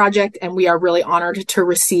Description Project, and we are really honored to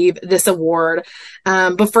receive this award.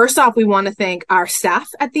 But first off, we want to thank our staff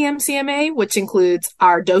at the MCMA, which includes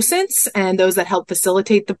our docents and those that help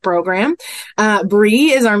facilitate the program.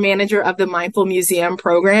 Bree is our manager of the Mindful Museum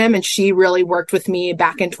program, and she really worked with me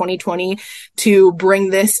back in 2020 to bring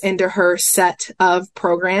this into her set of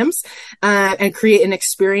programs and create an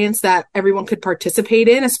experience that everyone could participate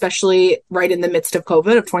in, especially right in the midst of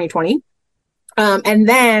COVID of 2020. And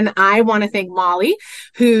then I want to thank Molly,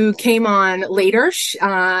 who came on later,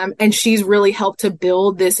 and she's really helped to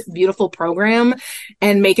build this beautiful program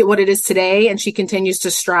and make it what it is today, and she continues to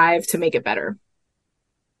strive to make it better.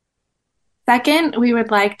 Second, we would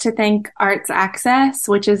like to thank Arts Access,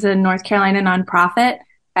 which is a North Carolina nonprofit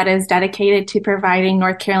that is dedicated to providing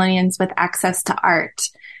North Carolinians with access to art.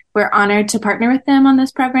 We're honored to partner with them on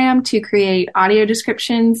this program to create audio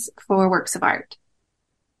descriptions for works of art.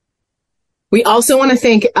 We also want to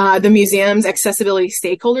thank the museum's Accessibility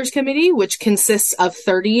Stakeholders Committee, which consists of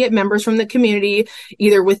 30 members from the community,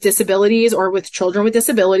 either with disabilities or with children with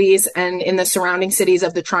disabilities, and in the surrounding cities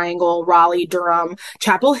of the Triangle, Raleigh, Durham,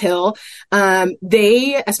 Chapel Hill.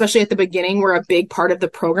 They, especially at the beginning, were a big part of the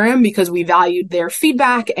program because we valued their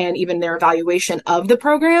feedback and even their evaluation of the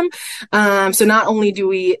program. So not only do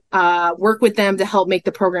we work with them to help make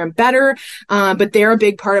the program better, but they're a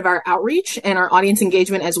big part of our outreach and our audience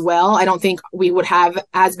engagement as well. I don't think we would have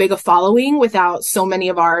as big a following without so many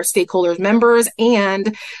of our stakeholders members.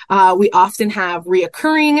 And we often have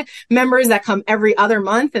reoccurring members that come every other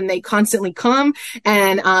month, and they constantly come,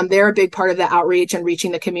 and they're a big part of the outreach and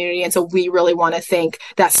reaching the community. And so we really want to thank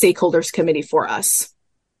that stakeholders committee for us.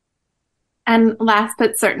 And last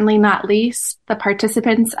but certainly not least, the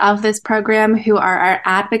participants of this program who are our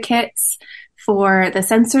advocates for the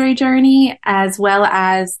sensory journey as well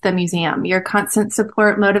as the museum. Your constant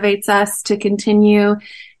support motivates us to continue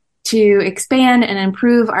to expand and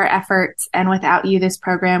improve our efforts, and without you, this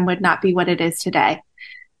program would not be what it is today.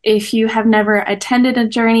 If you have never attended a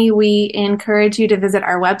journey, we encourage you to visit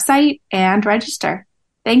our website and register.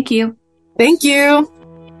 Thank you. Thank you.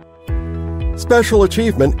 Special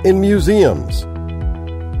achievement in museums.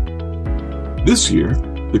 This year,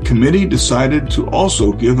 the committee decided to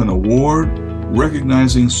also give an award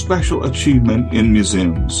recognizing special achievement in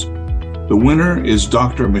museums. The winner is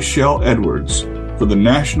Dr. Michelle Edwards for the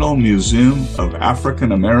National Museum of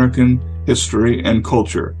African American History and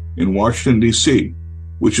Culture in Washington, D.C.,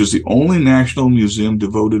 which is the only national museum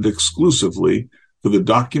devoted exclusively to the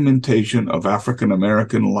documentation of African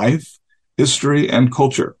American life, history, and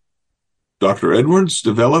culture. Dr. Edwards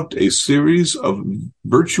developed a series of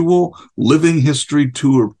virtual living history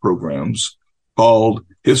tour programs called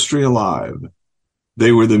History Alive.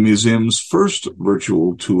 They were the museum's first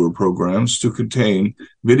virtual tour programs to contain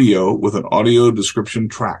video with an audio description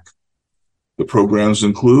track. The programs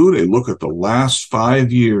include a look at the last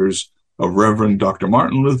 5 years of Reverend Dr.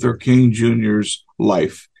 Martin Luther King Jr.'s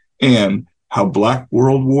life and how Black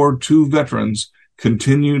World War II veterans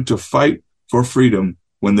continued to fight for freedom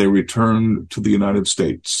when they returned to the United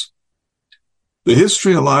States. The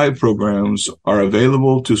History Alive programs are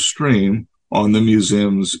available to stream on the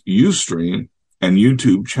museum's Ustream and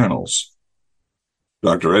YouTube channels.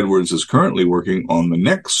 Dr. Edwards is currently working on the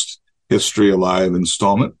next History Alive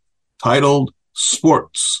installment titled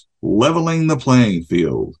Sports, Leveling the Playing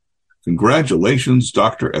Field. Congratulations,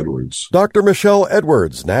 Dr. Edwards. Dr. Michelle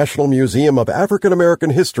Edwards, National Museum of African American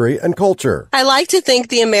History and Culture. I'd like to thank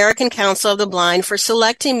the American Council of the Blind for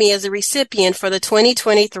selecting me as a recipient for the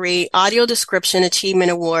 2023 Audio Description Achievement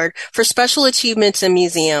Award for Special Achievements in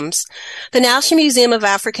Museums. The National Museum of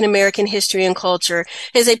African American History and Culture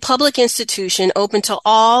is a public institution open to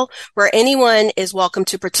all, where anyone is welcome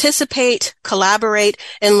to participate, collaborate,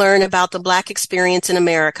 and learn about the Black experience in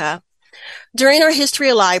America. During our History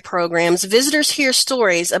Alive programs, visitors hear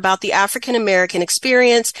stories about the African American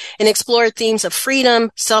experience and explore themes of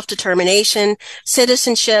freedom, self-determination,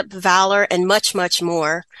 citizenship, valor, and much, much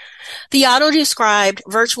more. The auto-described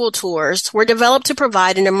virtual tours were developed to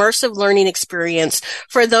provide an immersive learning experience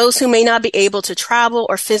for those who may not be able to travel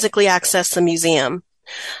or physically access the museum.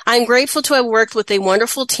 I'm grateful to have worked with a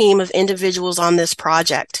wonderful team of individuals on this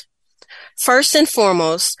project. First and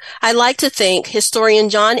foremost, I'd like to thank historian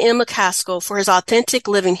John M. McCaskill for his authentic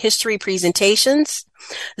living history presentations,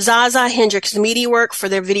 Zaza Hendricks Media Work for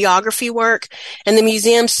their videography work, and the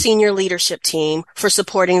museum's senior leadership team for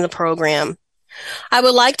supporting the program. I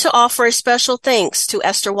would like to offer a special thanks to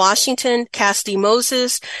Esther Washington, Cassidy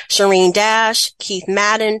Moses, Shireen Dash, Keith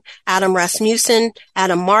Madden, Adam Rasmussen,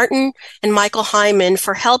 Adam Martin, and Michael Hyman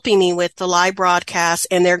for helping me with the live broadcast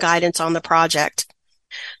and their guidance on the project.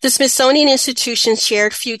 The Smithsonian Institution's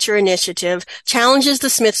Shared Future Initiative challenges the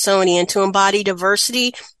Smithsonian to embody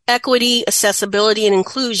diversity, equity, accessibility, and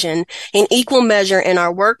inclusion in equal measure in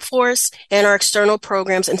our workforce and our external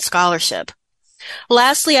programs and scholarship.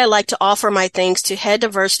 Lastly, I'd like to offer my thanks to Head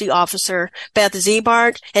Diversity Officer Beth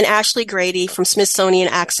Ziebart and Ashley Grady from Smithsonian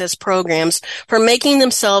Access Programs for making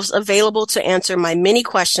themselves available to answer my many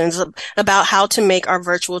questions about how to make our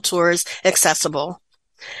virtual tours accessible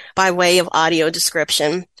by way of audio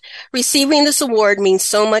description. Receiving this award means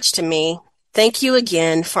so much to me. Thank you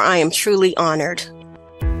again, for I am truly honored.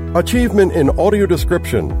 Achievement in audio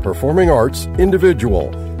description, performing arts,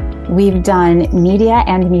 individual. We've done media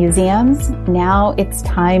and museums. Now it's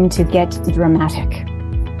time to get dramatic.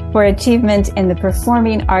 For achievement in the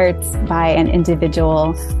performing arts by an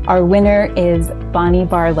individual, our winner is Bonnie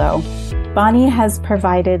Barlow. Bonnie has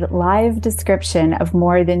provided live description of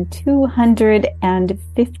more than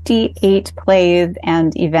 258 plays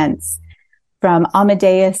and events, from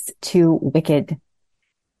Amadeus to Wicked.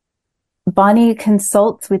 Bonnie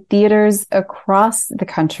consults with theaters across the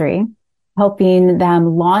country, helping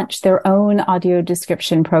them launch their own audio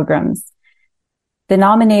description programs. The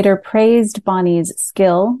nominator praised Bonnie's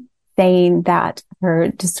skill, saying that her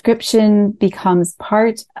description becomes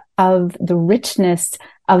part of the richness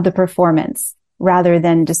of the performance rather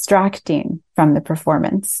than distracting from the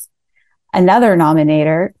performance. Another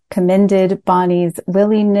nominator commended Bonnie's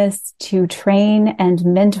willingness to train and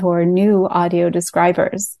mentor new audio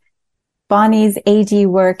describers. Bonnie's AD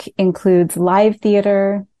work includes live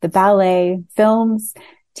theater, the ballet, films,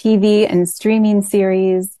 TV and streaming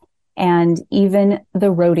series, and even the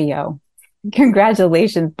rodeo.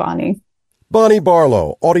 Congratulations, Bonnie. Bonnie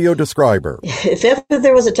Barlow, audio describer. If ever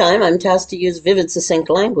there was a time I'm tasked to use vivid, succinct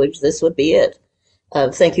language, this would be it.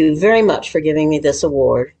 Thank you very much for giving me this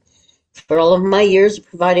award. For all of my years of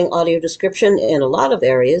providing audio description in a lot of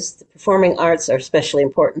areas, the performing arts are especially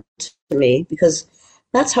important to me because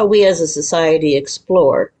that's how we as a society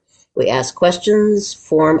explore. We ask questions,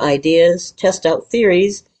 form ideas, test out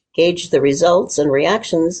theories, gauge the results and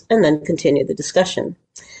reactions, and then continue the discussion.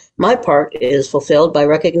 My part is fulfilled by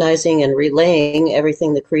recognizing and relaying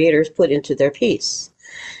everything the creators put into their piece.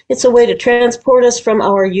 It's a way to transport us from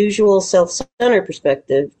our usual self-centered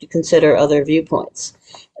perspective to consider other viewpoints,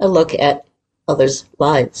 a look at others'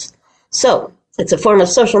 lives. So, it's a form of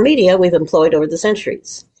social media we've employed over the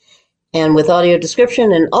centuries. And with audio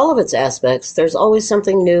description in all of its aspects, there's always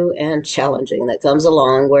something new and challenging that comes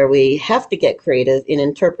along where we have to get creative in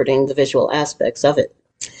interpreting the visual aspects of it.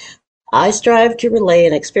 I strive to relay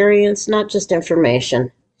an experience, not just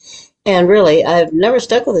information. And really, I've never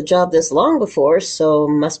stuck with a job this long before, so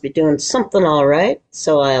must be doing something all right.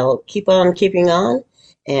 So I'll keep on keeping on,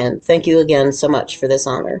 and thank you again so much for this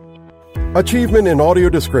honor. Achievement in Audio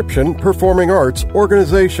Description Performing Arts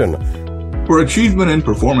Organization. For achievement in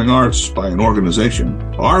performing arts by an organization,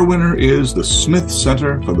 our winner is the Smith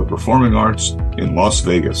Center for the Performing Arts in Las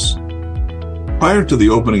Vegas. Prior to the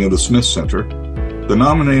opening of the Smith Center, the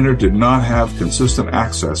nominator did not have consistent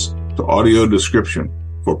access to audio description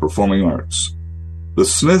for performing arts. The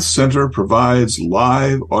Smith Center provides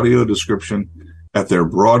live audio description at their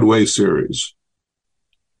Broadway series.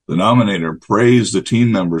 The nominator praised the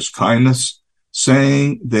team members' kindness,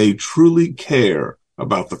 saying they truly care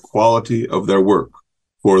about the quality of their work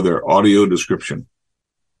for their audio description.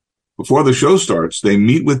 Before the show starts, they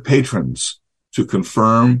meet with patrons to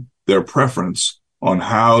confirm their preference on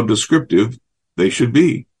how descriptive they should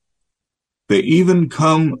be. They even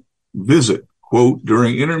come visit, quote,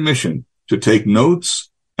 during intermission to take notes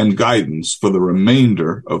and guidance for the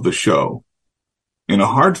remainder of the show. In a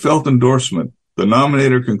heartfelt endorsement, the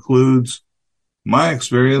nominator concludes, "My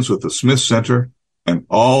experience with the Smith Center and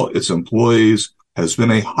all its employees has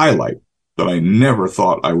been a highlight that I never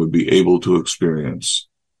thought I would be able to experience."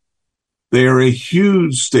 They are a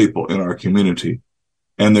huge staple in our community,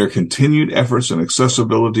 and their continued efforts and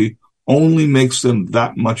accessibility only makes them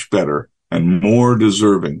that much better and more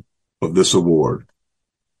deserving of this award.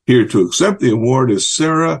 Here to accept the award is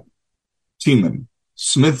Sarah Tiemann,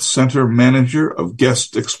 Smith Center Manager of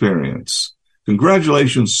Guest Experience.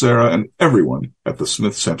 Congratulations, Sarah, and everyone at the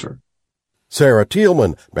Smith Center. Sarah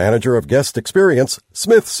Thielman, Manager of Guest Experience,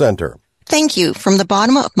 Smith Center. Thank you from the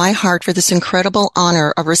bottom of my heart for this incredible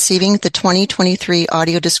honor of receiving the 2023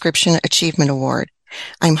 Audio Description Achievement Award.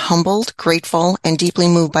 I'm humbled, grateful, and deeply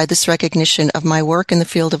moved by this recognition of my work in the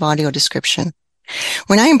field of audio description.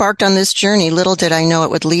 When I embarked on this journey, little did I know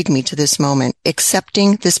it would lead me to this moment,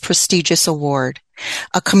 accepting this prestigious award.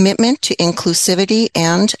 A commitment to inclusivity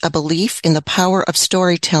and a belief in the power of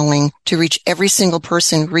storytelling to reach every single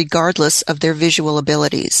person regardless of their visual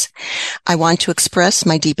abilities. I want to express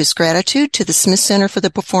my deepest gratitude to the Smith Center for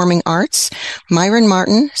the Performing Arts, Myron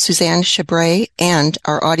Martin, Suzanne Chabray, and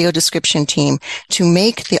our audio description team to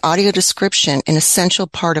make the audio description an essential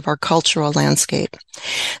part of our cultural landscape.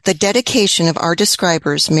 The dedication of our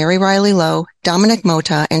describers, Mary Riley Lowe, Dominic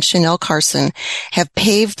Mota, and Chanel Carson, have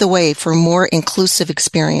paved the way for a more inclusive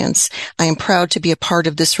experience. I am proud to be a part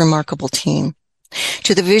of this remarkable team.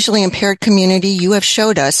 To the visually impaired community, you have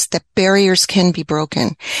showed us that barriers can be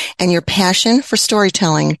broken, and your passion for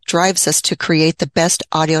storytelling drives us to create the best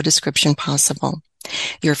audio description possible.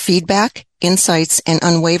 Your feedback, insights, and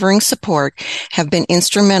unwavering support have been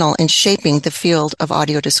instrumental in shaping the field of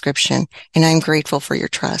audio description, and I'm grateful for your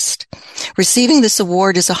trust. Receiving this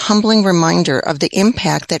award is a humbling reminder of the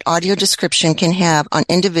impact that audio description can have on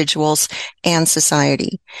individuals and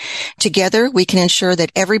society. Together, we can ensure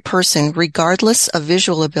that every person, regardless of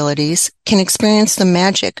visual abilities, can experience the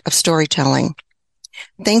magic of storytelling.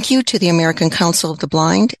 Thank you to the American Council of the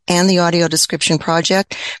Blind and the Audio Description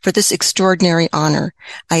Project for this extraordinary honor.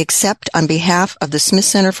 I accept on behalf of the Smith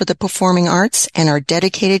Center for the Performing Arts and our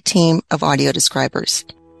dedicated team of audio describers.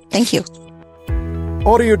 Thank you.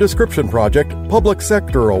 Audio Description Project Public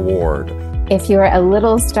Sector Award. If you're a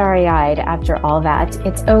little starry-eyed after all that,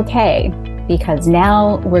 it's okay, because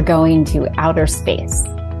now we're going to outer space.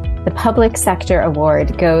 The Public Sector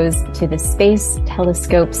Award goes to the Space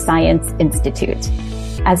Telescope Science Institute.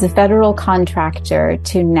 As a federal contractor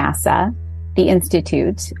to NASA, the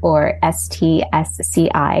Institute, or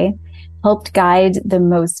STSCI, helped guide the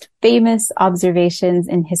most famous observations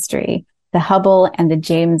in history, the Hubble and the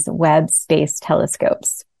James Webb Space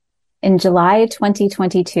Telescopes. In July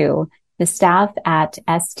 2022, the staff at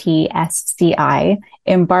STSCI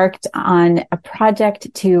embarked on a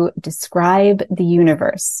project to describe the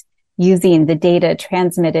universe using the data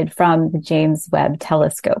transmitted from the James Webb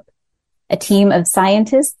Telescope. A team of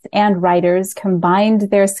scientists and writers combined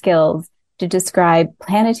their skills to describe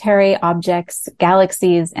planetary objects,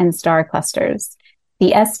 galaxies, and star clusters.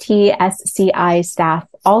 The STSCI staff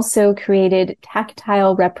also created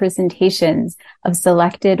tactile representations of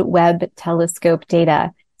selected Webb telescope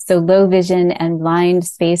data so low vision and blind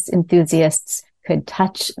space enthusiasts could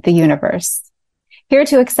touch the universe. Here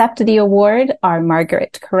to accept the award are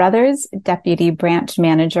Margaret Carruthers, Deputy Branch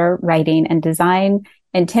Manager, Writing and Design,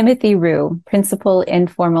 and Timothy Rue, Principal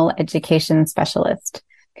Informal Education Specialist.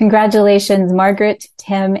 Congratulations, Margaret,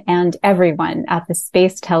 Tim, and everyone at the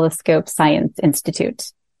Space Telescope Science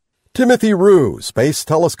Institute. Timothy Rue, Space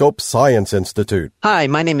Telescope Science Institute. Hi,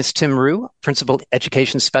 my name is Tim Rue, Principal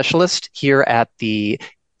Education Specialist here at the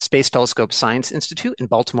Space Telescope Science Institute in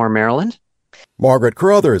Baltimore, Maryland. Margaret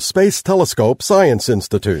Carruthers, Space Telescope Science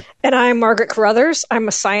Institute. And I'm Margaret Carruthers. I'm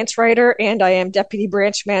a science writer, and I am Deputy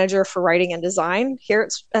Branch Manager for Writing and Design here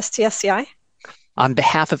at STSCI. On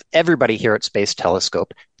behalf of everybody here at Space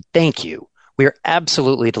Telescope, thank you. We are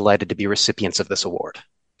absolutely delighted to be recipients of this award.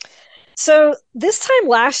 So this time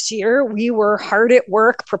last year, we were hard at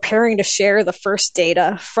work preparing to share the first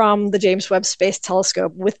data from the James Webb Space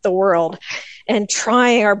Telescope with the world and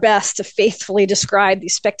trying our best to faithfully describe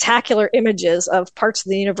these spectacular images of parts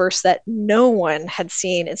of the universe that no one had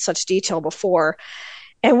seen in such detail before.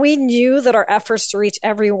 And we knew that our efforts to reach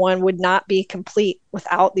everyone would not be complete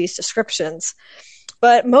without these descriptions.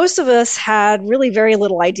 But most of us had really very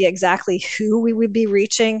little idea exactly who we would be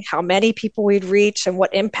reaching, how many people we'd reach, and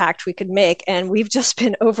what impact we could make. And we've just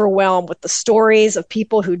been overwhelmed with the stories of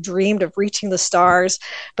people who dreamed of reaching the stars,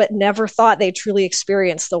 but never thought they'd truly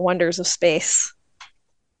experience the wonders of space.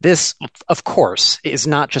 This, of course, is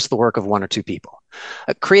not just the work of one or two people.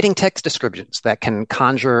 Creating text descriptions that can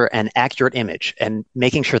conjure an accurate image and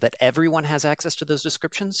making sure that everyone has access to those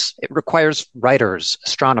descriptions, it requires writers,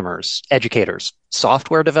 astronomers, educators,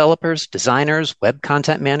 software developers, designers, web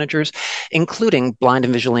content managers, including blind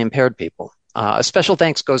and visually impaired people. A special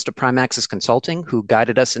thanks goes to Prime Access Consulting, who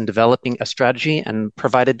guided us in developing a strategy and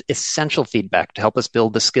provided essential feedback to help us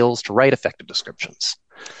build the skills to write effective descriptions.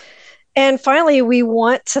 And finally, we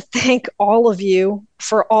want to thank all of you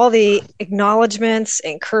for all the acknowledgments,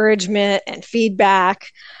 encouragement, and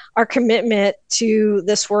feedback. Our commitment to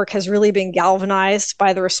this work has really been galvanized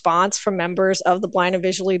by the response from members of the blind and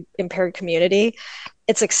visually impaired community.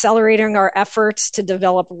 It's accelerating our efforts to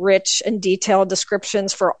develop rich and detailed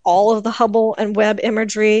descriptions for all of the Hubble and Webb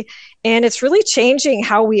imagery. And it's really changing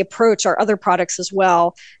how we approach our other products as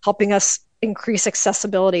well, helping us increase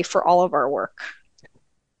accessibility for all of our work.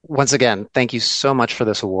 Once again, thank you so much for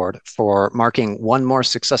this award, for marking one more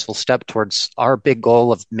successful step towards our big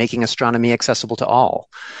goal of making astronomy accessible to all.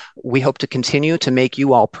 We hope to continue to make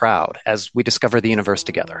you all proud as we discover the universe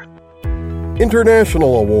together.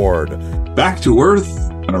 International Award. Back to Earth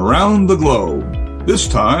and around the globe. This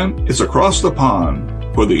time, it's across the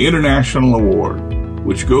pond for the International Award,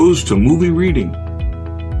 which goes to movie reading.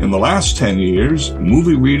 In the last 10 years,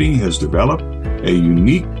 movie reading has developed a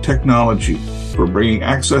unique technology for bringing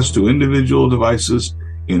access to individual devices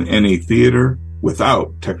in any theater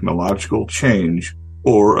without technological change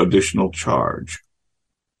or additional charge.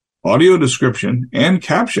 Audio description and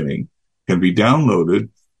captioning can be downloaded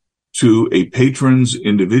to a patron's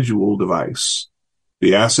individual device.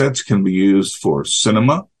 The assets can be used for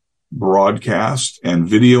cinema, broadcast, and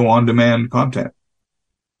video-on-demand content.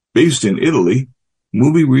 Based in Italy,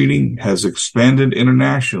 movie reading has expanded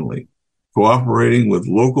internationally, cooperating with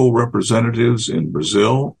local representatives in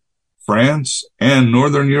Brazil, France, and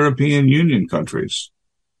Northern European Union countries.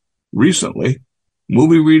 Recently,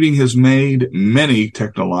 movie reading has made many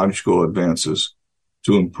technological advances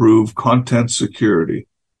to improve content security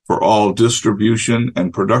for all distribution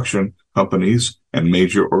and production companies and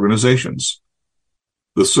major organizations.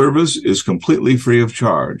 The service is completely free of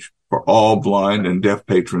charge for all blind and deaf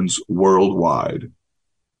patrons worldwide.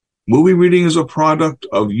 Movie reading is a product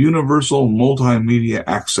of Universal Multimedia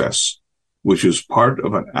Access, which is part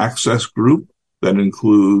of an access group that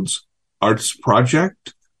includes Arts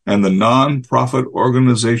Project and the non-profit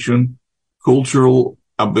organization Cultural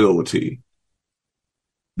Ability.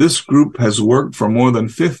 This group has worked for more than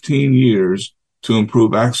 15 years to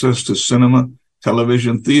improve access to cinema,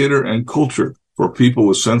 television, theater, and culture for people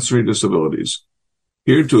with sensory disabilities.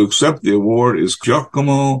 Here to accept the award is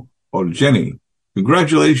Giacomo Olgeni.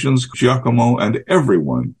 Congratulations, Giacomo, and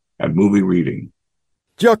everyone at Movie Reading.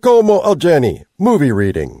 Giacomo Olgeni, Movie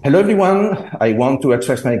Reading. Hello, everyone. I want to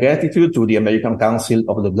express my gratitude to the American Council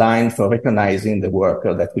of the Blind for recognizing the work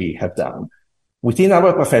that we have done. Within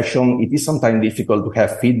our profession, it is sometimes difficult to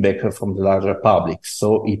have feedback from the larger public,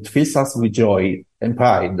 so it fills us with joy and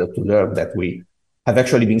pride to learn that we have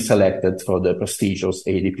actually been selected for the prestigious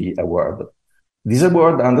ADP award. This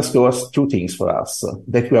award underscores two things for us,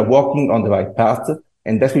 that we are walking on the right path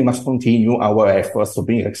and that we must continue our efforts to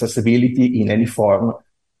bring accessibility in any form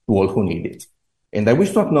to all who need it. And I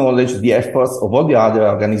wish to acknowledge the efforts of all the other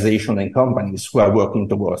organizations and companies who are working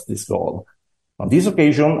towards this goal. On this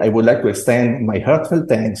occasion, I would like to extend my heartfelt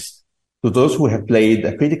thanks to those who have played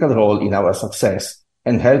a critical role in our success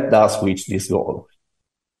and helped us reach this goal.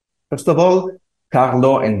 First of all,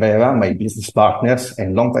 Carlo and Vera, my business partners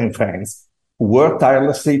and longtime friends, who worked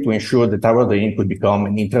tirelessly to ensure that our dream could become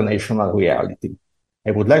an international reality.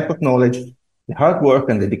 I would like to acknowledge the hard work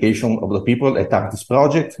and dedication of the people at Artist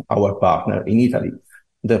Project, our partner in Italy.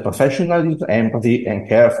 Their professionalism, empathy, and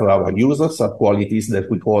care for our users are qualities that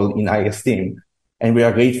we hold in high esteem, and we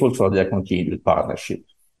are grateful for their continued partnership.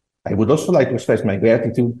 I would also like to express my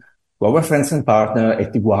gratitude to our friends and partners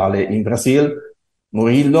at Iguale in Brazil,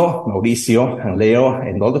 Murillo, Mauricio, and Leo,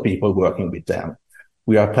 and all the people working with them.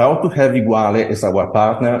 We are proud to have Iguale as our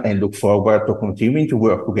partner and look forward to continuing to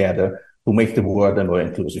work together to make the world a more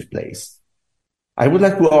inclusive place. I would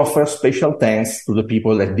like to offer special thanks to the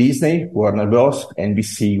people at Disney, Warner Bros.,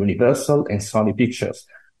 NBC Universal, and Sony Pictures.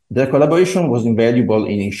 Their collaboration was invaluable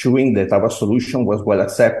in ensuring that our solution was well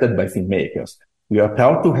accepted by filmmakers. We are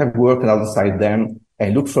proud to have worked alongside them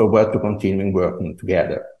and look forward to continuing working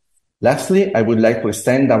together. Lastly, I would like to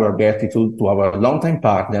extend our gratitude to our longtime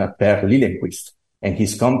partner, Per Liljenqvist, and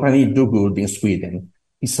his company Do Good in Sweden.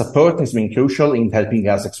 His support has been crucial in helping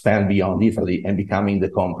us expand beyond Italy and becoming the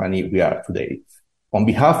company we are today. On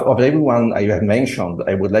behalf of everyone I have mentioned,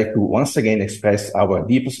 I would like to once again express our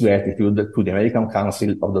deepest gratitude to the American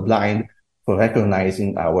Council of the Blind for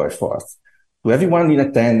recognizing our efforts. To everyone in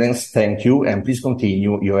attendance, thank you, and please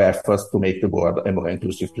continue your efforts to make the world a more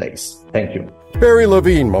inclusive place. Thank you. Barry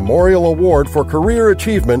Levine Memorial Award for Career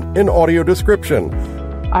Achievement in Audio Description.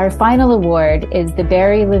 Our final award is the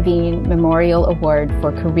Barry Levine Memorial Award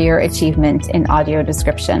for Career Achievement in Audio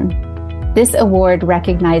Description. This award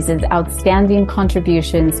recognizes outstanding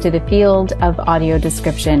contributions to the field of audio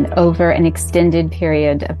description over an extended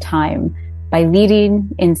period of time by leading,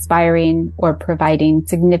 inspiring, or providing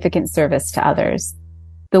significant service to others.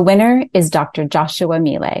 The winner is Dr. Joshua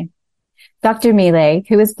Miele. Dr. Miele,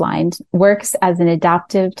 who is blind, works as an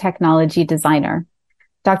adaptive technology designer.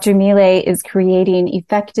 Dr. Miele is creating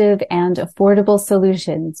effective and affordable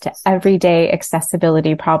solutions to everyday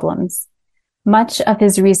accessibility problems. Much of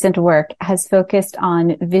his recent work has focused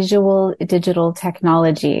on visual digital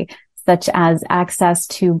technology, such as access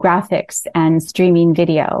to graphics and streaming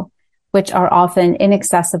video, which are often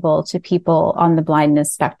inaccessible to people on the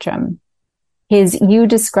blindness spectrum. His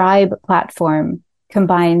YouDescribe platform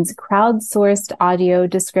combines crowdsourced audio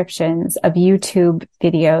descriptions of YouTube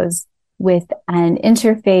videos with an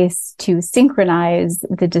interface to synchronize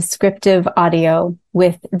the descriptive audio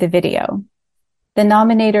with the video. The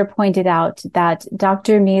nominator pointed out that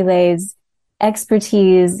Dr. Miele's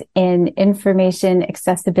expertise in information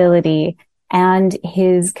accessibility and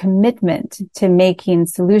his commitment to making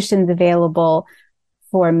solutions available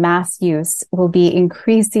for mass use will be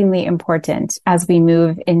increasingly important as we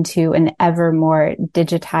move into an ever more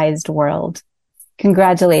digitized world.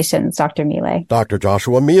 Congratulations, Dr. Miele. Dr.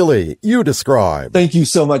 Joshua Miele, YouDescribe. Thank you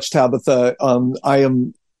so much, Tabitha. I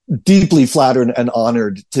am deeply flattered and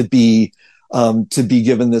honored to be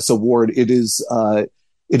given this award. It is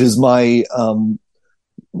my,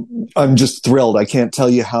 I'm just thrilled. I can't tell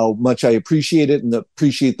you how much I appreciate it and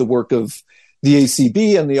appreciate the work of the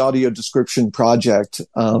ACB and the Audio Description Project.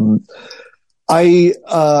 I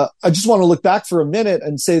just want to look back for a minute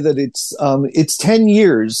and say that it's 10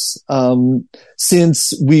 years,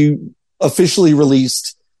 since we officially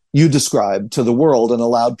released YouDescribe to the world and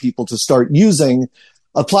allowed people to start using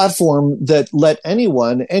a platform that let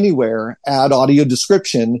anyone, anywhere, add audio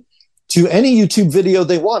description to any YouTube video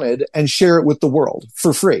they wanted and share it with the world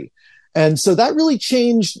for free. And so that really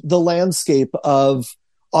changed the landscape of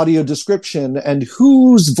audio description and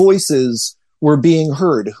whose voices were being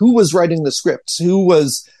heard, who was writing the scripts, who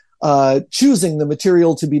was choosing the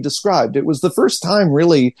material to be described. It was the first time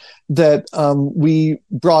really that we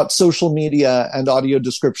brought social media and audio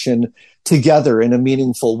description together in a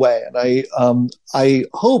meaningful way. And I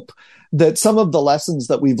hope that some of the lessons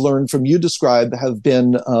that we've learned from YouDescribe have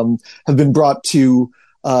been brought to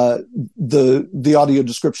the audio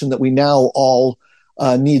description that we now all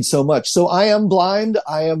need so much. So I am blind.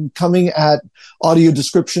 I am coming at audio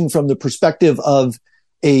description from the perspective of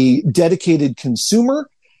a dedicated consumer.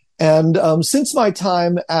 And since my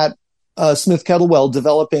time at Smith Kettlewell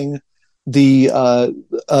developing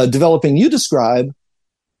YouDescribe,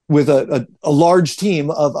 with a large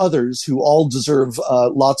team of others who all deserve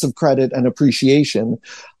lots of credit and appreciation.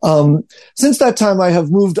 Since that time, I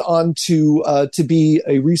have moved on to be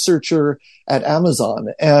a researcher at Amazon,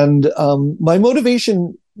 and my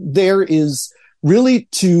motivation there is really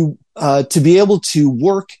to be able to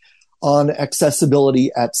work on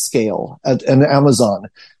accessibility at scale, at an Amazon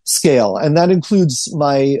scale, and that includes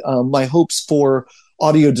my hopes for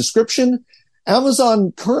audio description.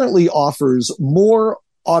 Amazon currently offers more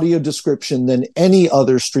audio description than any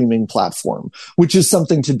other streaming platform, which is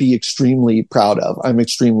something to be extremely proud of. I'm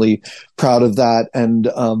extremely proud of that, and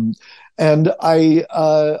I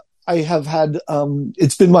have had,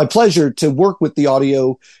 it's been my pleasure to work with the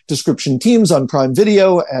audio description teams on Prime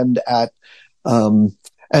Video and at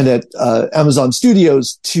Amazon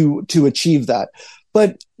Studios to achieve that.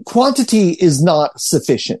 But quantity is not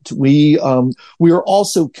sufficient. We are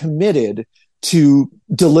also committed to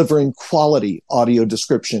delivering quality audio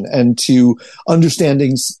description and to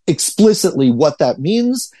understanding explicitly what that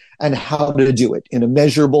means and how to do it in a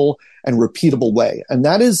measurable and repeatable way. And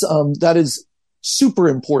that is super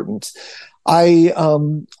important. I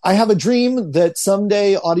have a dream that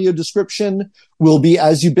someday audio description will be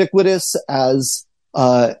as ubiquitous as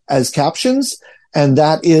captions, and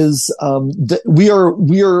that is we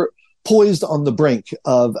are poised on the brink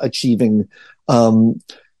of achieving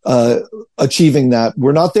that.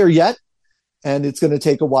 We're not there yet, and it's going to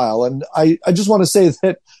take a while. And I just want to say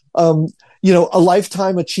that a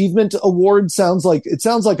lifetime achievement award sounds like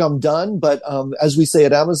I'm done, but as we say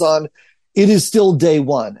at Amazon, it is still day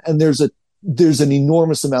one, and there's an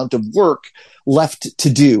enormous amount of work left to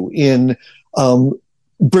do in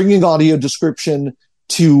bringing audio description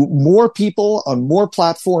to more people on more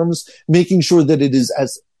platforms, making sure that it is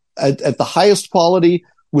at the highest quality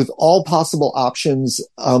with all possible options.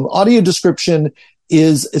 Audio description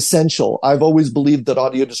is essential. I've always believed that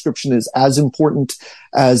audio description is as important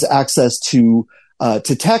as access to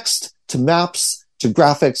text, to maps, to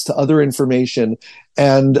graphics, to other information.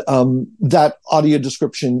 And that audio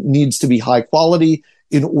description needs to be high quality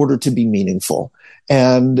in order to be meaningful.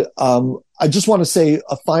 And I just want to say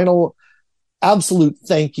a final absolute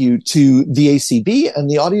thank you to the ACB and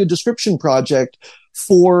the Audio Description Project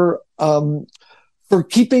for bearing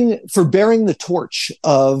the torch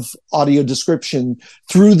of audio description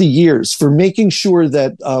through the years, for making sure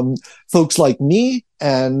that folks like me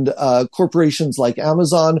and corporations like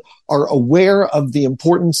Amazon are aware of the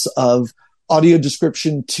importance of audio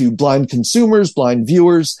description to blind consumers, blind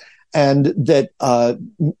viewers, and that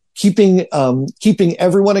keeping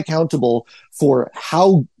everyone accountable for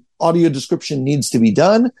how audio description needs to be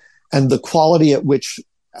done and the quality at which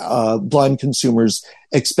blind consumers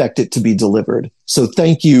expect it to be delivered. So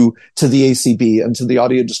thank you to the ACB and to the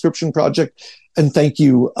Audio Description Project, and thank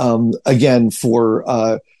you again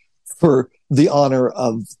for the honor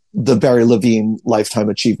of the Barry Levine Lifetime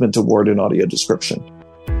Achievement Award in Audio Description.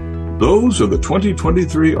 Those are the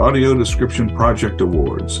 2023 Audio Description Project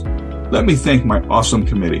Awards. Let me thank my awesome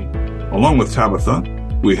committee. Along with Tabitha,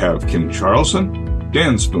 we have Kim Charlson,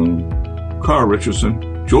 Dan Spoon, Carl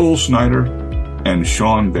Richardson, Joel Snyder, and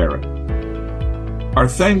Sean Barrett. Our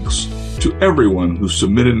thanks to everyone who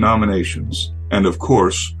submitted nominations, and of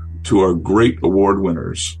course, to our great award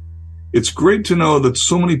winners. It's great to know that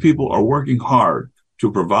so many people are working hard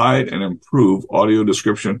to provide and improve audio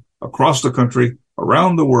description across the country,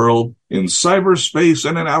 around the world, in cyberspace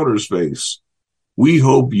and in outer space. We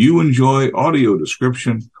hope you enjoy audio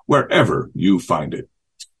description wherever you find it.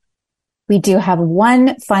 We do have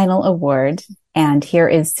one final award, and here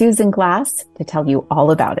is Susan Glass to tell you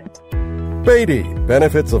all about it. Beatty,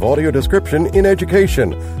 Benefits of Audio Description in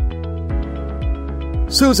Education.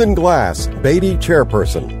 Susan Glass, Beatty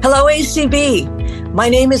Chairperson. Hello, ACB. My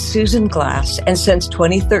name is Susan Glass, and since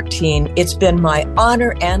 2013, it's been my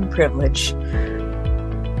honor and privilege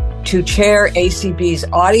to chair ACB's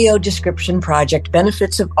Audio Description Project,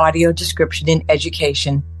 Benefits of Audio Description in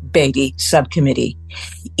Education, Beatty Subcommittee.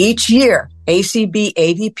 Each year, ACB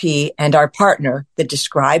ADP and our partner, the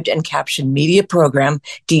Described and Captioned Media Program,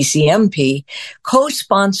 DCMP,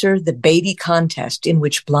 co-sponsor the Beatty Contest, in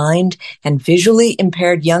which blind and visually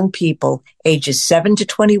impaired young people ages 7 to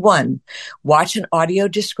 21 watch an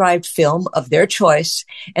audio-described film of their choice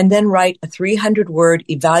and then write a 300-word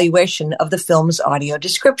evaluation of the film's audio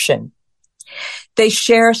description. They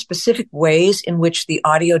share specific ways in which the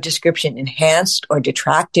audio description enhanced or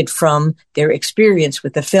detracted from their experience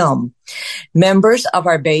with the film. Members of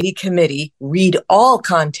our Beatty committee read all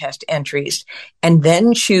contest entries and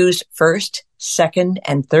then choose first, second,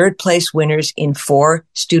 and third place winners in 4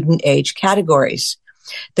 student age categories.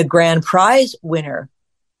 The grand prize winner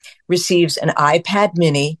receives an iPad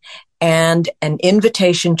mini and an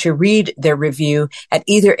invitation to read their review at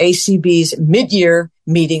either ACB's mid-year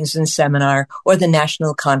meetings and seminar or the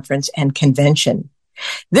National Conference and Convention.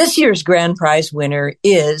 This year's grand prize winner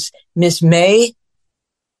is Miss May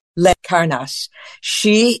Carnas.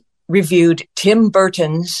 She reviewed Tim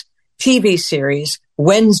Burton's TV series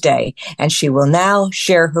Wednesday, and she will now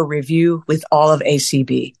share her review with all of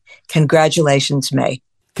ACB. Congratulations, May.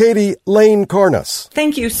 Katie Lane Carnas.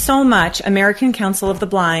 Thank you so much, American Council of the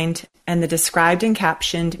Blind and the Described and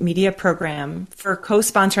Captioned Media Program, for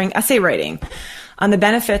co-sponsoring essay writing on the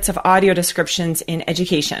benefits of audio descriptions in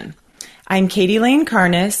education. I'm Katie Lane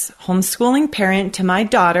Carnas, homeschooling parent to my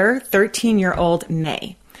daughter, 13-year-old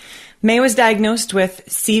May. May was diagnosed with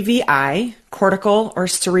CVI, cortical or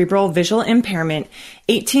cerebral visual impairment,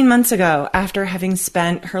 18 months ago after having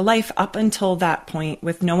spent her life up until that point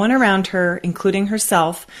with no one around her, including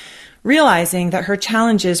herself, realizing that her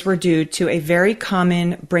challenges were due to a very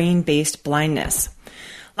common brain-based blindness.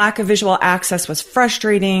 Lack of visual access was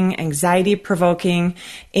frustrating, anxiety-provoking,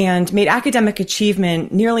 and made academic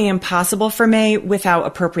achievement nearly impossible for May without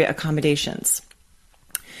appropriate accommodations.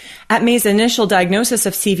 At May's initial diagnosis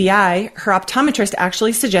of CVI, her optometrist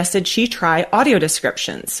actually suggested she try audio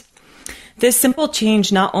descriptions. This simple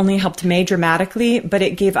change not only helped May dramatically, but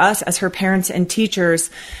it gave us, as her parents and teachers,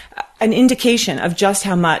 an indication of just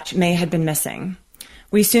how much May had been missing.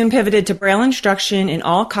 We soon pivoted to Braille instruction in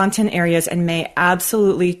all content areas, and May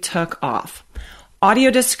absolutely took off.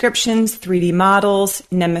 Audio descriptions, 3D models,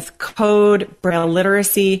 Nemeth code, Braille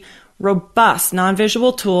literacy, robust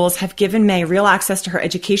non-visual tools have given May real access to her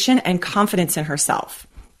education and confidence in herself.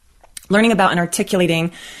 Learning about and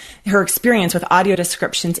articulating her experience with audio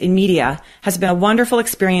descriptions in media has been a wonderful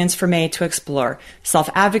experience for May to explore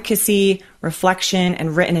self-advocacy, reflection,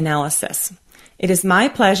 and written analysis. It is my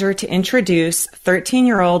pleasure to introduce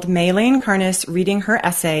 13-year-old May Lane Carnas reading her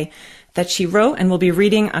essay that she wrote and will be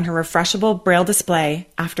reading on her refreshable Braille display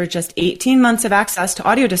after just 18 months of access to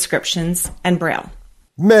audio descriptions and Braille.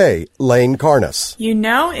 May Lane Carnas. You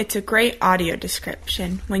know it's a great audio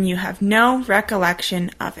description when you have no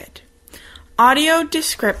recollection of it. Audio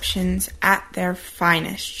descriptions at their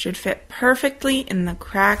finest should fit perfectly in the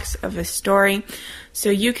cracks of a story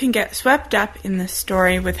so you can get swept up in the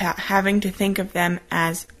story without having to think of them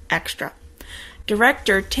as extra.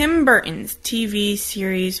 Director Tim Burton's TV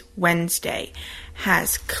series Wednesday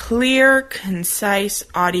has clear, concise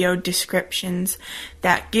audio descriptions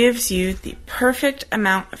that gives you the perfect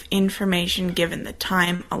amount of information given the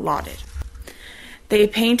time allotted. They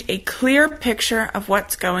paint a clear picture of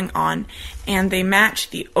what's going on, and they match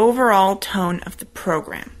the overall tone of the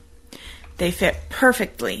program. They fit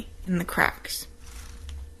perfectly in the cracks.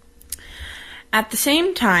 At the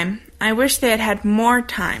same time, I wish they had had more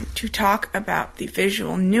time to talk about the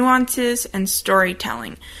visual nuances and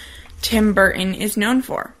storytelling Tim Burton is known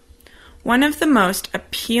for. One of the most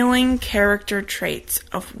appealing character traits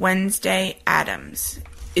of Wednesday Addams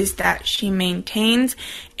is that she maintains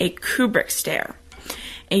a Kubrick stare,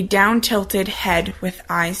 a down-tilted head with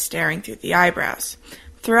eyes staring through the eyebrows,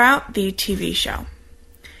 throughout the TV show.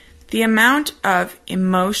 The amount of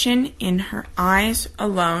emotion in her eyes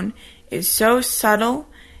alone is so subtle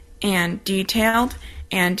and detailed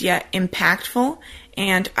and yet impactful,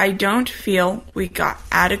 and I don't feel we got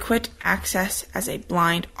adequate access as a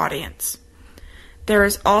blind audience. There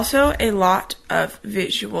is also a lot of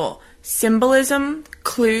visual symbolism,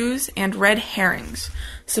 clues, and red herrings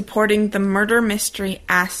supporting the murder mystery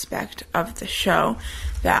aspect of the show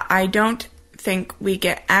that I don't think we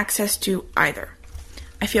get access to either.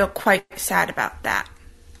 I feel quite sad about that.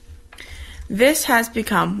 This has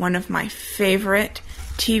become one of my favorite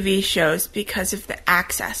TV shows because of the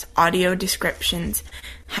access audio descriptions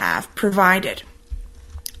have provided.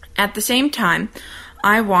 At the same time,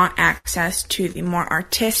 I want access to the more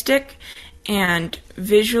artistic and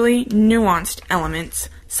visually nuanced elements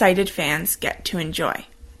sighted fans get to enjoy.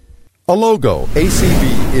 A logo,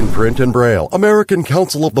 ACB in print and Braille, American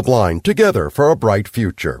Council of the Blind, together for a bright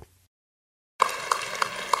future.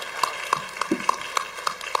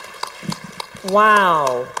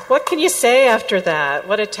 Wow. What can you say after that?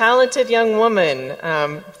 What a talented young woman.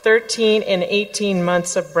 13 and 18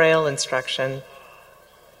 months of Braille instruction.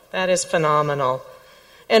 That is phenomenal.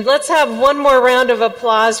 And let's have one more round of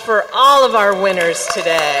applause for all of our winners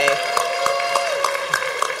today.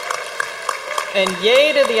 And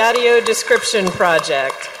yay to the Audio Description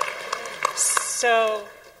Project. So,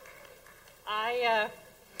 I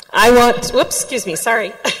want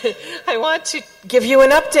to give you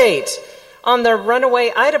an update on the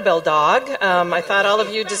runaway Idabel dog. I thought all of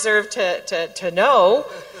you deserved to know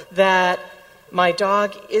that my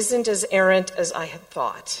dog isn't as errant as I had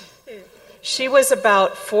thought. She was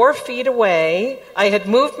about 4 feet away. I had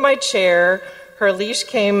moved my chair. Her leash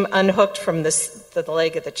came unhooked from the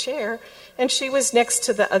leg of the chair, and she was next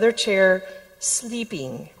to the other chair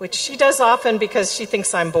sleeping, which she does often because she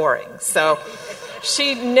thinks I'm boring. So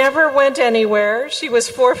she never went anywhere. She was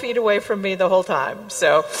 4 feet away from me the whole time.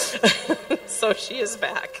 So, so she is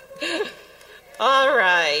back. All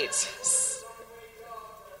right.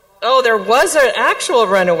 Oh, there was an actual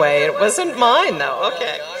runaway. It wasn't mine, though.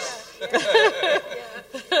 Okay.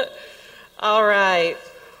 All right.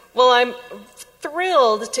 Well, I'm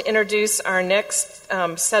thrilled to introduce our next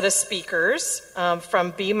set of speakers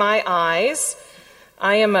from Be My Eyes.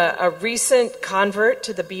 I am a recent convert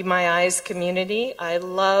to the Be My Eyes community. I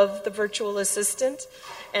love the virtual assistant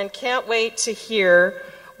and can't wait to hear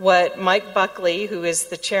what Mike Buckley, who is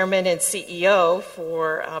the chairman and CEO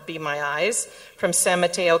for Be My Eyes from San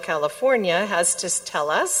Mateo, California, has to tell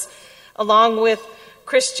us, along with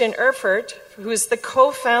Christian Erfurt, who is the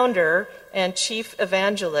co-founder and chief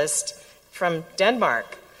evangelist from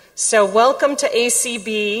Denmark. So welcome to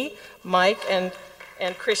ACB, Mike and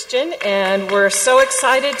Christian, and we're so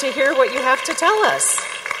excited to hear what you have to tell us.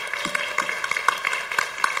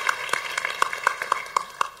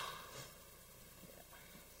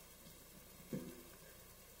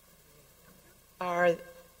 Are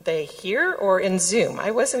they here or in Zoom? I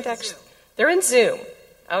wasn't actually... They're in Zoom.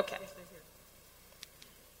 Okay.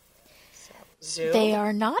 Zoom. They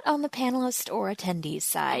are not on the panelist or attendees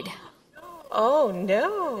side. Oh,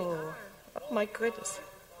 no. Oh, my goodness.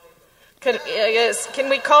 Can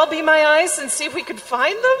we call Be My Eyes and see if we could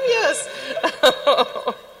find them? Yes.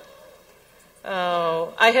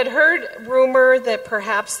 Oh, I had heard rumor that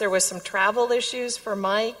perhaps there was some travel issues for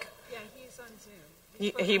Mike. Yeah, he's on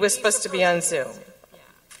Zoom. He was supposed to be on Zoom.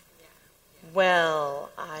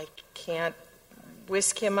 Well, I can't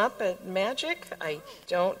whisk him up at magic. I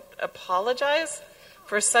don't apologize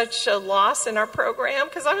for such a loss in our program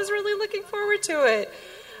because I was really looking forward to it.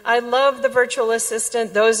 I love the virtual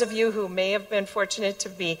assistant. Those of you who may have been fortunate to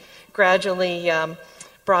be gradually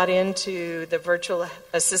brought into the virtual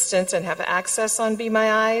assistant and have access on Be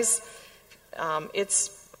My Eyes, it's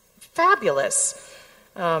fabulous.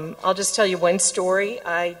 I'll just tell you one story.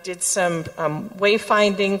 I did some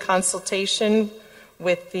wayfinding consultation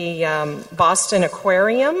with the Boston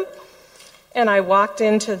Aquarium, and I walked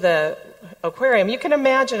into the aquarium. You can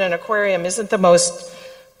imagine an aquarium isn't the most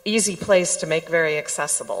easy place to make very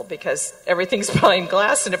accessible because everything's behind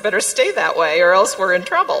glass and it better stay that way or else we're in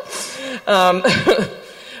trouble.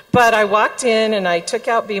 But I walked in and I took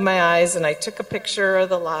out Be My Eyes and I took a picture of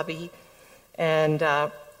the lobby and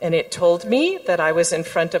it told me that I was in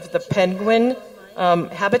front of the penguin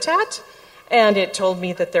habitat, and it told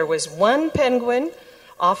me that there was one penguin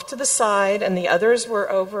off to the side and the others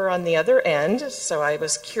were over on the other end. So I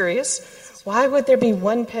was curious, why would there be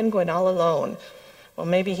one penguin all alone? Well,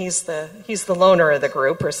 maybe he's the loner of the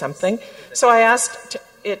group or something. So I asked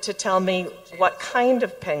it to tell me what kind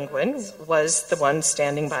of penguin was the one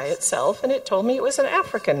standing by itself, and it told me it was an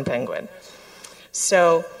African penguin.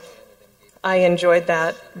 So I enjoyed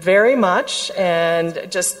that very much, and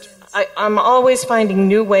just I'm always finding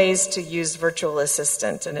new ways to use virtual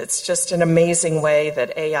assistant, and it's just an amazing way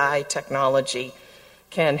that AI technology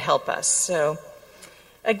can help us. So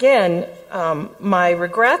again, my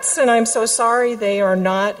regrets, and I'm so sorry they are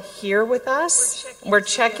not here with us. We're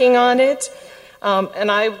checking on it, and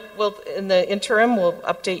I will, in the interim, will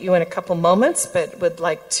update you in a couple moments, but would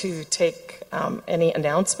like to take any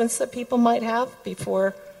announcements that people might have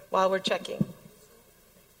while we're checking.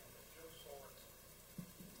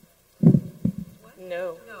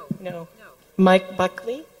 No. Mike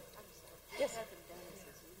Buckley? Yes.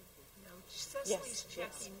 Yes.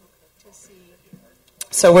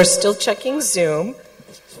 So we're still checking Zoom.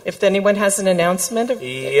 If anyone has an announcement.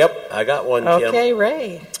 Yep, I got one, Kim. Okay,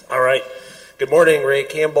 Ray. All right. Good morning, Ray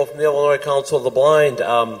Campbell from the Illinois Council of the Blind.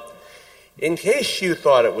 In case you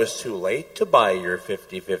thought it was too late to buy your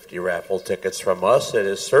 50/50 raffle tickets from us, it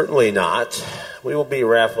is certainly not. We will be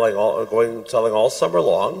selling all summer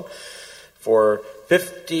long for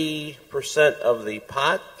 50% of the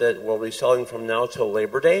pot that we'll be selling from now till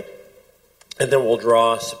Labor Day. And then we'll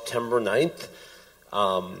draw September 9th.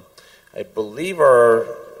 I believe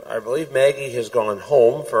Maggie has gone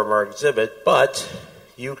home from our exhibit, but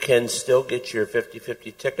you can still get your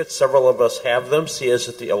 50/50 tickets. Several of us have them. See us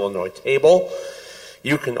at the Illinois table.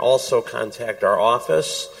 You can also contact our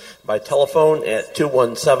office by telephone at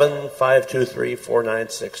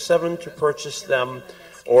 217-523-4967 to purchase them,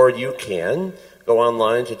 or you can go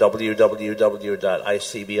online to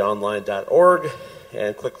www.icbonline.org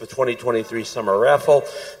and click the 2023 summer raffle.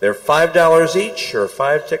 They're $5 each, or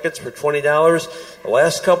 5 tickets for $20. The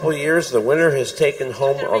last couple of years, the winner has taken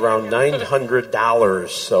home around $900,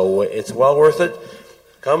 so it's well worth it.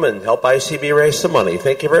 Come and help ICB raise some money.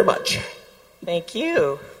 Thank you very much. Thank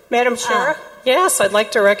you. Madam Chair? Yes, I'd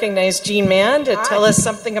like to recognize Jean Mann to tell us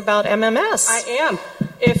something about MMS. I am.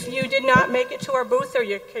 If you did not make it to our booth or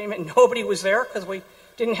you came and nobody was there because we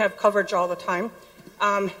didn't have coverage all the time,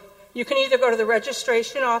 you can either go to the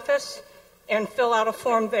registration office and fill out a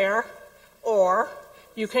form there, or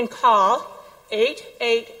you can call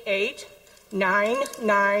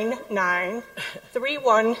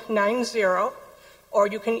 888-999-3190, or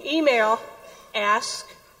you can email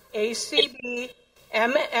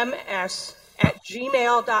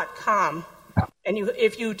askacbmms@gmail.com. And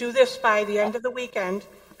if you do this by the end of the weekend,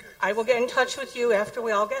 I will get in touch with you after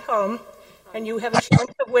we all get home, and you have a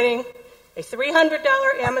chance of winning a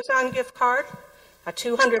 $300 Amazon gift card, a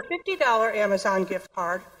 $250 Amazon gift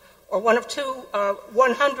card, or one of two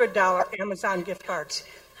 $100 Amazon gift cards.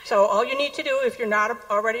 So all you need to do, if you're not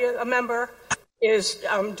already a member, is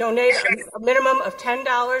donate a minimum of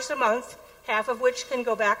 $10 a month, half of which can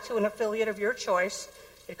go back to an affiliate of your choice.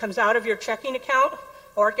 It comes out of your checking account,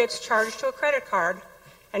 or it gets charged to a credit card.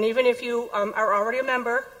 And even if you are already a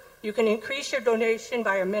member, you can increase your donation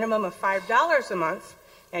by a minimum of $5 a month,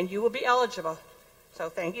 and you will be eligible. So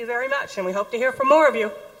thank you very much, and we hope to hear from more of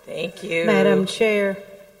you. Thank you. Madam Chair.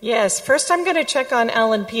 Yes, first I'm going to check on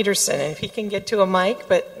Alan Peterson, if he can get to a mic,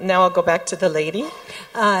 but now I'll go back to the lady.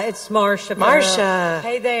 It's Marcia. Marcia.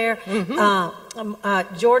 Hey there.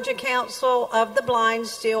 Mm-hmm. Georgia Council of the Blind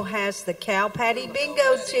still has the Cow Patty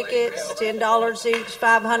Bingo tickets, $10 each,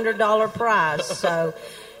 $500 prize. So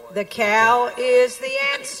the cow is the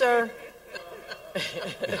answer.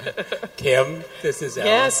 Tim, this is Alan.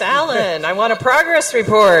 Yes, Alan. I want a progress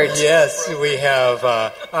report. Yes, we have.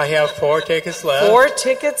 I have 4 tickets left. 4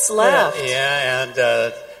 tickets left. Yeah, and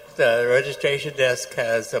the registration desk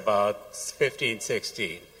has about 15,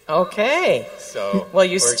 16. Okay. So well,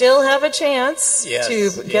 you still have a chance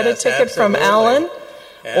to get a ticket from Alan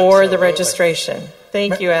or the registration.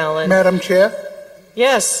 Thank you, Alan. Madam Chair?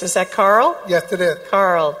 Yes. Is that Carl? Yes, it is.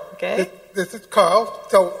 Carl. Okay. This is Carl.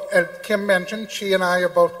 So, as Kim mentioned, she and I are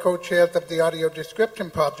both co-chairs of the Audio Description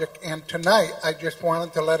Project, and tonight I just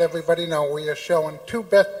wanted to let everybody know we are showing 2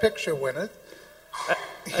 Best Picture winners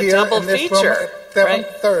here double in this feature, room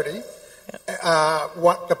at 7:30.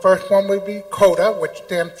 The first one will be CODA, which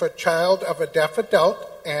stands for Child of a Deaf Adult,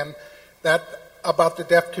 and that's about the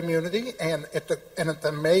deaf community, and it's an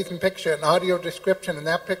amazing picture, an audio description, and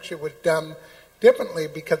that picture was done differently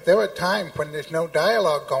because there are times when there's no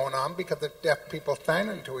dialogue going on because of deaf people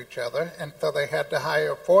signing to each other, and so they had to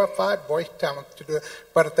hire 4 or 5 voice talents to do it.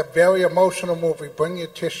 But it's a very emotional movie. Bring your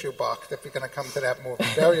tissue box if you're going to come to that movie.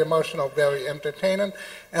 Very emotional, very entertaining.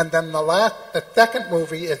 And then the second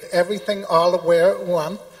movie is Everything All Aware at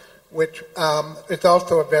Once, which is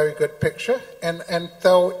also a very good picture. And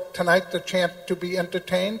so tonight's a chance to be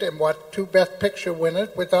entertained and watch 2 Best Picture winners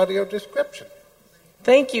with audio description.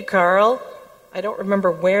 Thank you, Carl. I don't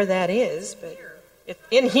remember where that is, but it's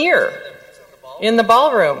in here, in the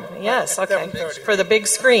ballroom. Yes, okay, for the big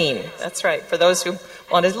screen. That's right, for those who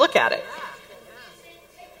want to look at it.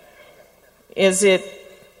 Is it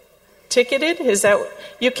ticketed? Is that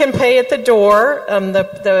you can pay at the door?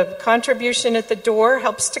 The contribution at the door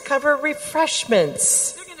helps to cover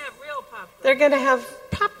refreshments. They're going to have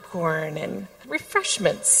popcorn and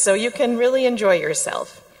refreshments, so you can really enjoy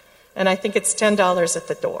yourself. And I think it's $10 at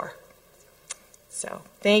the door. So,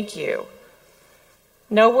 thank you.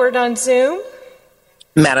 No word on Zoom?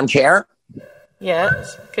 Madam Chair?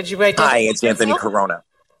 Yes. Could you wait? Hi, it's Anthony Corona.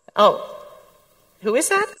 Oh, who is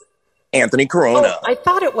that? Anthony Corona. Oh, I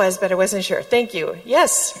thought it was, but I wasn't sure. Thank you.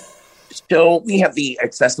 Yes. So we have the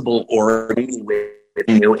accessible origami with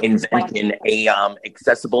new invention,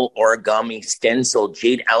 accessible origami stencil.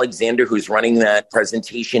 Jade Alexander, who's running that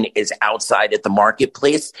presentation, is outside at the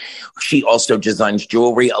marketplace. She also designs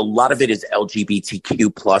jewelry. A lot of it is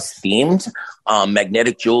LGBTQ plus themed,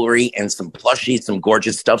 magnetic jewelry and some plushies, some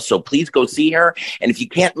gorgeous stuff. So please go see her. And if you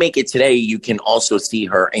can't make it today, you can also see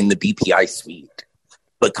her in the BPI suite.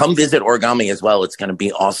 But come visit Origami as well. It's going to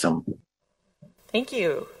be awesome. Thank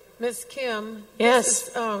you. Ms. Kim,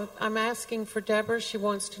 yes, I'm asking for Deborah. She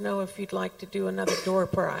wants to know if you'd like to do another door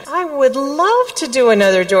prize. I would love to do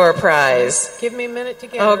another door prize. Give me a minute to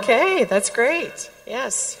get Okay, that's great.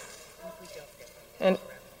 Yes. And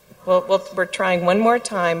we're trying one more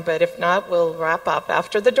time, but if not, we'll wrap up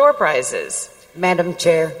after the door prizes. Madam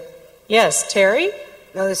Chair. Yes, Terry?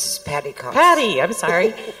 No, this is Patty Cox. Patty, I'm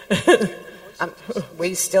sorry.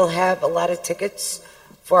 We still have a lot of tickets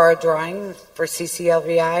for our drawing for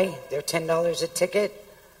CCLVI. They're $10 a ticket.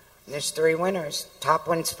 And there's 3 winners. Top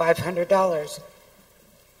one's $500.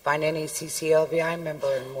 Find any CCLVI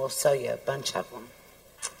member and we'll sell you a bunch of them.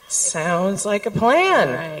 Sounds like a plan.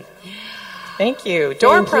 All right. Thank you.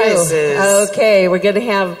 Door prizes. Okay, we're going to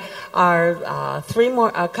have our 3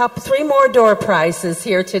 more door prizes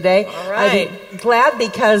here today. All right. I'm glad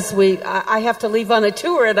because I have to leave on a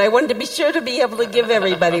tour, and I wanted to be sure to be able to give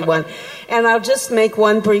everybody one. And I'll just make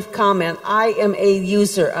one brief comment. I am a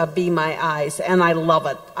user of Be My Eyes, and I love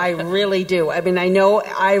it. I really do. I mean, I know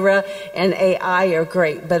Ira and AI are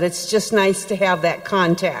great, but it's just nice to have that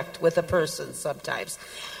contact with a person sometimes.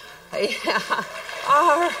 Yeah.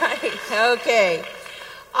 All right. Okay.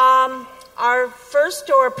 Our first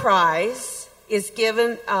door prize is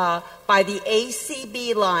given by the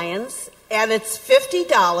ACB Lions, and it's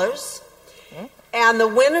 $50. And the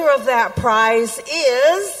winner of that prize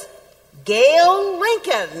is Gail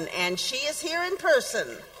Lincoln, and she is here in person.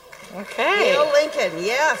 Okay. Gail Lincoln,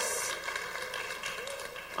 yes.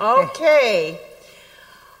 Okay.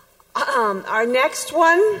 Our next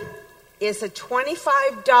one is a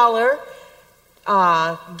 $25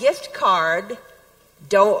 gift card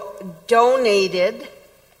donated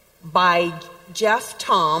by Jeff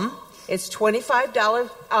Tom. It's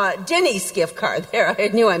 $25 Denny's gift card. There, I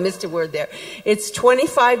knew I missed a word there. It's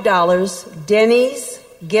 $25 Denny's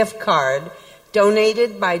gift card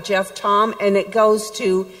donated by Jeff Tom, and it goes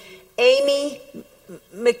to Amy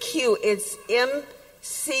McHugh. It's McKeough,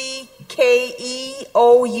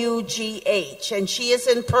 and she is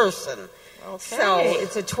in person. Okay. So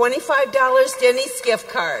it's a $25 Denny's gift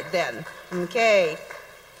card then. Okay.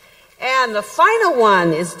 And the final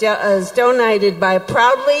one is donated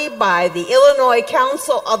proudly by the Illinois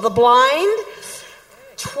Council of the Blind,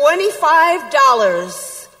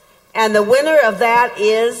 $25. And the winner of that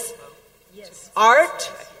is Art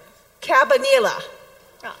Cabanilla.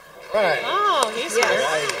 Right. Oh, he's here.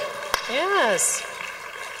 Yes.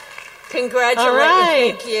 Congratulations. All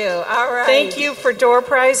right. Thank you. All right. Thank you for door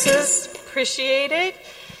prizes. Appreciate it.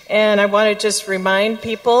 And I want to just remind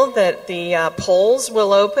people that the polls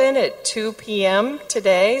will open at 2 p.m.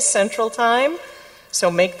 today, Central Time.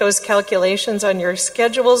 So make those calculations on your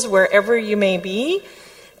schedules wherever you may be,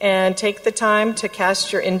 and take the time to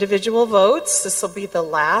cast your individual votes. This will be the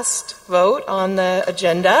last vote on the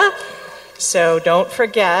agenda, so don't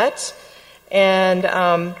forget. And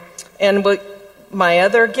my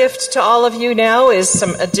other gift to all of you now is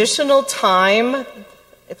some additional time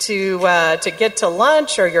to get to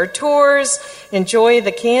lunch or your tours. Enjoy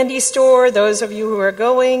the candy store, those of you who are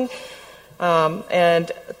going. And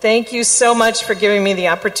thank you so much for giving me the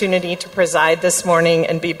opportunity to preside this morning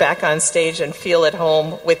and be back on stage and feel at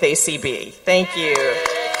home with ACB. Thank you.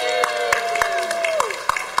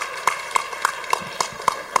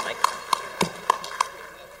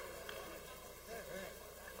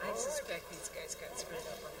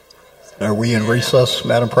 Are we in recess,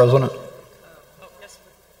 Madam President?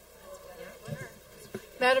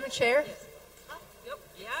 Madam Chair?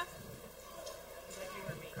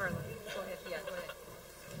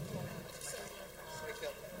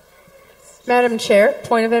 Madam Chair,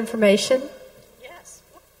 point of information. Yes.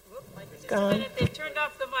 Gone. They turned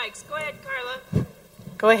off the mics. Go ahead, Carla.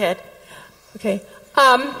 Go ahead. Okay.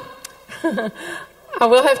 I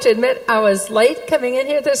will have to admit I was late coming in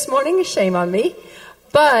here this morning. Shame on me.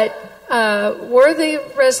 But were the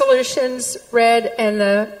resolutions read and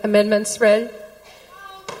the amendments read?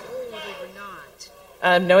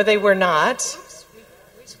 No, they were not.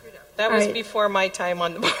 That was before my time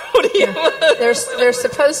on the podium. Yeah. They're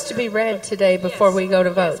supposed to be read today before we go to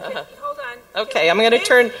vote. Hold on. Okay, I'm going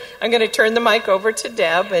to turn the mic over to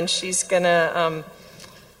Deb, and she's going to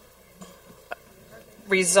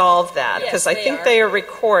resolve that because I think they are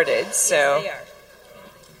recorded. So. Yes,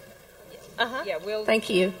 they are. Uh-huh. Yeah, Thank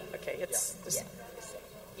you. Okay, it's this.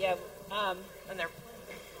 Yeah. And they're.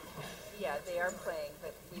 Yeah, they are playing,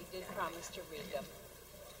 but we did promise to read them.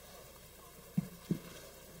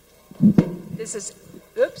 This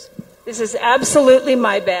is absolutely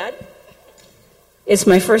my bad. It's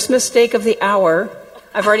my first mistake of the hour.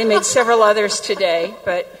 I've already made several others today,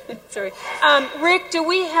 but sorry. Rick, do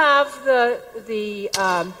we have the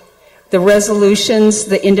resolutions,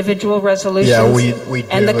 the individual resolutions? Yeah, we do.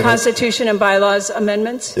 And the Constitution and bylaws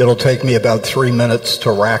amendments? It'll take me about 3 minutes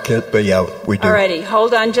to rack it, but yeah, we do. Alrighty,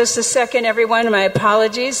 hold on just a second, everyone. My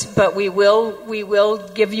apologies, but we will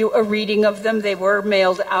give you a reading of them. They were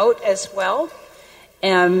mailed out as well,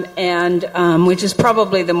 and which is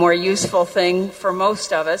probably the more useful thing for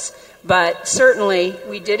most of us. But certainly,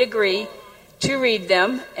 we did agree to read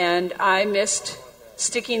them, and I missed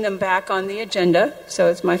sticking them back on the agenda, so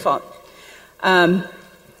it's my fault. Yeah,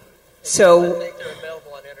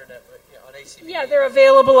 they're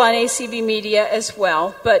available on ACB Media as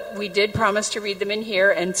well, but we did promise to read them in here,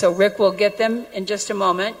 and so Rick will get them in just a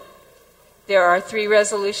moment. There are 3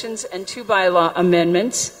 resolutions and 2 bylaw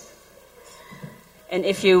amendments. And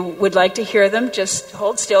if you would like to hear them, just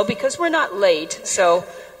hold still because we're not late. So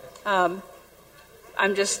I'm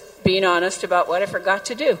just being honest about what I forgot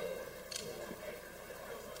to do.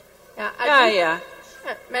 Yeah.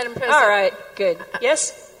 Madam President. All right, good.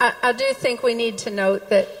 Yes? I do think we need to note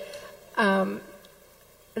that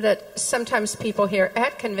that sometimes people here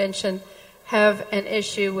at convention have an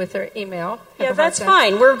issue with their email. Yeah, that's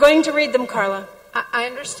fine. We're going to read them, Carla. I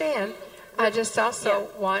understand. I just also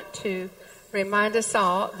want to remind us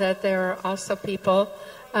all that there are also people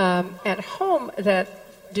at home that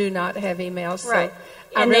do not have emails. Right.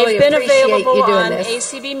 So and really they've been available on this.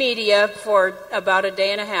 ACB Media for about a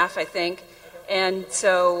day and a half, I think. And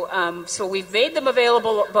so we've made them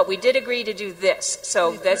available, but we did agree to do this.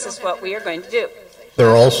 So this is what we are going to do.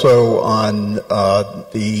 They're also on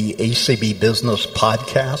the ACB Business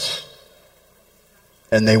podcast,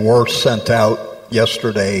 and they were sent out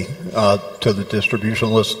yesterday to the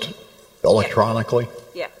distribution list electronically.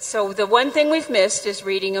 Yeah, so the one thing we've missed is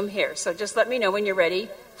reading them here. So just let me know when you're ready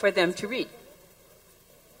for them to read.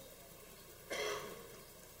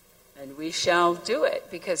 And we shall do it,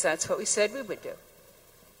 because that's what we said we would do.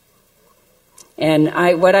 And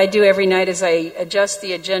what I do every night is I adjust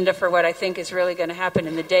the agenda for what I think is really going to happen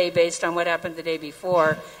in the day based on what happened the day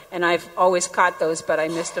before. And I've always caught those, but I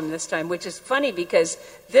missed them this time, which is funny because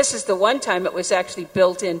this is the one time it was actually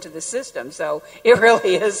built into the system. So it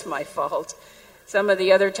really is my fault. Some of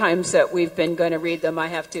the other times that we've been going to read them, I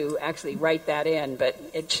have to actually write that in, but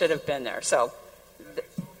it should have been there. So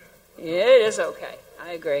it is okay.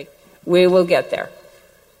 I agree. We will get there.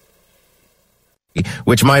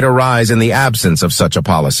 Which might arise in the absence of such a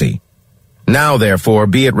policy. Now, therefore,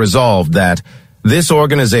 be it resolved that this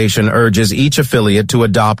organization urges each affiliate to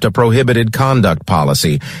adopt a prohibited conduct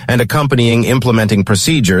policy and accompanying implementing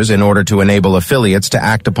procedures in order to enable affiliates to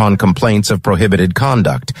act upon complaints of prohibited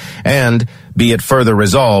conduct. And be it further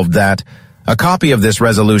resolved that a copy of this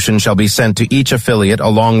resolution shall be sent to each affiliate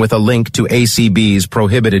along with a link to ACB's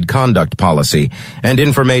prohibited conduct policy and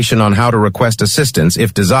information on how to request assistance,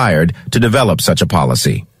 if desired, to develop such a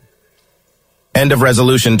policy. End of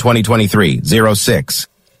Resolution 2023-06.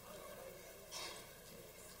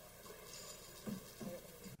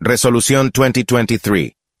 Resolución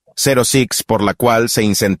 2023-06, por la cual se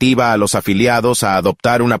incentiva a los afiliados a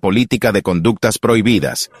adoptar una política de conductas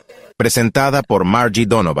prohibidas, presentada por Margie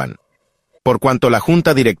Donovan. Por cuanto la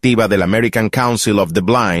Junta Directiva del American Council of the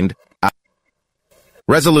Blind,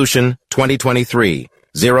 Resolution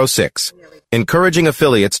 2023-06, encouraging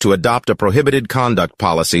affiliates to adopt a prohibited conduct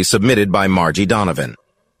policy submitted by Margie Donovan.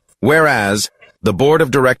 Whereas, the Board of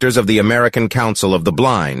Directors of the American Council of the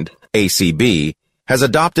Blind, ACB, has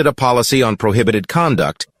adopted a policy on prohibited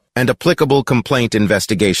conduct and applicable complaint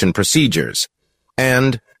investigation procedures.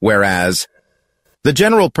 And, whereas, the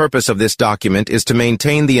general purpose of this document is to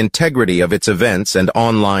maintain the integrity of its events and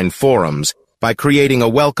online forums by creating a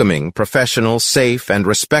welcoming, professional, safe, and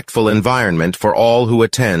respectful environment for all who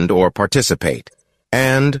attend or participate.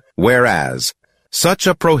 And, whereas, such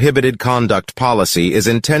a prohibited conduct policy is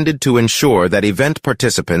intended to ensure that event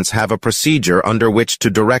participants have a procedure under which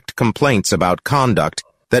to direct complaints about conduct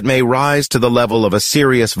that may rise to the level of a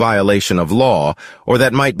serious violation of law or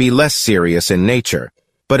that might be less serious in nature,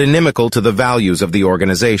 but inimical to the values of the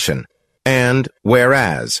organization. And,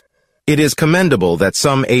 whereas, it is commendable that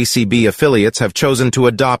some ACB affiliates have chosen to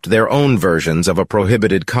adopt their own versions of a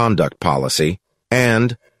prohibited conduct policy.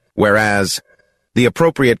 And, whereas, the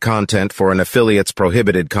appropriate content for an affiliate's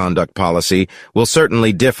prohibited conduct policy will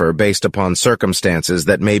certainly differ based upon circumstances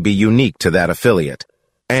that may be unique to that affiliate.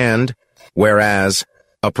 And, whereas,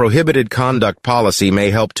 a prohibited conduct policy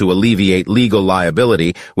may help to alleviate legal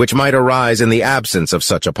liability which might arise in the absence of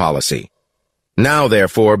such a policy. Now,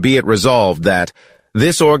 therefore, be it resolved that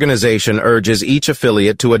this organization urges each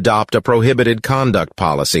affiliate to adopt a prohibited conduct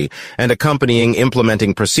policy and accompanying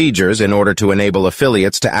implementing procedures in order to enable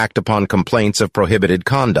affiliates to act upon complaints of prohibited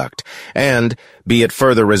conduct. And be it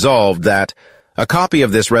further resolved that a copy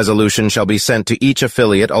of this resolution shall be sent to each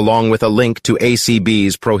affiliate along with a link to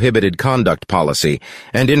ACB's prohibited conduct policy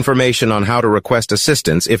and information on how to request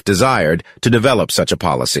assistance, if desired, to develop such a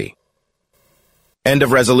policy. End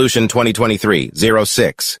of Resolution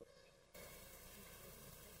 2023-06.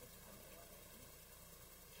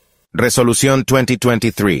 Resolución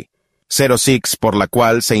 2023-07, 06, por la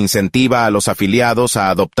cual se incentiva a los afiliados a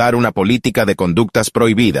adoptar una política de conductas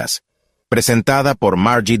prohibidas, presentada por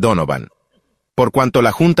Margie Donovan. Por cuanto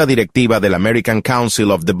la Junta Directiva del American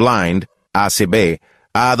Council of the Blind, ACB,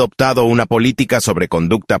 ha adoptado una política sobre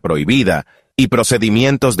conducta prohibida y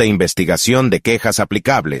procedimientos de investigación de quejas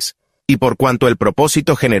aplicables, y por cuanto el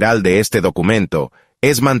propósito general de este documento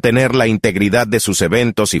es mantener la integridad de sus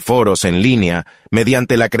eventos y foros en línea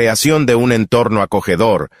mediante la creación de un entorno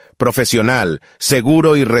acogedor, profesional,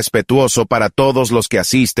 seguro y respetuoso para todos los que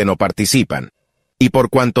asisten o participan. Y por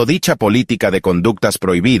cuanto dicha política de conductas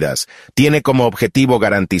prohibidas tiene como objetivo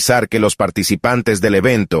garantizar que los participantes del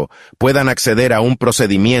evento puedan acceder a un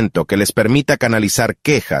procedimiento que les permita canalizar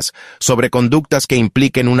quejas sobre conductas que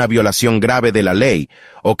impliquen una violación grave de la ley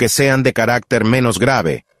o que sean de carácter menos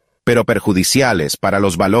grave, pero perjudiciales para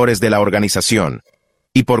los valores de la organización,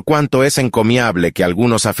 y por cuanto es encomiable que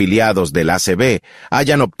algunos afiliados del ACB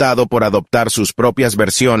hayan optado por adoptar sus propias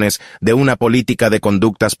versiones de una política de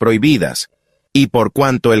conductas prohibidas, y por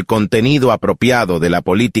cuanto el contenido apropiado de la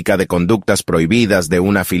política de conductas prohibidas de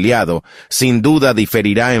un afiliado sin duda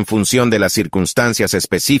diferirá en función de las circunstancias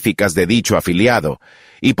específicas de dicho afiliado,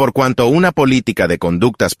 y por cuanto una política de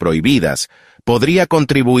conductas prohibidas podría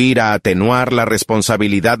contribuir a atenuar la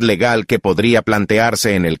responsabilidad legal que podría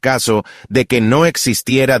plantearse en el caso de que no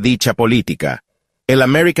existiera dicha política, el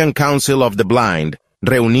American Council of the Blind,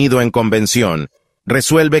 reunido en convención,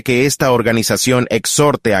 resuelve que esta organización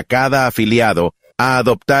exhorte a cada afiliado a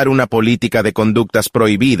adoptar una política de conductas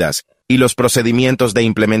prohibidas y los procedimientos de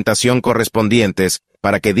implementación correspondientes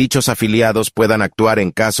para que dichos afiliados puedan actuar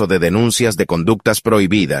en caso de denuncias de conductas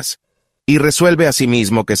prohibidas. Y resuelve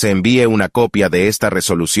asimismo que se envíe una copia de esta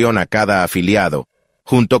resolución a cada afiliado,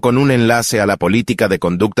 junto con un enlace a la política de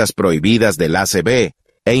conductas prohibidas del ACB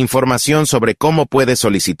e información sobre cómo puede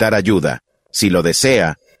solicitar ayuda, si lo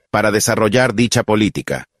desea, para desarrollar dicha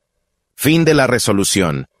política. Fin de la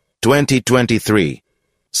resolución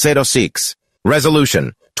 2023-06.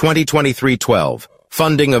 Resolution 2023-12.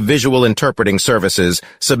 Funding of Visual Interpreting Services,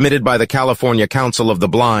 submitted by the California Council of the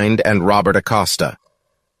Blind and Robert Acosta.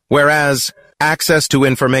 Whereas, access to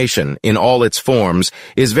information in all its forms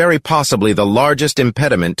is very possibly the largest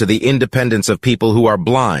impediment to the independence of people who are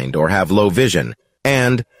blind or have low vision,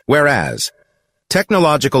 and whereas,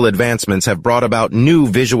 technological advancements have brought about new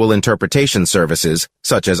visual interpretation services,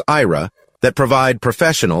 such as IRA, that provide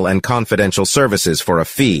professional and confidential services for a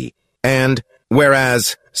fee, and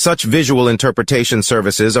whereas such visual interpretation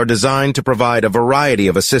services are designed to provide a variety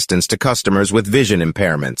of assistance to customers with vision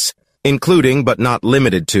impairments, including but not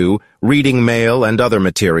limited to reading mail and other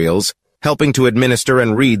materials, helping to administer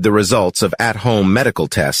and read the results of at-home medical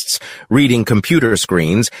tests, reading computer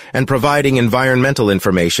screens, and providing environmental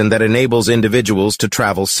information that enables individuals to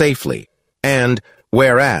travel safely. And,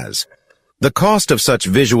 whereas, the cost of such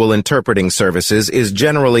visual interpreting services is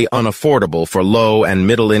generally unaffordable for low and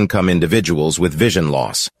middle-income individuals with vision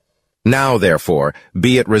loss. Now, therefore,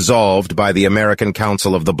 be it resolved by the American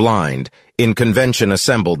Council of the Blind, in convention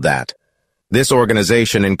assembled that this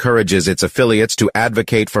organization encourages its affiliates to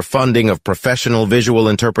advocate for funding of professional visual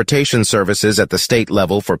interpretation services at the state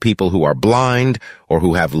level for people who are blind or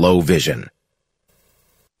who have low vision.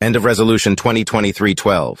 End of Resolution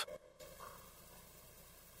 2023-12.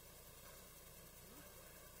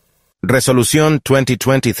 Resolución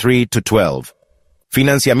 2023-12.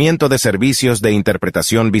 Financiamiento de servicios de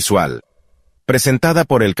interpretación visual. Presentada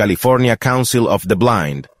por el California Council of the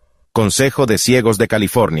Blind, Consejo de Ciegos de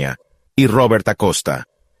California, y Robert Acosta.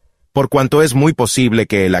 Por cuanto es muy posible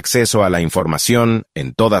que el acceso a la información,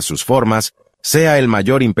 en todas sus formas, sea el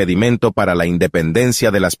mayor impedimento para la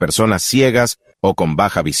independencia de las personas ciegas o con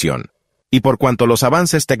baja visión. Y por cuanto los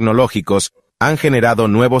avances tecnológicos han generado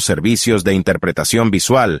nuevos servicios de interpretación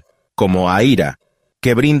visual, como AIRA,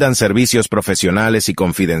 que brindan servicios profesionales y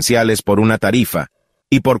confidenciales por una tarifa,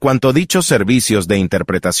 y por cuanto dichos servicios de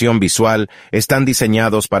interpretación visual están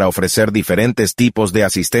diseñados para ofrecer diferentes tipos de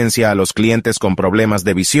asistencia a los clientes con problemas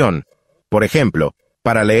de visión, por ejemplo,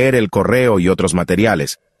 para leer el correo y otros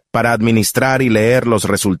materiales, para administrar y leer los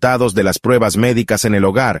resultados de las pruebas médicas en el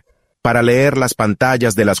hogar, para leer las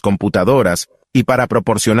pantallas de las computadoras y para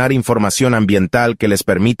proporcionar información ambiental que les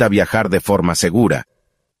permita viajar de forma segura.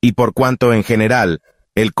 Y por cuanto en general,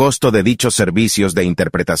 el costo de dichos servicios de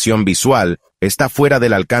interpretación visual está fuera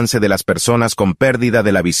del alcance de las personas con pérdida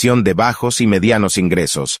de la visión de bajos y medianos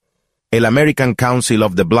ingresos. El American Council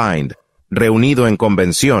of the Blind, reunido en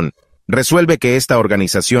convención, resuelve que esta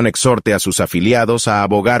organización exhorte a sus afiliados a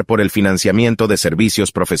abogar por el financiamiento de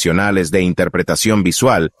servicios profesionales de interpretación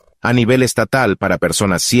visual a nivel estatal para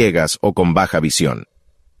personas ciegas o con baja visión.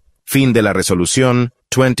 Fin de la resolución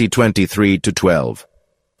 2023-12.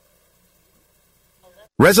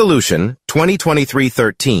 Resolution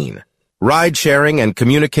 2023-13. Ride-sharing and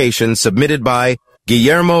communication submitted by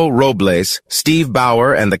Guillermo Robles, Steve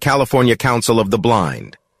Bauer, and the California Council of the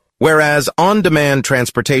Blind. Whereas on-demand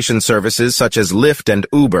transportation services such as Lyft and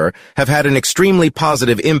Uber have had an extremely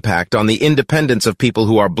positive impact on the independence of people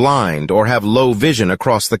who are blind or have low vision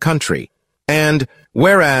across the country. And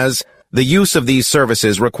whereas the use of these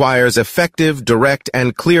services requires effective, direct,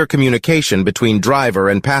 and clear communication between driver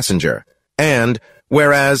and passenger. And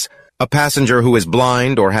whereas a passenger who is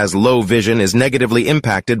blind or has low vision is negatively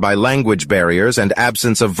impacted by language barriers and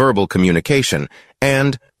absence of verbal communication.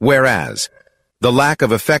 And whereas the lack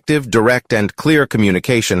of effective, direct, and clear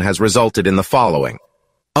communication has resulted in the following: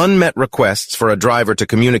 unmet requests for a driver to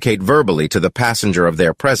communicate verbally to the passenger of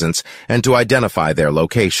their presence and to identify their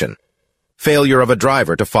location. Failure of a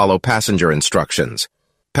driver to follow passenger instructions.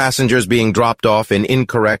 Passengers being dropped off in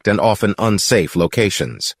incorrect and often unsafe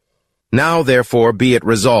locations. Now, therefore, be it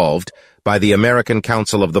resolved by the American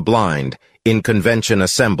Council of the Blind in convention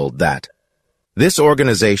assembled that this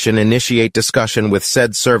organization initiate discussion with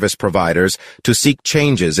said service providers to seek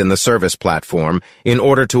changes in the service platform in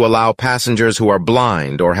order to allow passengers who are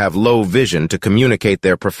blind or have low vision to communicate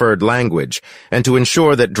their preferred language, and to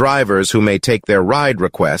ensure that drivers who may take their ride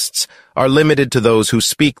requests are limited to those who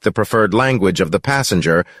speak the preferred language of the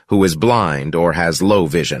passenger who is blind or has low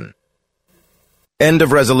vision. End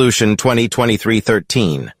of Resolution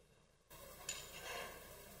 2023-13.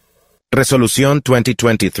 Resolución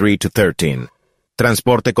 2023-13.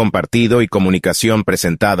 Transporte compartido y comunicación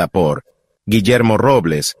presentada por Guillermo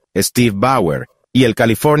Robles, Steve Bauer y el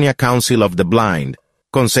California Council of the Blind,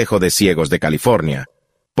 Consejo de Ciegos de California,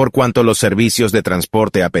 por cuanto los servicios de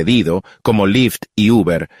transporte a pedido, como Lyft y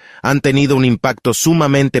Uber, han tenido un impacto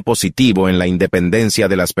sumamente positivo en la independencia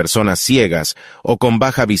de las personas ciegas o con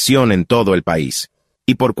baja visión en todo el país,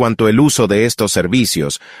 y por cuanto el uso de estos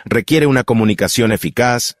servicios requiere una comunicación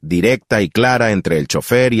eficaz, directa y clara entre el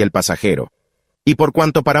chofer y el pasajero, y por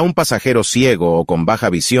cuanto para un pasajero ciego o con baja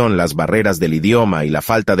visión las barreras del idioma y la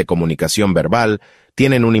falta de comunicación verbal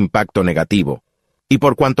tienen un impacto negativo, y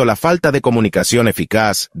por cuanto la falta de comunicación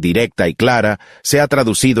eficaz, directa y clara se ha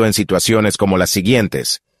traducido en situaciones como las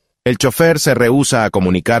siguientes: el chofer se rehúsa a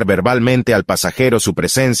comunicar verbalmente al pasajero su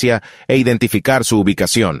presencia e identificar su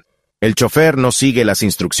ubicación. El chofer no sigue las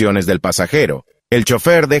instrucciones del pasajero. El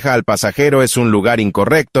chofer deja al pasajero en un lugar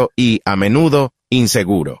incorrecto y, a menudo,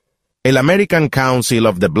 inseguro. El American Council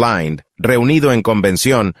of the Blind, reunido en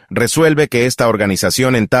convención, resuelve que esta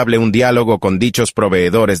organización entable un diálogo con dichos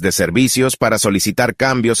proveedores de servicios para solicitar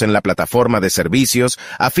cambios en la plataforma de servicios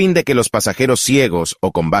a fin de que los pasajeros ciegos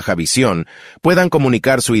o con baja visión puedan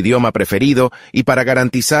comunicar su idioma preferido y para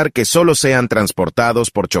garantizar que solo sean transportados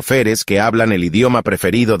por choferes que hablan el idioma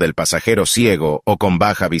preferido del pasajero ciego o con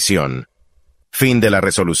baja visión. Fin de la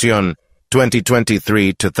resolución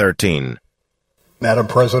 2023-13. Madam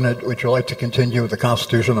President, would you like to continue with the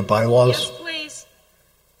Constitution and bylaws? Yes, please.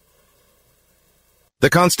 The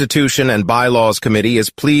Constitution and Bylaws Committee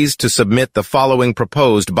is pleased to submit the following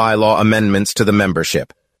proposed bylaw amendments to the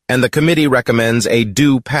membership, and the committee recommends a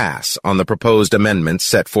due pass on the proposed amendments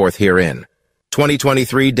set forth herein.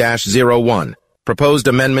 2023-01, proposed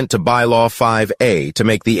amendment to Bylaw 5A to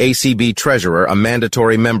make the ACB Treasurer a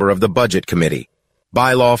mandatory member of the Budget Committee.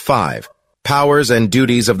 Bylaw 5, powers and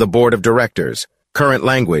duties of the Board of Directors. Current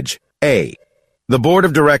language, A. The Board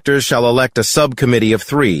of Directors shall elect a subcommittee of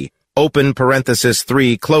 3, open parenthesis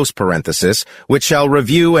 3, close parenthesis, which shall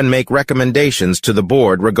review and make recommendations to the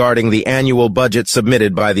Board regarding the annual budget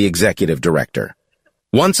submitted by the Executive Director.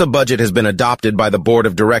 Once a budget has been adopted by the Board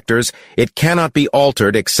of Directors, it cannot be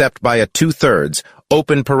altered except by a 2/3,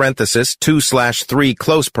 open parenthesis 2/3,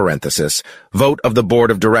 close parenthesis, vote of the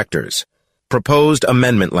Board of Directors. Proposed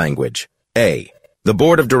amendment language, A. The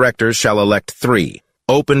Board of Directors shall elect 3,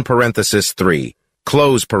 open parenthesis 3,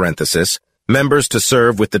 close parenthesis, members to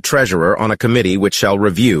serve with the Treasurer on a committee which shall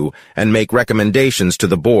review and make recommendations to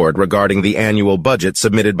the Board regarding the annual budget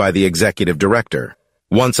submitted by the Executive Director.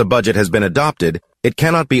 Once a budget has been adopted, it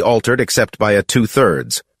cannot be altered except by a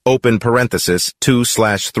 2/3, open parenthesis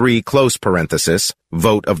 2/3, close parenthesis,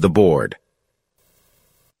 vote of the Board.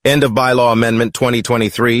 End of Bylaw Amendment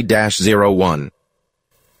 2023-01.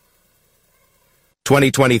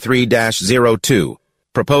 2023-02,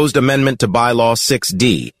 proposed amendment to Bylaw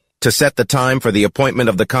 6D, to set the time for the appointment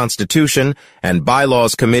of the Constitution and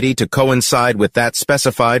Bylaws Committee to coincide with that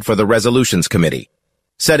specified for the Resolutions Committee,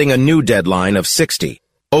 setting a new deadline of 60,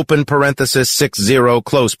 open parenthesis 60,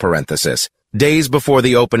 close parenthesis, days before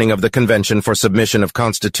the opening of the Convention for submission of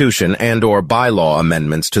Constitution and/or bylaw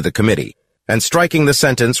amendments to the committee, and striking the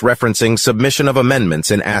sentence referencing submission of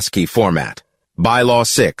amendments in ASCII format. Bylaw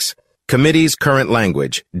 6. Committee's current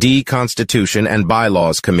language, D. Constitution and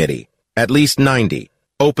Bylaws Committee. At least 90,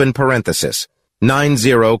 open parenthesis,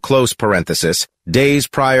 90, close parenthesis, days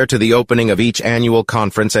prior to the opening of each annual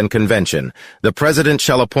conference and convention, the President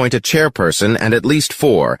shall appoint a chairperson and at least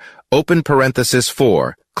 4, open parenthesis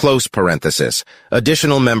 4, close parenthesis,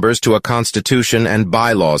 additional members to a Constitution and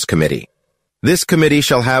Bylaws Committee. This committee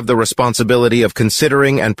shall have the responsibility of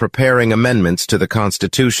considering and preparing amendments to the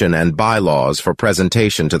Constitution and bylaws for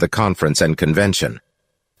presentation to the conference and convention.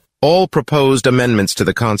 All proposed amendments to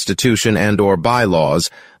the Constitution and/or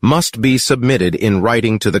bylaws must be submitted in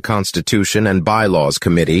writing to the Constitution and Bylaws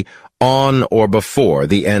Committee on or before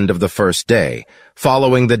the end of the first day,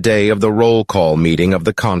 following the day of the roll call meeting of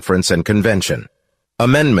the conference and convention.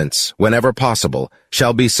 Amendments, whenever possible,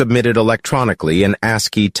 shall be submitted electronically in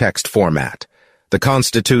ASCII text format. The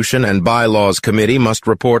Constitution and Bylaws Committee must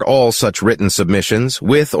report all such written submissions,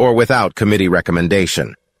 with or without committee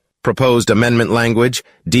recommendation. Proposed amendment language,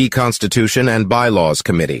 D. Constitution and Bylaws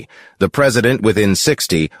Committee. The President within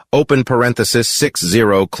 60, open parenthesis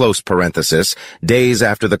 60, close parenthesis, days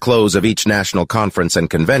after the close of each national conference and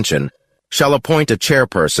convention, shall appoint a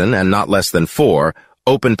chairperson and not less than 4,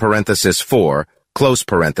 open parenthesis 4, close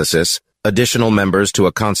parenthesis, additional members to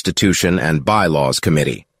a Constitution and Bylaws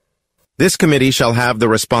Committee. This committee shall have the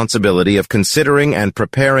responsibility of considering and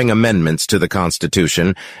preparing amendments to the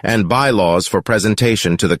Constitution and bylaws for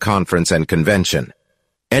presentation to the conference and convention.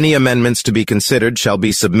 Any amendments to be considered shall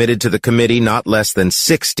be submitted to the committee not less than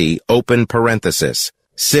 60, open parenthesis,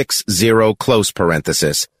 60, close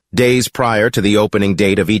parenthesis, days prior to the opening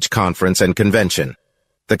date of each conference and convention.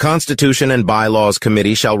 The Constitution and Bylaws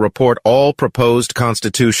Committee shall report all proposed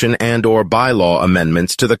Constitution and/or bylaw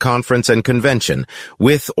amendments to the conference and convention,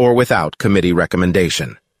 with or without committee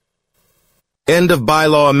recommendation. End of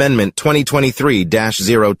Bylaw Amendment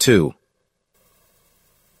 2023-02.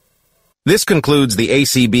 This concludes the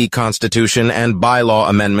ACB Constitution and bylaw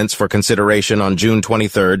amendments for consideration on June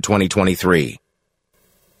 23, 2023.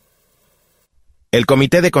 El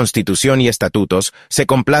Comité de Constitución y Estatutos se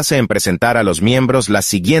complace en presentar a los miembros las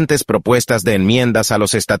siguientes propuestas de enmiendas a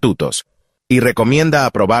los estatutos y recomienda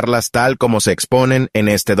aprobarlas tal como se exponen en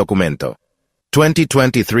este documento.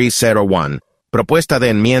 2023-01, propuesta de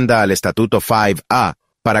enmienda al Estatuto 5A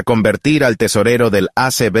para convertir al tesorero del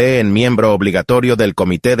ACB en miembro obligatorio del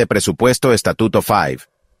Comité de Presupuesto Estatuto 5.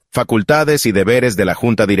 Facultades y deberes de la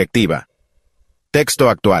Junta Directiva. Texto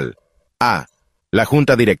actual. A. La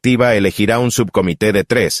Junta Directiva elegirá un subcomité de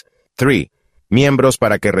 3 miembros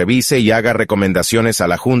para que revise y haga recomendaciones a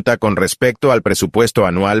la Junta con respecto al presupuesto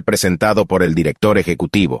anual presentado por el director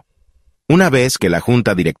ejecutivo. Una vez que la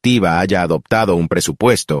Junta Directiva haya adoptado un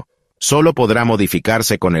presupuesto, solo podrá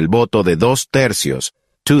modificarse con el voto de 2/3,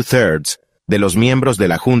 2/3, de los miembros de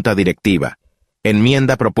la Junta Directiva.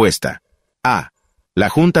 Enmienda propuesta. A. La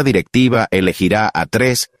Junta Directiva elegirá a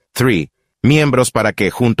 3 miembros para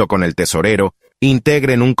que, junto con el tesorero,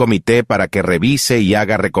 integren un comité para que revise y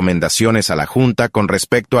haga recomendaciones a la Junta con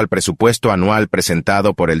respecto al presupuesto anual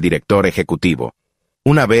presentado por el director ejecutivo.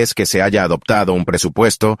 Una vez que se haya adoptado un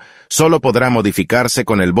presupuesto, solo podrá modificarse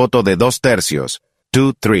con el voto de 2/3,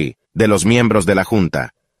 2/3, de los miembros de la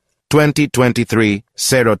Junta.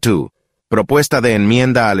 2023-02. Propuesta de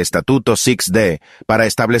enmienda al Estatuto 6D para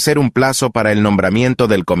establecer un plazo para el nombramiento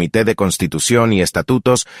del Comité de Constitución y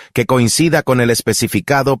Estatutos que coincida con el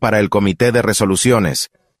especificado para el Comité de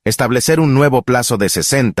Resoluciones. Establecer un nuevo plazo de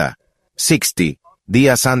 60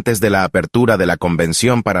 días antes de la apertura de la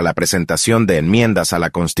Convención para la presentación de enmiendas a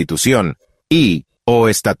la Constitución o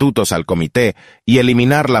estatutos al Comité y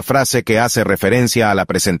eliminar la frase que hace referencia a la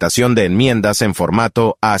presentación de enmiendas en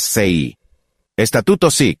formato ACI. Estatuto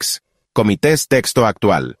 6. Comités texto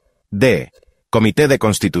actual. D. Comité de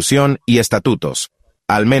Constitución y Estatutos.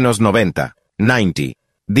 Al menos 90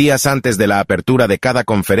 días antes de la apertura de cada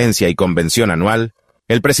conferencia y convención anual,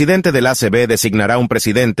 el presidente del ACB designará un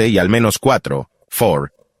presidente y al menos 4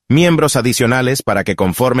 miembros adicionales para que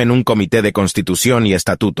conformen un Comité de Constitución y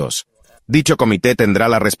Estatutos. Dicho comité tendrá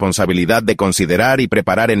la responsabilidad de considerar y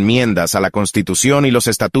preparar enmiendas a la Constitución y los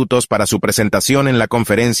estatutos para su presentación en la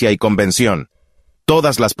conferencia y convención.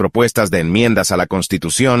 Todas las propuestas de enmiendas a la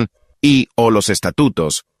Constitución o los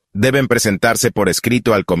estatutos deben presentarse por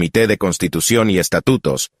escrito al Comité de Constitución y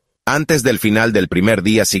Estatutos antes del final del primer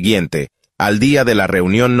día siguiente, al día de la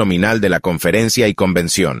reunión nominal de la conferencia y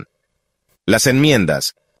convención. Las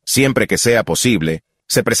enmiendas, siempre que sea posible,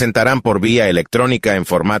 se presentarán por vía electrónica en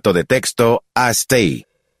formato de texto ASTI.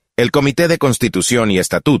 El Comité de Constitución y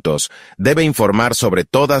Estatutos debe informar sobre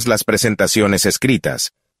todas las presentaciones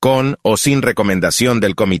escritas, con o sin recomendación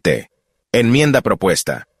del comité. Enmienda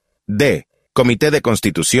propuesta. D. Comité de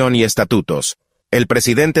Constitución y Estatutos. El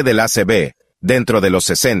presidente del ACB, dentro de los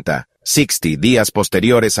 60 días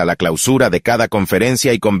posteriores a la clausura de cada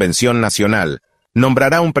conferencia y convención nacional,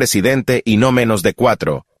 nombrará un presidente y no menos de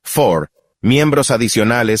 4 miembros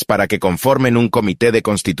adicionales para que conformen un comité de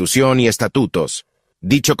Constitución y Estatutos.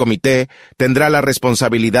 Dicho comité tendrá la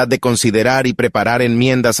responsabilidad de considerar y preparar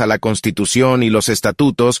enmiendas a la Constitución y los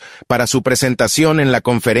estatutos para su presentación en la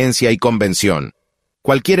conferencia y convención.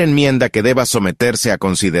 Cualquier enmienda que deba someterse a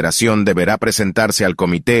consideración deberá presentarse al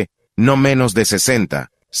comité no menos de 60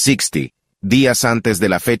 días antes de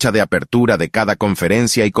la fecha de apertura de cada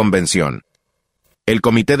conferencia y convención. El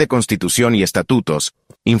Comité de Constitución y Estatutos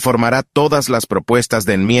informará todas las propuestas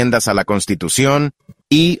de enmiendas a la Constitución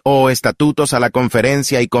y o estatutos a la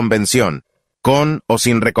conferencia y convención, con o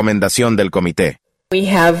sin recomendación del comité. We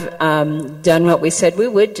have done what we said we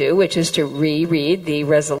would do, which is to reread the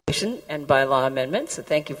resolution and bylaw amendments. So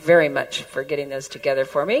thank you very much for getting those together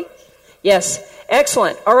for me. Yes,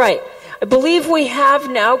 excellent. All right. I believe we have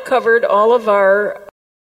now covered all of our